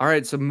 All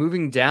right. So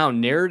moving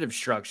down, narrative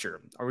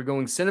structure. Are we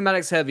going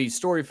cinematics heavy,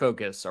 story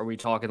focus? Are we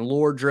talking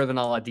lore driven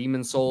a la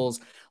Demon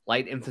Souls?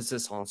 Light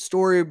emphasis on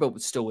story,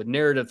 but still with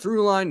narrative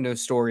through line, no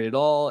story at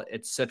all,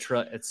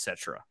 etc.,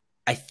 etc.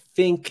 I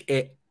think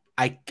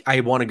I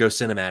want to go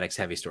cinematics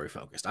heavy, story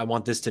focused. I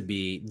want this to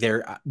be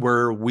there.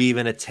 We're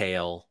weaving a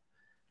tale,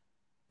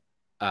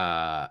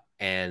 and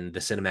the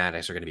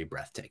cinematics are going to be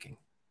breathtaking.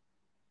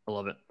 I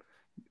love it.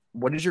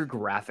 What is your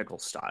graphical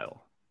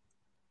style?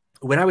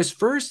 When I was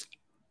first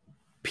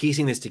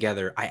piecing this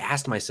together, I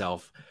asked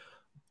myself,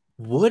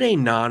 would a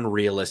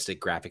non-realistic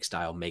graphic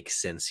style make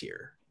sense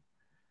here?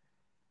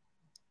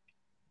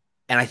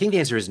 And I think the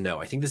answer is no.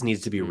 I think this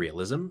needs to be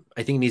realism.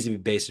 I think it needs to be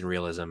based in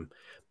realism.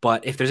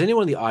 But if there's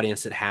anyone in the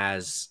audience that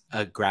has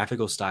a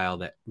graphical style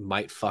that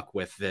might fuck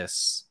with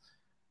this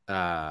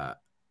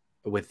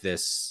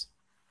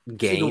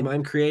game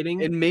I'm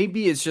creating, and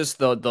maybe it's just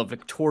the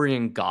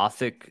Victorian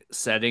Gothic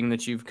setting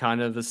that you've kind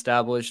of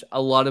established.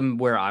 A lot of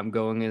where I'm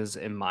going is,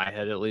 in my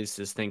head at least,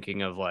 is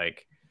thinking of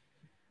like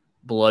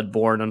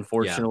Bloodborne.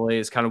 Unfortunately,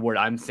 is kind of what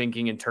I'm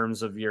thinking in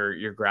terms of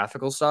your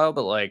graphical style.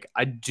 But like,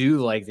 I do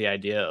like the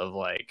idea of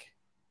like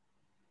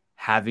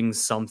having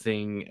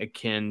something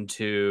akin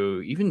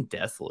to even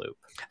Deathloop.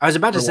 I was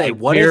about to say, like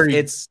what if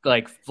it's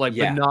like but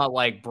not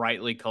like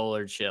brightly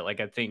colored shit. Like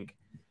I think,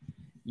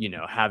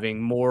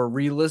 having more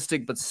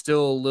realistic but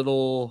still a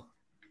little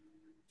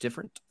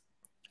different.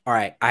 All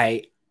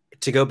right,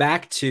 to go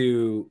back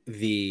to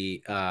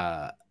the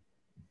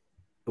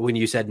when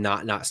you said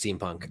not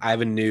steampunk, I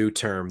have a new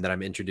term that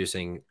I'm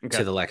introducing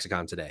to the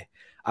lexicon today.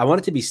 I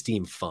want it to be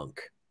steampunk.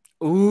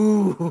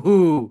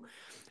 Ooh,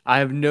 I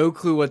have no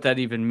clue what that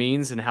even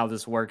means and how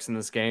this works in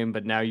this game,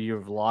 but now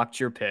you've locked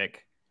your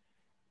pick.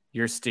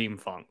 Your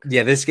steampunk.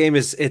 Yeah, it's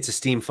a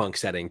steampunk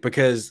setting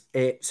because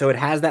it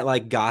has that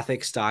like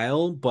gothic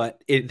style,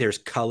 but there's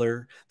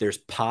color, there's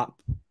pop,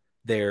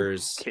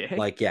 there's Okay.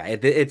 like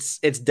it's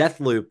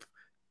Deathloop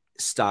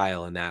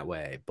style in that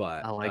way,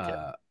 but I like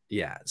it.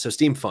 yeah, so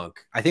steampunk.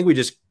 I think we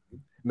just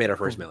made our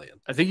first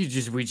million. I think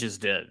we just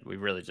did. We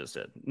really just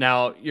did.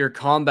 Now, your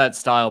combat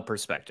style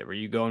perspective, are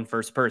you going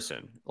first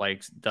person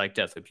like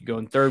Deathloop? You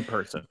going third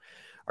person?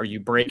 Are you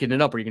breaking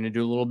it up? Are you going to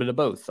do a little bit of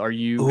both? Are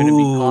you going to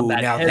be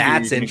combat now heavy?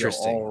 that's interesting.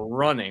 interesting. All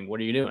running. What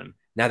are you doing?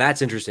 Now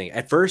that's interesting.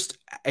 At first,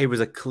 it was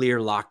a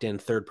clear locked in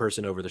third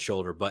person over the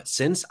shoulder, but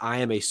since I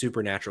am a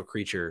supernatural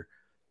creature,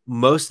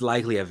 most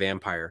likely a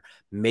vampire,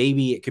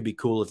 maybe it could be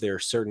cool if there are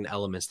certain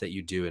elements that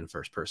you do in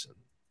first person.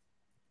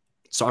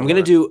 So I'm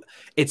going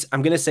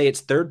to say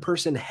it's third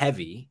person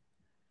heavy,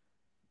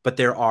 but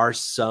there are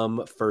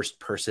some first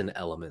person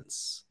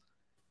elements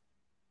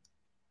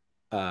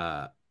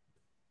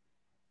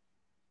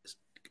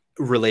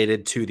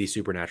related to the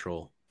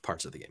supernatural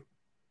parts of the game.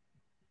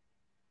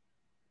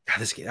 God,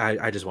 this game,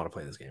 I just want to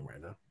play this game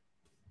right now.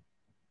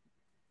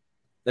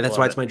 And that's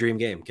why it's my dream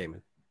game,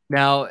 Cayman.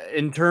 Now,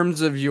 in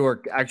terms of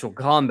your actual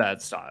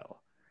combat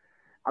style,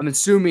 I'm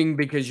assuming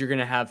because you're going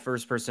to have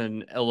first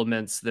person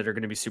elements that are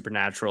going to be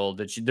supernatural,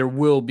 that there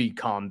will be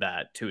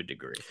combat to a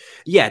degree.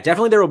 Yeah,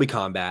 definitely there will be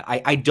combat.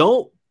 I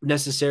don't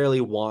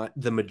necessarily want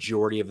the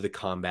majority of the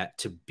combat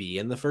to be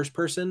in the first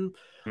person.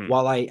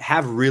 While I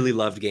have really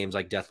loved games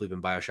like Deathloop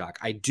and BioShock,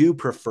 I do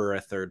prefer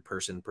a third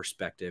person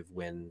perspective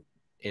when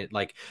it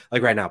like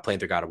right now playing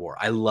through God of War.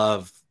 I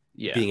love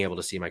being able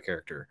to see my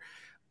character.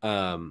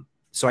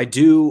 So I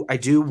do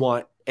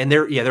want, and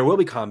there will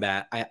be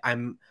combat. I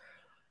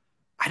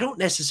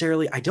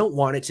don't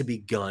want it to be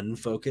gun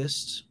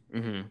focused.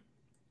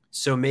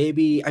 So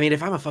maybe, I mean,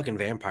 if I'm a fucking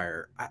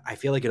vampire, I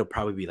feel like it'll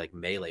probably be like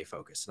melee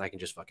focused and I can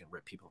just fucking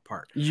rip people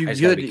apart. I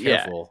just gotta be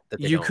careful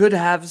that you could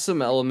have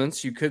some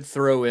elements. You could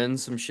throw in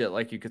some shit,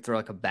 like you could throw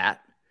like a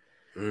bat.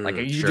 Like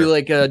you do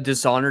like a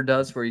Dishonored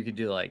does, where you could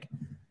do like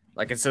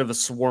instead of a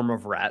swarm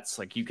of rats,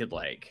 like you could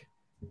like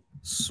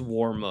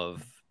swarm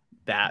of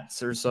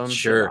bats or something.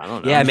 Sure. I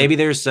don't know. Yeah, maybe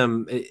there's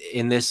some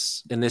in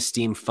this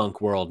steampunk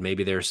world,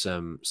 maybe there's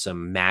some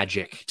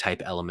magic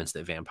type elements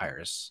that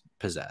vampires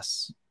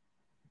possess.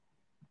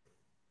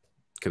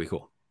 Could be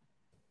cool.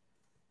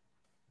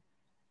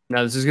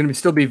 Now this is going to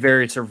still be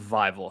very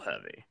survival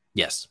heavy.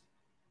 Yes.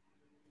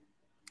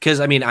 Because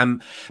I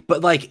mean,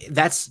 but like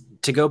that's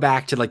to go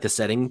back to like the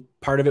setting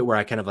part of it where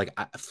I kind of like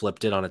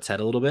flipped it on its head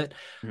a little bit.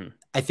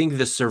 I think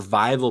the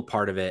survival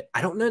part of it,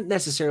 I don't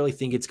necessarily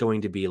think it's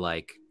going to be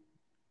like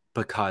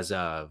because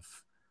of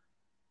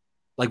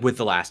like with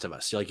The Last of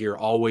Us. Like you're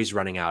always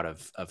running out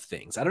of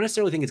things. I don't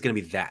necessarily think it's going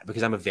to be that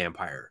because I'm a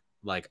vampire.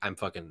 Like I'm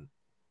fucking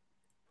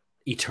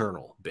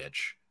eternal,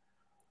 bitch.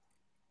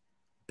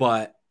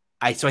 But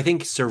I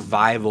think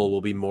survival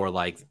will be more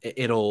like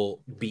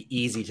it'll be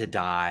easy to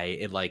die.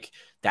 It like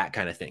that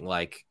kind of thing.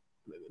 Like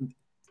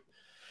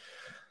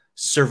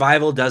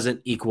survival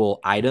doesn't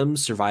equal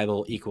items.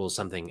 Survival equals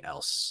something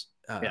else.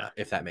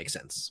 If that makes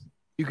sense.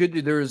 You could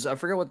do, I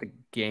forget what the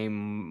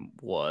game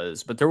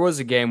was, but there was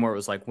a game where it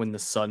was like when the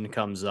sun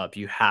comes up,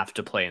 you have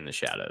to play in the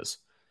shadows.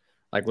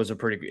 Like was a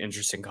pretty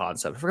interesting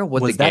concept. I forgot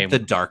what was the game was.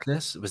 The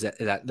darkness? Was that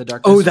the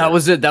darkness? Oh, that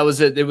was it. That was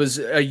it. It was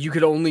you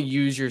could only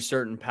use your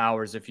certain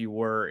powers if you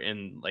were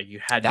in like you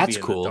had to That's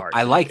be in cool. the dark.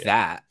 I like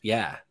that.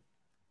 Yeah.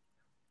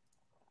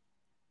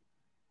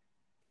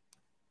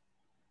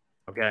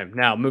 Okay,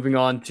 now moving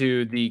on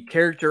to the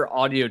character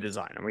audio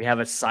design. We have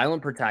a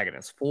silent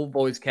protagonist, full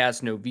voice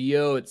cast, no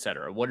VO,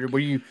 etc.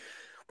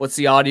 What's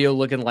the audio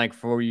looking like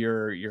for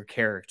your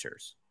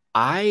characters?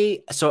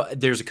 So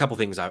there's a couple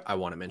things I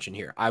want to mention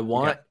here. I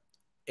want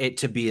it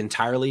to be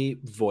entirely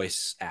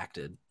voice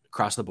acted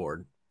across the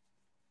board,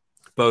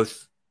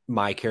 both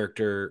my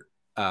character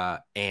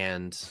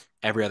and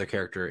every other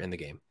character in the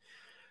game.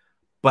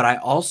 But I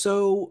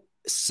also,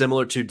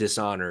 similar to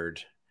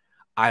Dishonored,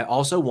 I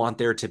also want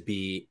there to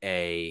be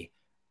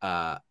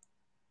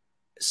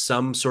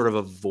some sort of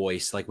a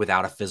voice like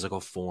without a physical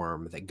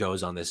form that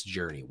goes on this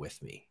journey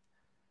with me.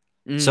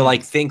 So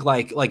like think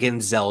like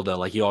in Zelda,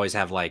 like you always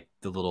have like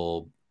the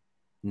little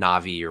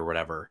Navi or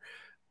whatever.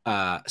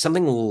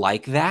 Something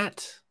like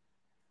that,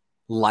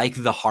 like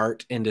the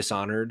heart in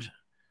Dishonored,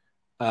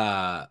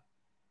 that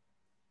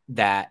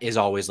is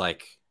always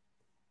like,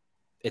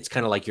 it's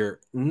kind of like you're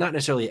not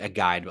necessarily a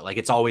guide, but like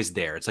it's always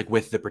there. It's like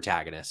with the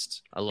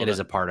protagonist. It is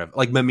a part of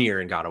like Mimir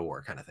in God of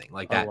War kind of thing,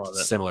 like that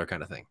similar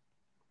kind of thing.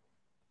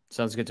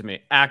 Sounds good to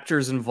me.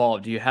 Actors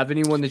involved. Do you have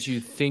anyone that you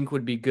think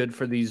would be good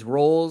for these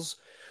roles?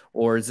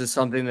 Or is this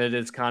something that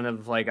is kind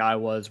of like I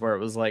was, where it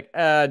was like,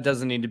 it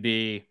doesn't need to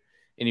be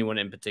anyone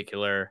in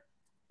particular.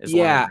 As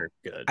long as they're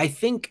good. I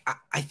think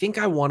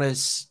I want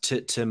us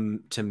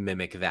to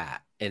mimic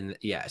that. And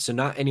yeah, so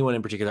not anyone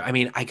in particular. I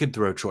mean, I could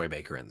throw Troy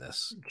Baker in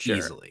this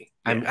easily.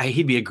 Yeah.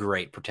 He'd be a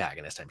great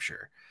protagonist, I'm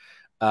sure.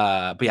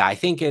 But yeah, I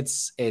think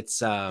it's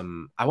I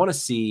want to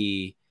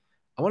see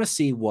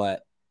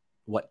what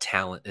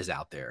talent is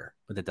out there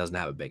that doesn't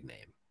have a big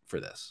name for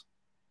this.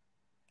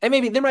 And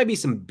maybe there might be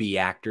some B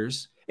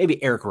actors.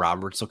 Maybe Eric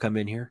Roberts will come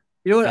in here.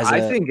 You know what?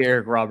 I think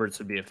Eric Roberts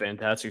would be a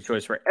fantastic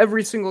choice for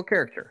every single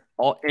character,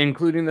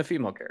 including the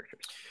female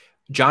characters.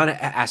 John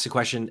asked a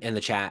question in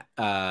the chat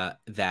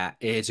that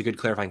it's a good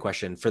clarifying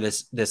question for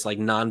this like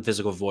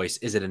non-physical voice.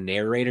 Is it a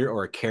narrator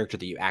or a character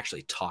that you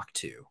actually talk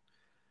to?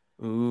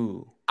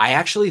 Ooh. I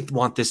actually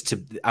want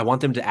I want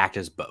them to act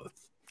as both.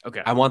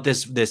 Okay. I want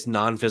this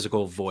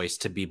non-physical voice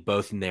to be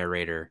both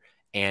narrator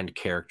and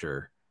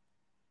character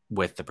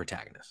with the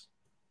protagonist.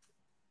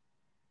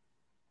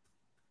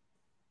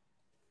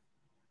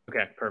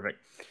 Okay, perfect.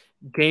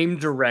 Game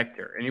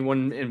director.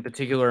 Anyone in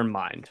particular in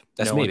mind?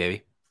 That's me,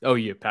 baby. Oh,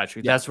 you,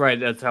 Patrick. Yeah. That's right.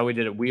 That's how we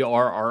did it. We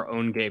are our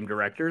own game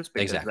directors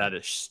because that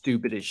is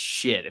stupid as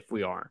shit if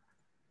we aren't.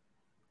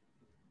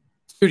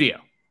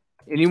 Studio.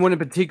 Anyone in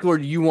particular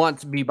you want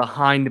to be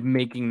behind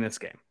making this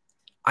game?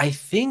 I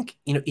think,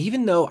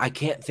 even though I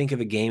can't think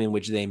of a game in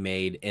which they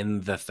made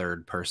in the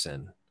third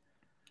person,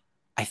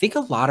 I think a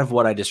lot of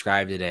what I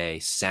described today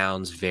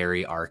sounds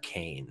very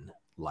Arcane.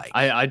 Like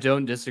I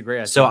don't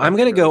disagree. So I'm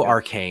going to go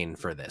Arcane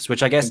for this,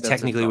 which I guess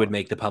technically would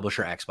make the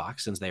publisher Xbox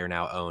since they are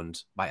now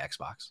owned by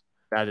Xbox.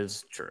 That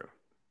is true.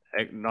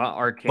 Not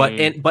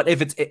Arcane. But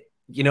if it's,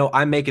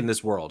 I'm making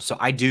this world, so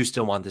I do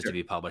still want this to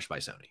be published by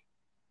Sony.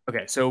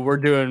 Okay, so we're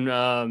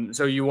doing,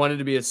 so you want it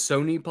to be a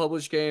Sony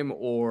published game,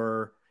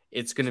 or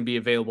it's going to be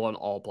available on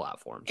all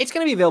platforms? It's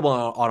going to be available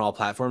on all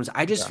platforms.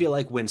 I just feel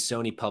like when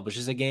Sony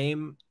publishes a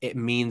game, it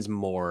means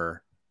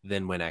more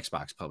than when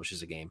Xbox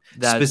publishes a game,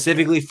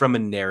 specifically from a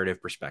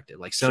narrative perspective.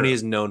 Like Sony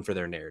is known for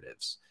their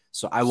narratives.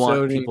 So I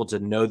want people to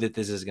know that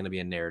this is going to be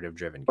a narrative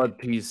driven game. But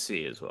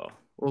PC as well.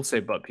 We'll say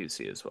but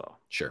PC as well.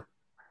 Sure.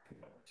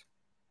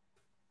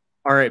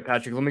 All right,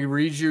 Patrick, let me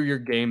read you your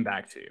game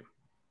back to you.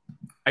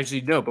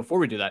 Actually, no, before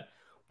we do that,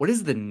 what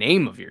is the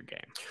name of your game?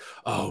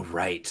 Oh,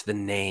 right. The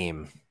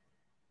name.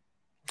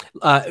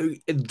 Let's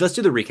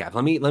do the recap.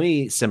 Let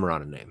me simmer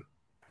on a name.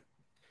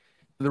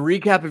 The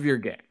recap of your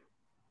game.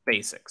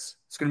 Basics.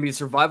 It's going to be a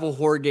survival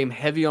horror game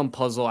heavy on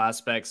puzzle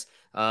aspects,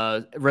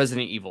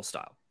 Resident Evil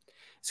style.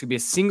 It's going to be a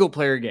single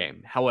player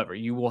game. However,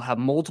 you will have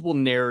multiple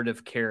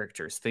narrative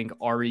characters. Think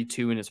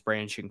RE2 and its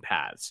branching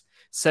paths.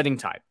 Setting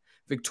type.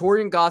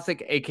 Victorian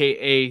Gothic,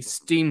 aka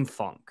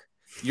steampunk.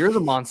 You're the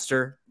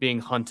monster being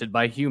hunted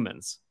by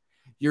humans.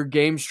 Your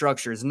game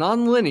structure is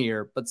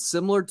non-linear, but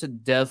similar to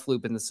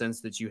Deathloop in the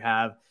sense that you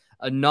have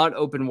a not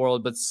open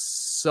world, but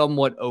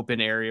somewhat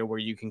open area where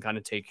you can kind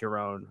of take your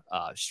own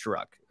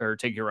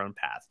take your own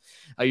path.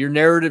 Your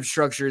narrative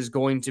structure is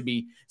going to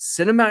be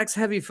cinematics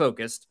heavy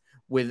focused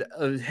with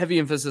a heavy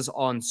emphasis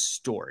on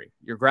story.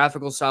 Your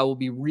graphical style will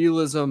be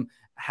realism,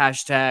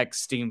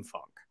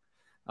 #steampunk.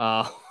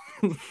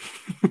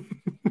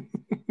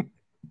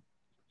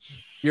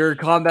 Your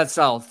combat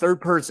style, third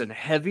person,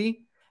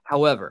 heavy.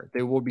 However,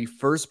 there will be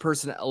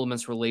first-person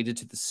elements related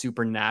to the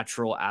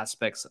supernatural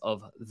aspects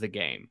of the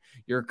game.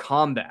 Your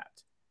combat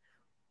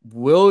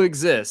will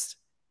exist.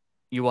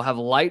 You will have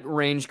light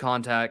range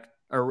combat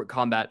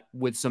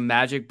with some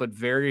magic, but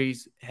very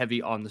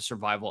heavy on the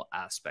survival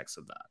aspects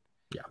of that.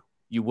 Yeah.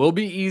 You will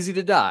be easy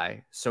to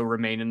die, so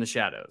remain in the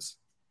shadows.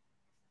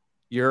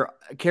 Your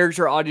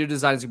character audio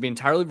design is going to be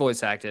entirely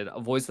voice acted, a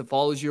voice that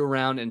follows you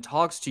around and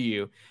talks to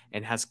you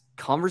and has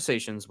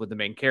conversations with the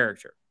main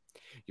character.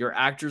 Your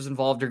actors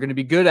involved are going to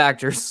be good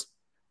actors,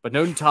 but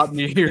no top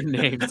tier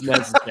names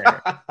necessary.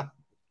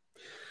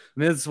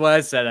 That's what I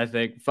said, I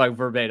think,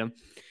 verbatim.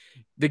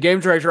 The game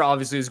director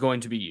obviously is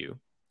going to be you.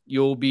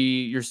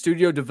 Your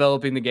studio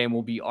developing the game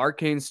will be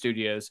Arcane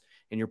Studios,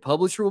 and your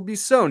publisher will be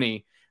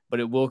Sony, but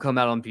it will come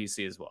out on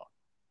PC as well.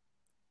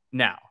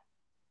 Now,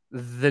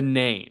 the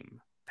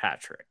name,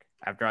 Patrick,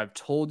 after I've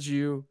told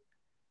you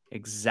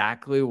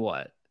exactly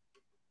what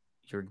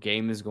your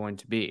game is going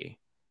to be,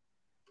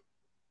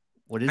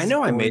 I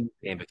know I made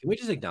the game, but can we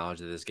just acknowledge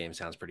that this game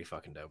sounds pretty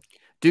fucking dope?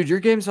 Dude,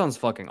 your game sounds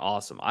fucking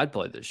awesome. I'd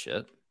play this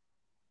shit.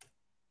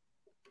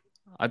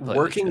 I'd play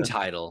Working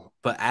title,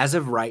 but as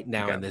of right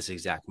now in this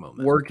exact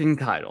moment. Working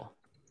title.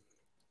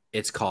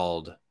 It's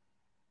called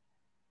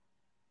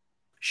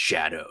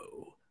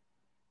Shadow.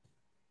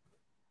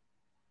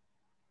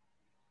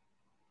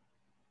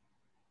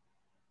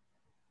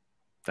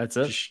 That's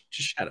it? Just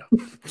Shadow.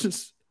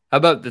 How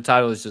about the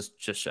title is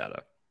just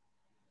Shadow?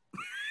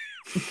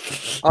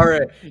 All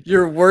right.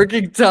 Your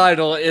working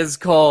title is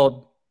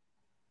called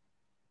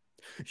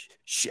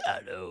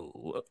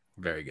Shadow.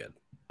 Very good.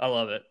 I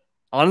love it.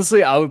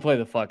 Honestly, I would play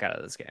the fuck out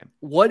of this game.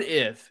 What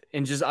if,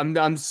 and just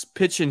I'm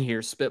pitching here,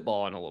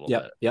 spitballing a little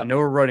bit. Yep. I know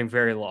we're running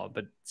very long,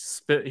 but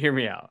hear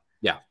me out.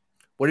 Yeah.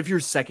 What if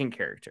your second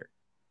character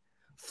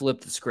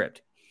flipped the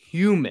script?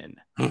 Human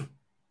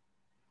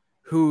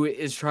who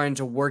is trying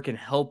to work and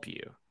help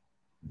you,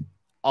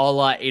 a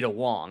la Ada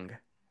Wong.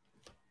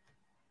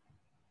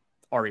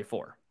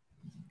 RE4.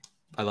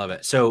 I love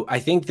it. So I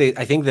think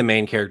the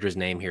main character's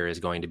name here is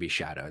going to be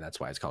Shadow. That's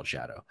why it's called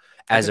Shadow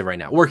as of right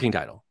now. Working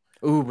title.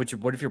 Ooh, but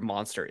what if your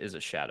monster is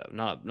a shadow,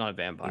 not a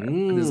vampire? But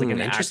it's like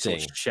an actual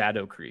Interesting.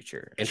 shadow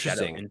creature, a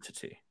shadow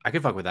entity. I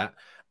could fuck with that.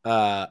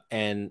 So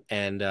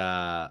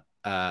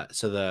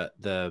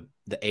the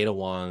Ada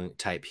Wong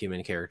type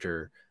human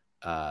character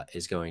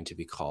is going to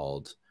be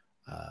called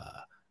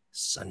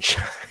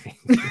Sunshine.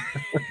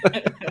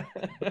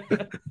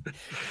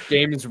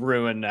 Game is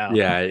ruined now.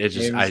 Yeah, it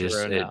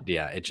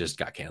just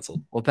got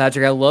canceled. Well,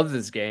 Patrick, I love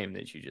this game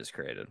that you just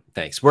created.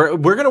 Thanks. We're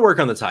gonna work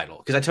on the title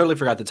because I totally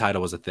forgot the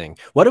title was a thing.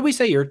 What did we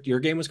say your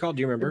game was called?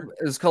 Do you remember?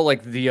 It was called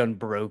like The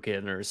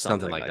Unbroken or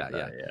something like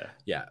that.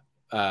 Yeah.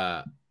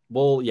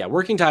 Well, yeah,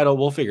 working title.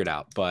 We'll figure it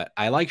out. But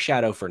I like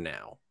Shadow for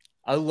now.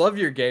 I love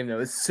your game though.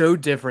 It's so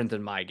different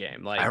than my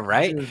game. Like,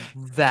 right?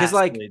 Vastly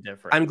like,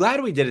 different. I'm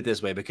glad we did it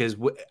this way because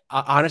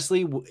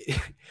honestly,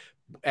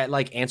 at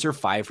like answer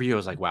 5 for you, I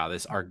was like, wow,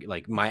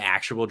 like my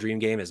actual dream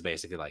game is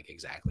basically like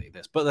exactly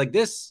this. But like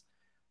this,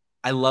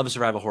 I love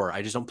survival horror.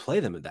 I just don't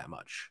play them that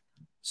much,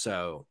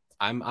 so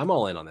I'm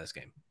all in on this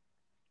game.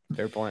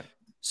 Fair point.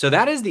 So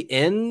that is the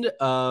end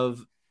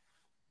of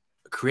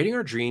creating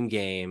our dream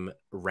game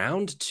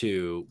round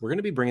 2. We're going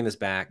to be bringing this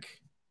back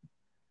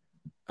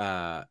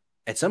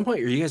at some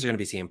point. You guys are going to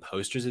be seeing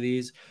posters of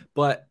these,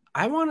 but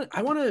I want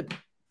to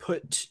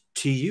put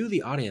to you,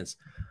 the audience,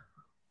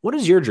 what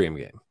is your dream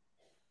game?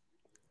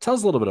 Tell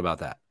us a little bit about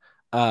that.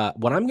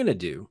 What I'm going to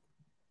do,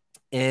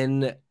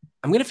 and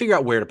I'm going to figure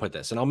out where to put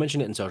this, and I'll mention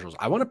it in socials.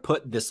 I want to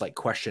put this like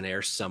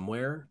questionnaire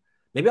somewhere.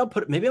 Maybe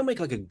I'll make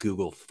like a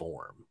Google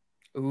form.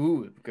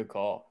 Ooh, good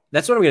call.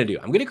 That's what I'm going to do.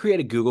 I'm going to create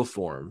a Google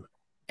form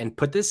and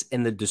put this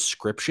in the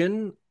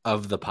description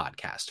of the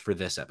podcast for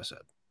this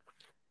episode.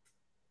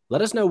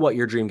 Let us know what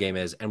your dream game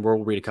is, and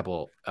we'll read a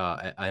couple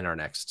in our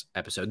next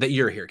episode that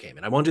you're here,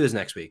 Cayman. I won't do this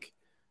next week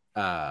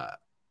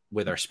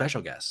with our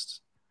special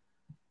guests.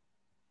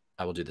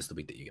 I will do this the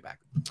week that you get back.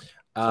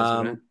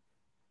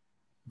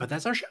 But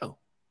that's our show.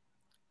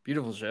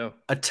 Beautiful show.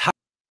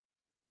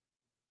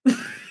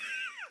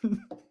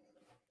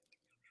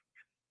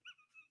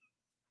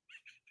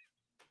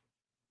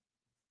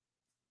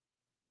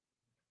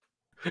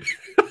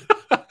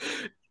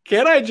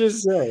 Can I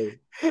just say?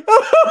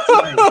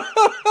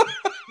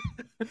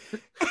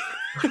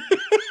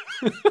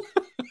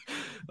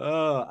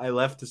 Oh, I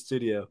left the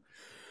studio.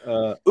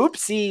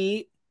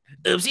 Oopsie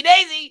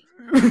daisy.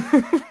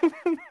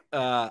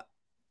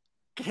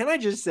 Can I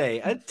just say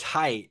a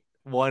tight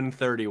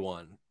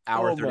 1:31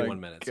 hour, 31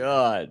 minutes?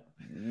 God,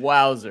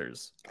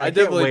 wozers! I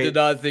definitely did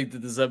not think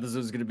that this episode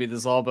was going to be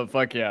this long, but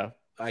fuck yeah!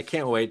 I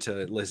can't wait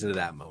to listen to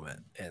that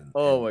moment.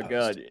 Oh my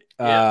God!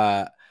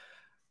 Yeah.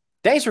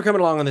 Thanks for coming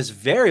along on this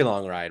very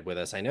long ride with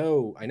us. I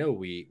know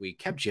we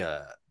kept you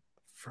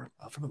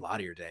from a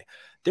lot of your day.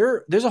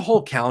 There's a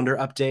whole calendar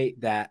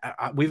update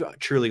that we've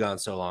truly gone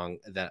so long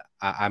that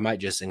I might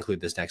just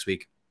include this next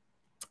week.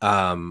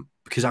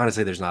 Because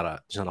honestly, there's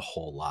not a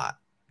whole lot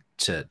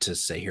to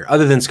say here,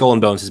 other than Skull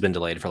and Bones has been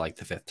delayed for like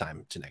the 5th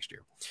time to next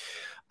year.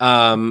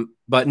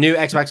 But new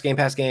Xbox Game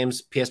Pass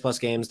games, PS Plus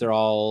games, they're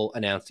all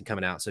announced and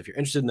coming out. So if you're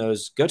interested in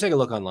those, go take a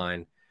look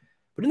online.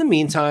 But in the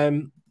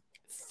meantime,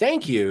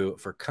 thank you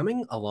for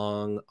coming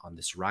along on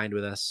this ride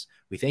with us.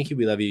 We thank you.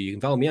 We love you. You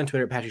can follow me on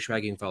Twitter at Patrick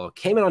Schwag. You can follow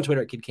Cayman on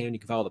Twitter at Kid Cayman. You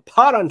can follow the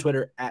pod on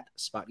Twitter at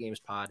Spot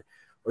Games Pod,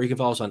 or you can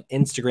follow us on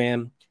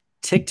Instagram,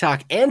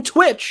 TikTok, and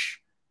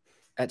Twitch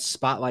at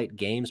Spotlight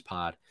Games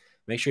Pod.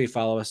 Make sure you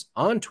follow us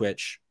on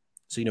Twitch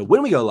so you know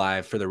when we go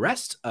live for the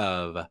rest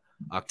of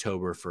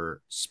October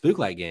for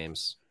Spooklight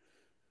Games,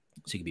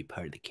 so you can be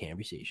part of the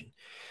conversation.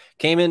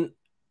 Cayman,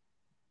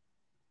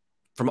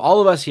 from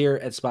all of us here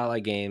at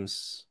Spotlight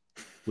Games,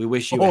 we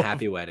wish you a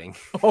happy wedding.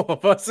 All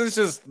of us. It's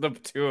just the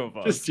two of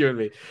us. Just you and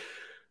me.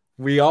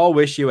 We all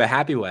wish you a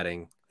happy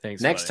wedding.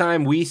 Thanks. Next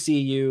time we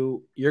see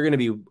you, you're going to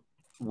be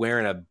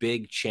wearing a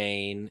big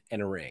chain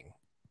and a ring.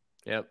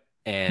 Yep.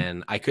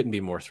 And I couldn't be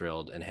more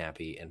thrilled and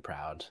happy and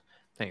proud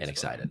and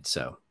excited. Buddy.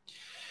 So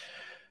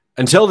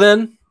until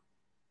then,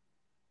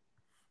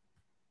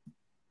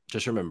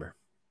 just remember,